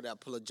why I would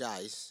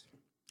apologize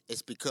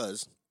is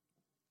because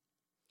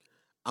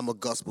I'm a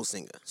gospel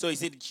singer. so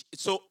is it?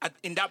 So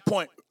in that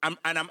point, I'm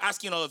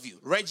asking all of you,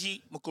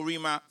 Reggie,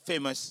 Mukurima,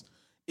 Famous,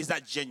 is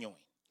that genuine?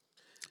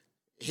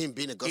 Him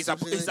being a His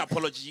gospel singer.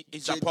 apology.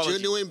 His apology.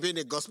 Genuine being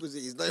a gospel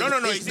singer. Is not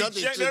No. It's Is not it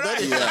the truth.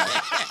 genuine?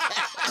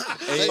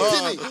 Hey,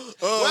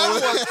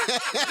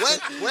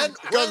 when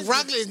Kirk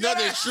Franklin is not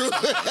the truth.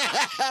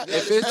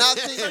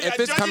 if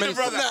it's coming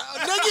from,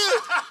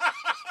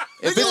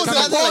 if Nigga it's was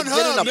coming on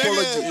from,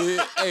 Pornhub,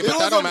 yeah, hey, but was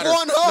that don't on matter.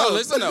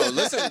 Pornhub. No,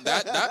 listen.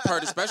 That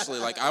part especially,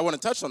 like I want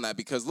to touch on that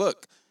because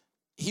look,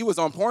 he was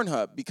on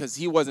Pornhub because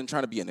he wasn't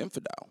trying to be an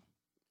infidel.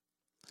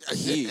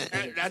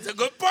 That's a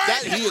good point.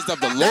 He is of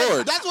the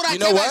Lord. That's what I you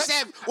tell know what?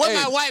 myself when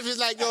Hey, my wife is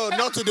like, "Yo,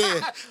 not today."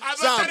 I'm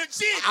Son, not trying to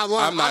cheat. I'm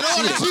I not don't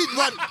want to cheating. cheat,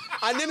 but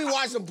I let me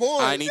watch some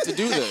porn. I need to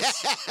do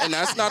this, and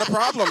that's not a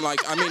problem. Like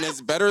I mean,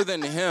 it's better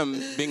than him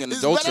being an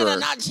It's better adulterer. than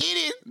not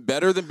cheating.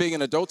 Better than being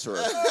an adulterer.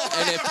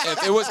 And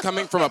if it was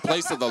coming from a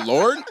place of the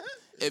Lord,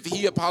 if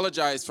he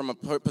apologized from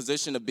a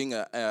position of being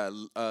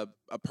a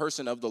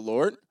person of the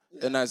Lord,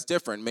 then that's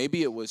different.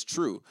 Maybe it was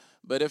true.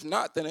 But if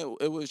not, then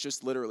it was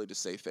just literally to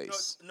save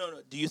face. No.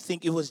 Do you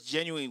think it was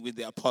genuine with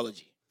the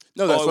apology?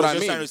 No, that's Or what was I just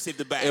mean. trying to save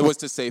the bag? It was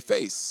to save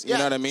face. You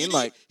know what I mean?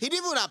 He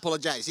didn't even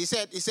apologize. He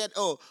said,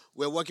 "Oh,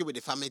 we're working with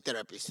the family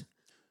therapist."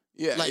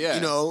 Yeah, Like, yeah.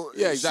 you know,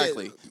 Yeah, shit.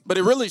 exactly. But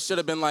it really should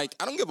have been like,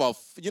 I don't give a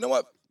you know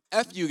what?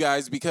 F you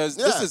guys, because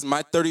this Yeah. is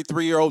my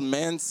 33-year-old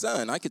man's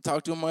son. I could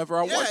talk to him whenever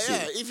I want to.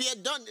 If he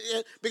had done,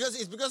 because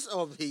it's because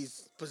of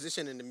his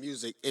position in the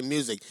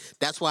music.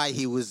 That's why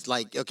he was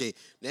like, okay,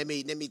 let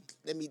me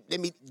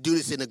do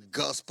this in a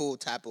gospel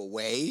type of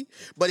way.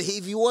 But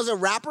if he was a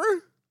rapper,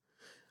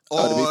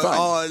 it'd be fine.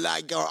 or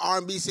like an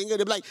R&B singer,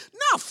 they'd be like,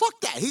 nah, fuck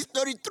that. He's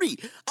 33.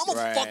 I'm gonna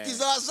Right. fuck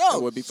his ass up.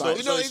 It would be So, fine.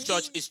 you know, it's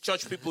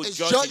church people it's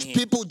judging church him.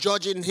 people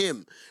judging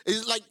him.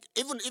 It's like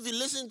even if you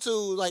listen to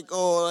like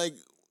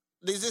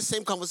there's this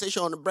same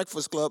conversation on the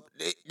Breakfast Club.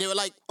 They were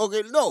like,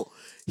 okay, no,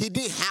 he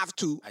didn't have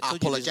to I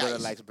told you this brother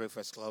apologize. likes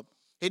Breakfast Club.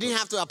 He didn't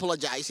have to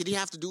apologize. He didn't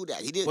have to do that.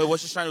 He didn't. Wait,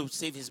 was just trying to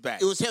save his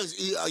bag. It was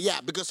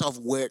because of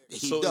where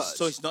he does.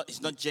 So it's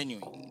not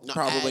genuine. No,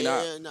 Probably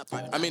not.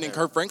 probably I mean, not. and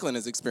Kirk Franklin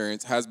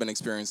has been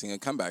experiencing a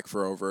comeback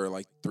for over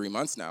like 3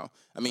 months now.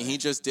 I mean, he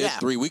just did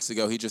 3 weeks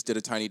ago. He just did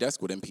a Tiny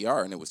Desk with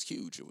NPR, and it was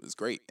huge. It was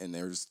great, and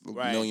there's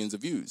Right. millions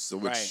of views. So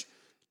which Right.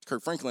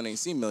 Kirk Franklin ain't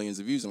seen millions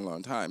of views in a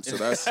long time. So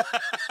that's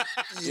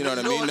you know what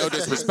I mean. No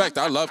disrespect.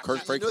 I love Kirk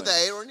You know Franklin.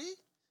 the irony?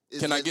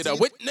 Is Can I get a Lentini-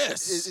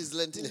 witness? Is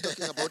Lentini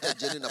talking about a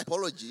genuine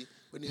apology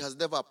when he has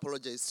never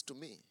apologized to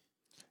me?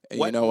 And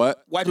you know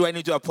what? Why do I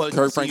need to apologize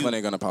Kirk to Franklin you?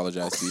 ain't gonna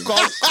apologize to you. Call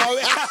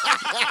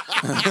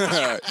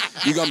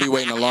You're gonna be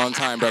waiting a long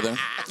time, brother.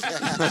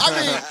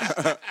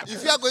 I mean,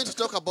 if you are going to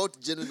talk about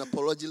genuine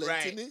apology,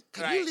 Right, Lentini,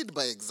 can right. you lead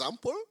by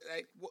example?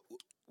 Like,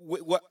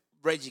 what,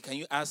 Reggie? Can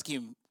you ask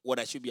him what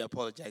I should be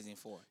apologizing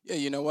for? Yeah,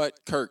 you know what,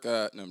 Kirk?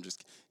 No, I'm just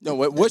kidding.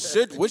 No. What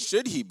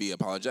should he be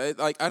apologizing?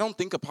 Like, I don't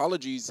think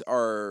apologies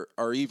are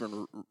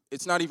even.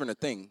 It's not even a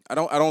thing. I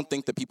don't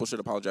think that people should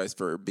apologize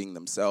for being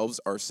themselves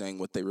or saying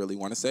what they really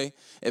want to say.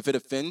 If it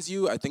offends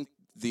you, I think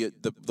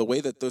the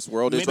way that this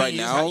world is right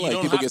now,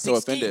 like people get so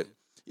offended.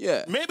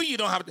 Yeah. Maybe you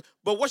don't have to.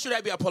 But what should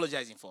I be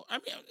apologizing for? I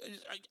mean,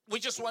 we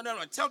just want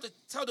to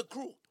tell the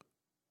crew.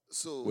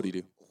 So, What do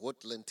you do? What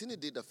Lentini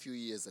did a few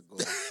years ago.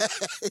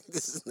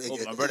 Oh,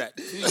 my brother.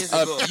 2 years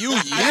A ago. few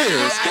years.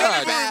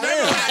 God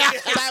damn.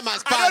 Time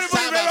has passed.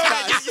 Time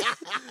has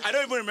passed. I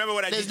don't even remember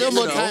what I There's did.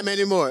 no more time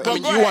anymore. I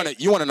mean, Go you ahead.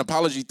 want an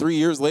apology 3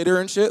 years later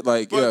and shit?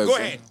 Like, But yeah. go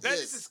ahead.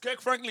 This is Kirk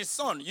Franklin's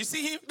son. You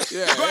see him?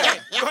 Yeah, Go yeah.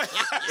 ahead. Go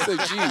ahead. So,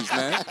 geez,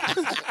 man.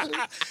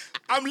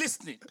 I'm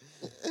listening.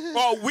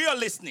 Or we are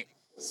listening.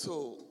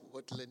 So,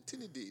 what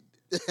Lentini did.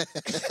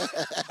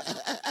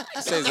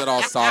 Says it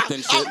all soft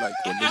and shit. Like,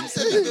 I'm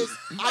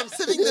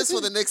saving this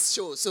for the next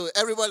show. So,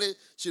 everybody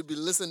should be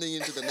listening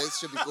into the next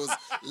show because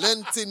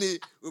Lentini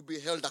will be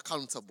held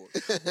accountable.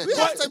 Do we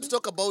have time to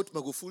talk about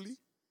Magufuli?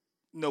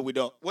 No, we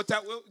don't. What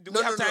time? Do we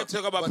No, have no, time no. to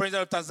talk about But-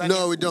 President of Tanzania?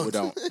 No, we don't. We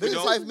don't. Maybe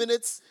don't? 5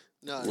 minutes?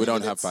 No, We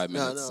don't have 5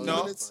 minutes.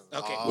 No? minutes.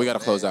 Okay. we got to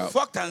close out.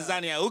 Fuck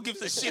Tanzania. Who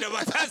gives a shit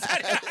about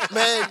Tanzania?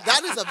 Man,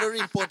 that is a very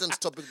important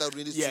topic that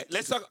we need Yeah, to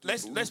let's talk.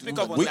 Let's pick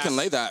up on We that. can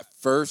lay that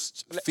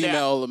first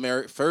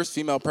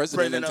female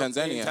president in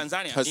Tanzania.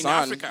 Tanzania. In Hassan,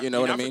 Africa. you know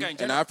In what I Africa mean? in In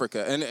general.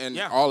 Africa and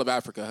Yeah. all of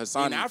Africa.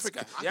 Hassan. In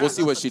Africa, yeah. We'll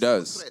see what she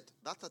does.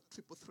 That's a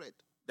triple threat.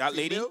 That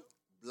lady? Female,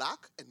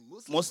 black, and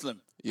Muslim.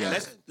 Muslim. Yeah.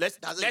 Let's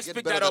Doesn't get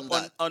pick better that up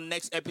than that. on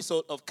next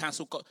episode of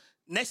Cancel Culture.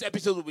 Next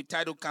episode will be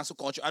titled Cancel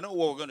Culture. I know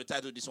what we're going to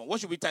title this one. What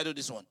should we title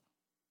this one?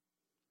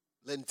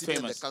 Lentini and the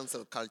Famous.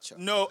 cancel culture.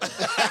 No.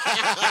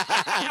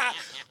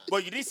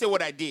 But you didn't say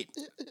what I did.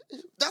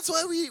 That's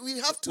why we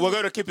have to. We're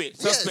going to keep it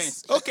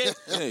suspense. Okay.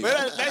 There you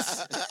Well,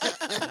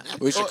 let's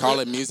We should call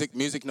it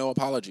music no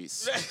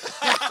apologies.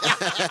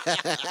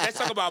 let's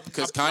talk about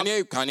Because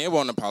Kanye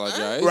won't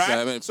apologize. right.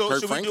 I mean, So Kirk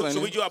should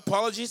Franklin. we do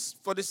apologies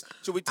for this?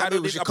 Should we I title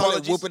mean, we this should call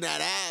it apologies? whooping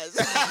that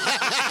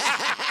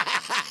ass.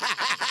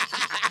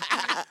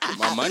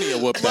 My money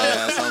will whoop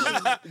that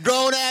ass.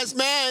 Grown ass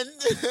man.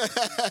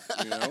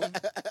 You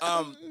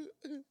know?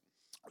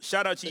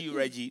 Shout out to you,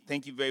 Reggie.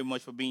 Thank you very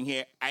much for being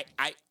here.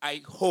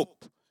 I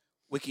hope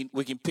we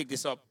can pick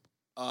this up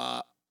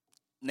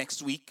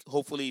next week.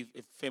 Hopefully,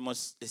 if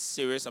Famous is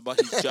serious about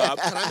his job.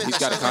 He's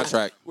got a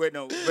contract. Wait,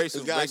 no, very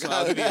soon. Very soon.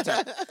 I'll give you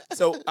time.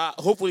 So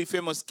hopefully,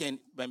 Famous can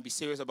be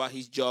serious about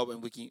his job,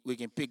 and we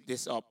can pick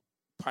this up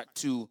part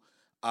 2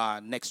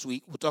 next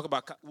week.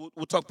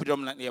 We'll talk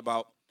predominantly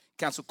about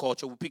cancel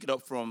culture. We'll pick it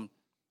up from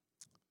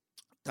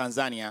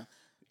Tanzania,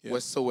 Yeah.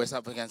 West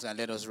Africans, and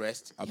let us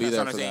rest. I'll be That's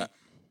there what I'm for saying. that.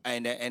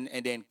 And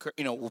then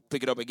we'll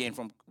pick it up again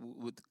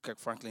with Kirk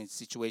Franklin's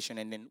situation,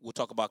 and then we'll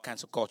talk about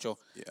cancel culture.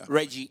 Yeah.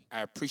 Reggie,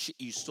 I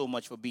appreciate you so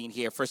much for being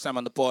here. First time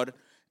on the pod.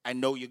 I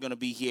know you're gonna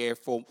be here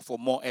for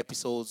more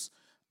episodes.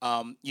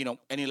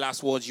 Any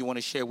last words you want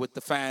to share with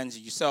the fans,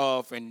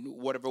 yourself, and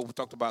whatever we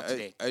talked about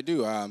today? I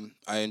do.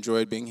 I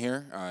enjoyed being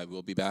here. I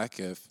will be back.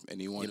 If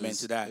anyone Amen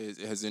to that.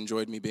 has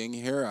enjoyed me being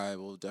here, I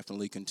will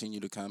definitely continue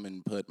to come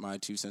and put my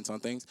 2 cents on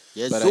things.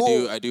 Yes, but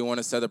sir. I do want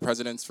to set the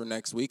precedents for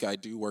next week. I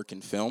do work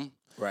in film.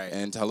 Right.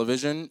 And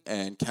television,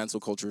 and cancel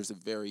culture is a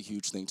very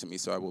huge thing to me,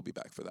 so I will be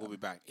back for that. We'll be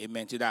back.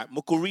 Amen to that.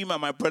 Mukurima,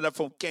 my brother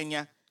from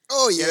Kenya.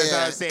 Oh You yeah. know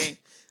what I'm saying?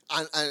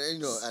 And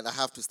I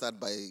have to start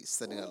by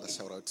sending a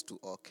shout out to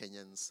all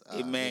Kenyans.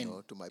 Amen.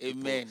 To my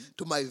people, Amen.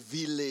 to my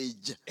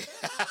village,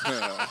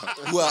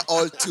 who are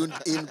all tuned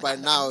in by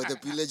now. The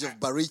village of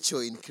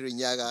Baricho in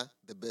Kirinyaga,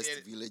 the best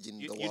village in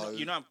the world.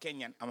 You know I'm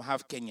Kenyan. I'm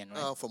half Kenyan,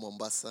 right? From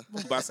Mombasa.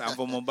 Mombasa. I'm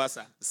from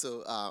Mombasa.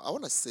 So I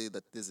want to say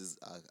that this is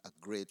a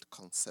great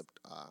concept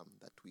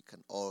that we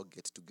can all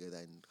get together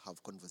and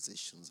have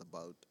conversations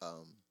about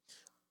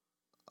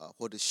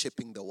what is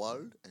shaping the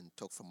world and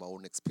talk from our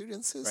own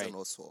experiences Right. and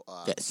also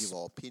Yes. give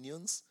our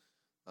opinions.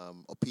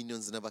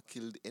 Opinions never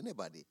killed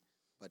anybody,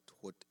 but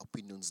what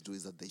opinions do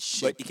is that they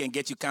shape. But it can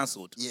get you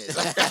cancelled. Yes.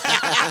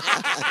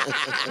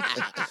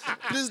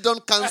 Please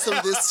don't cancel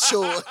this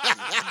show.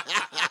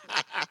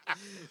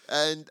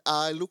 And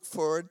I look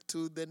forward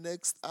to the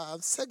next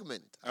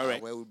segment. All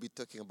right. Where we'll be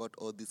talking about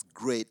all these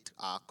great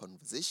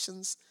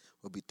conversations.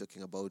 We'll be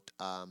talking about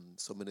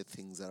so many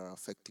things that are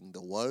affecting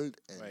the world.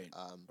 And, Right.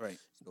 Right.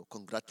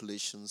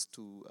 congratulations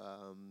to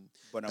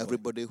Burna Boy.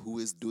 everybody who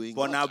is doing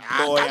Burna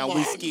Boy and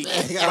Wizkid.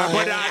 My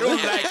brother,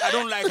 I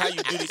don't like how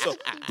you do this. So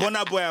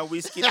Burna Boy and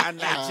Wizkid and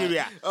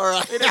Nigeria. All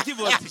right. They don't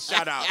give us the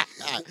shout out.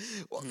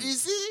 Well, you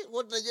see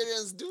what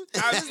Nigerians do?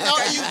 Can- He's now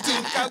can-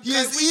 eating. can-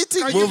 He's can we-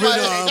 eating. can you Moving let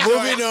us on. enjoy-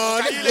 moving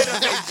on. Can you let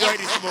us enjoy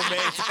this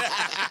moment?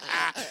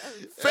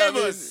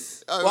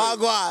 Famous.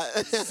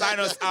 Wagwan. Sign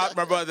us out,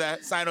 my brother.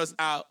 Sign us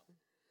out.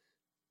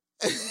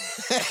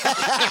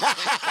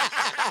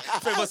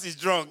 Famos is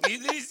drunk.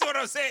 You see what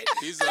I'm saying?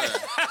 He's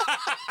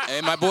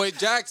hey, my boy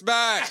Jack's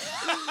back.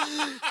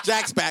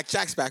 Jack's back.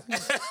 It's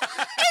the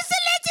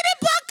Lentini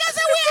podcast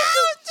and we're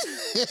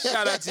out.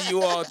 Shout out to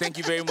you all. Thank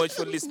you very much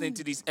for listening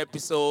to this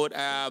episode.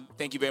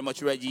 Thank you very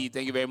much, Reggie.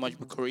 Thank you very much,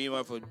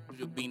 Mukurima, for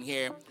being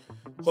here.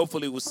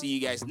 Hopefully, we'll see you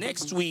guys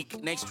next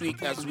week. Next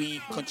week, as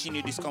we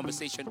continue this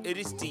conversation. It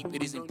is deep.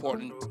 It is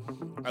important.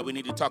 We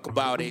need to talk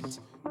about it.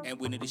 And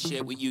we need to share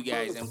it with you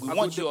guys. And we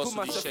want you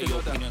also to share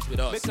your opinions with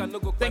us.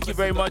 Thank you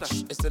very much.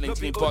 It's the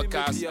Lentini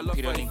podcast.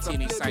 Peter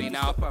Lentini signing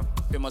out.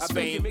 Famous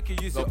Fame.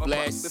 God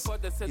bless.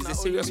 He's a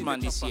serious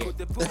man this year.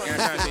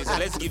 So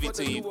let's give it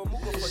to him.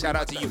 Shout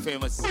out to you,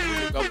 Famous.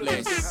 God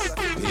bless.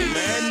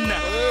 Amen.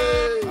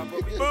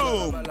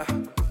 Boom.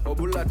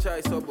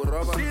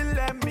 She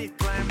let me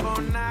climb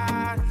on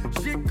night.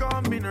 She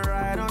coming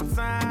right on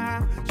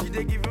time. She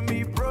they giving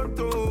me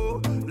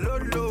proto,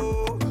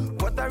 lolo.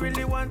 What I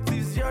really want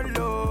is your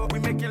love. We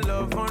making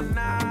love on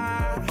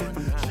night.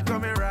 She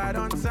coming right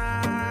on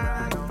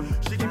time.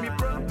 She give me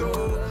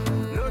pronto,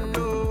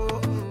 lolo.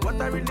 What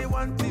I really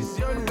want is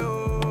your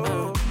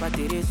love. But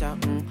Teresa,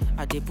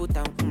 I dey put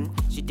am,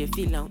 she dey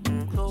feel am,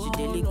 she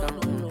dey lick am,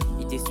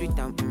 it dey sweet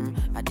am,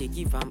 I dey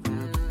give am,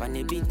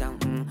 pane beat am,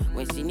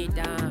 when she need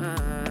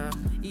am.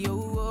 Yo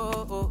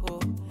oh oh oh,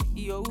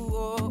 yo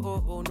oh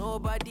oh oh,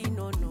 nobody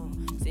no.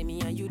 Say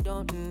me and you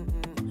don't,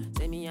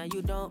 say me and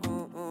you don't.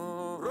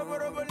 Robo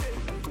robo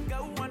le,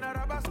 go wanna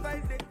rubber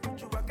style.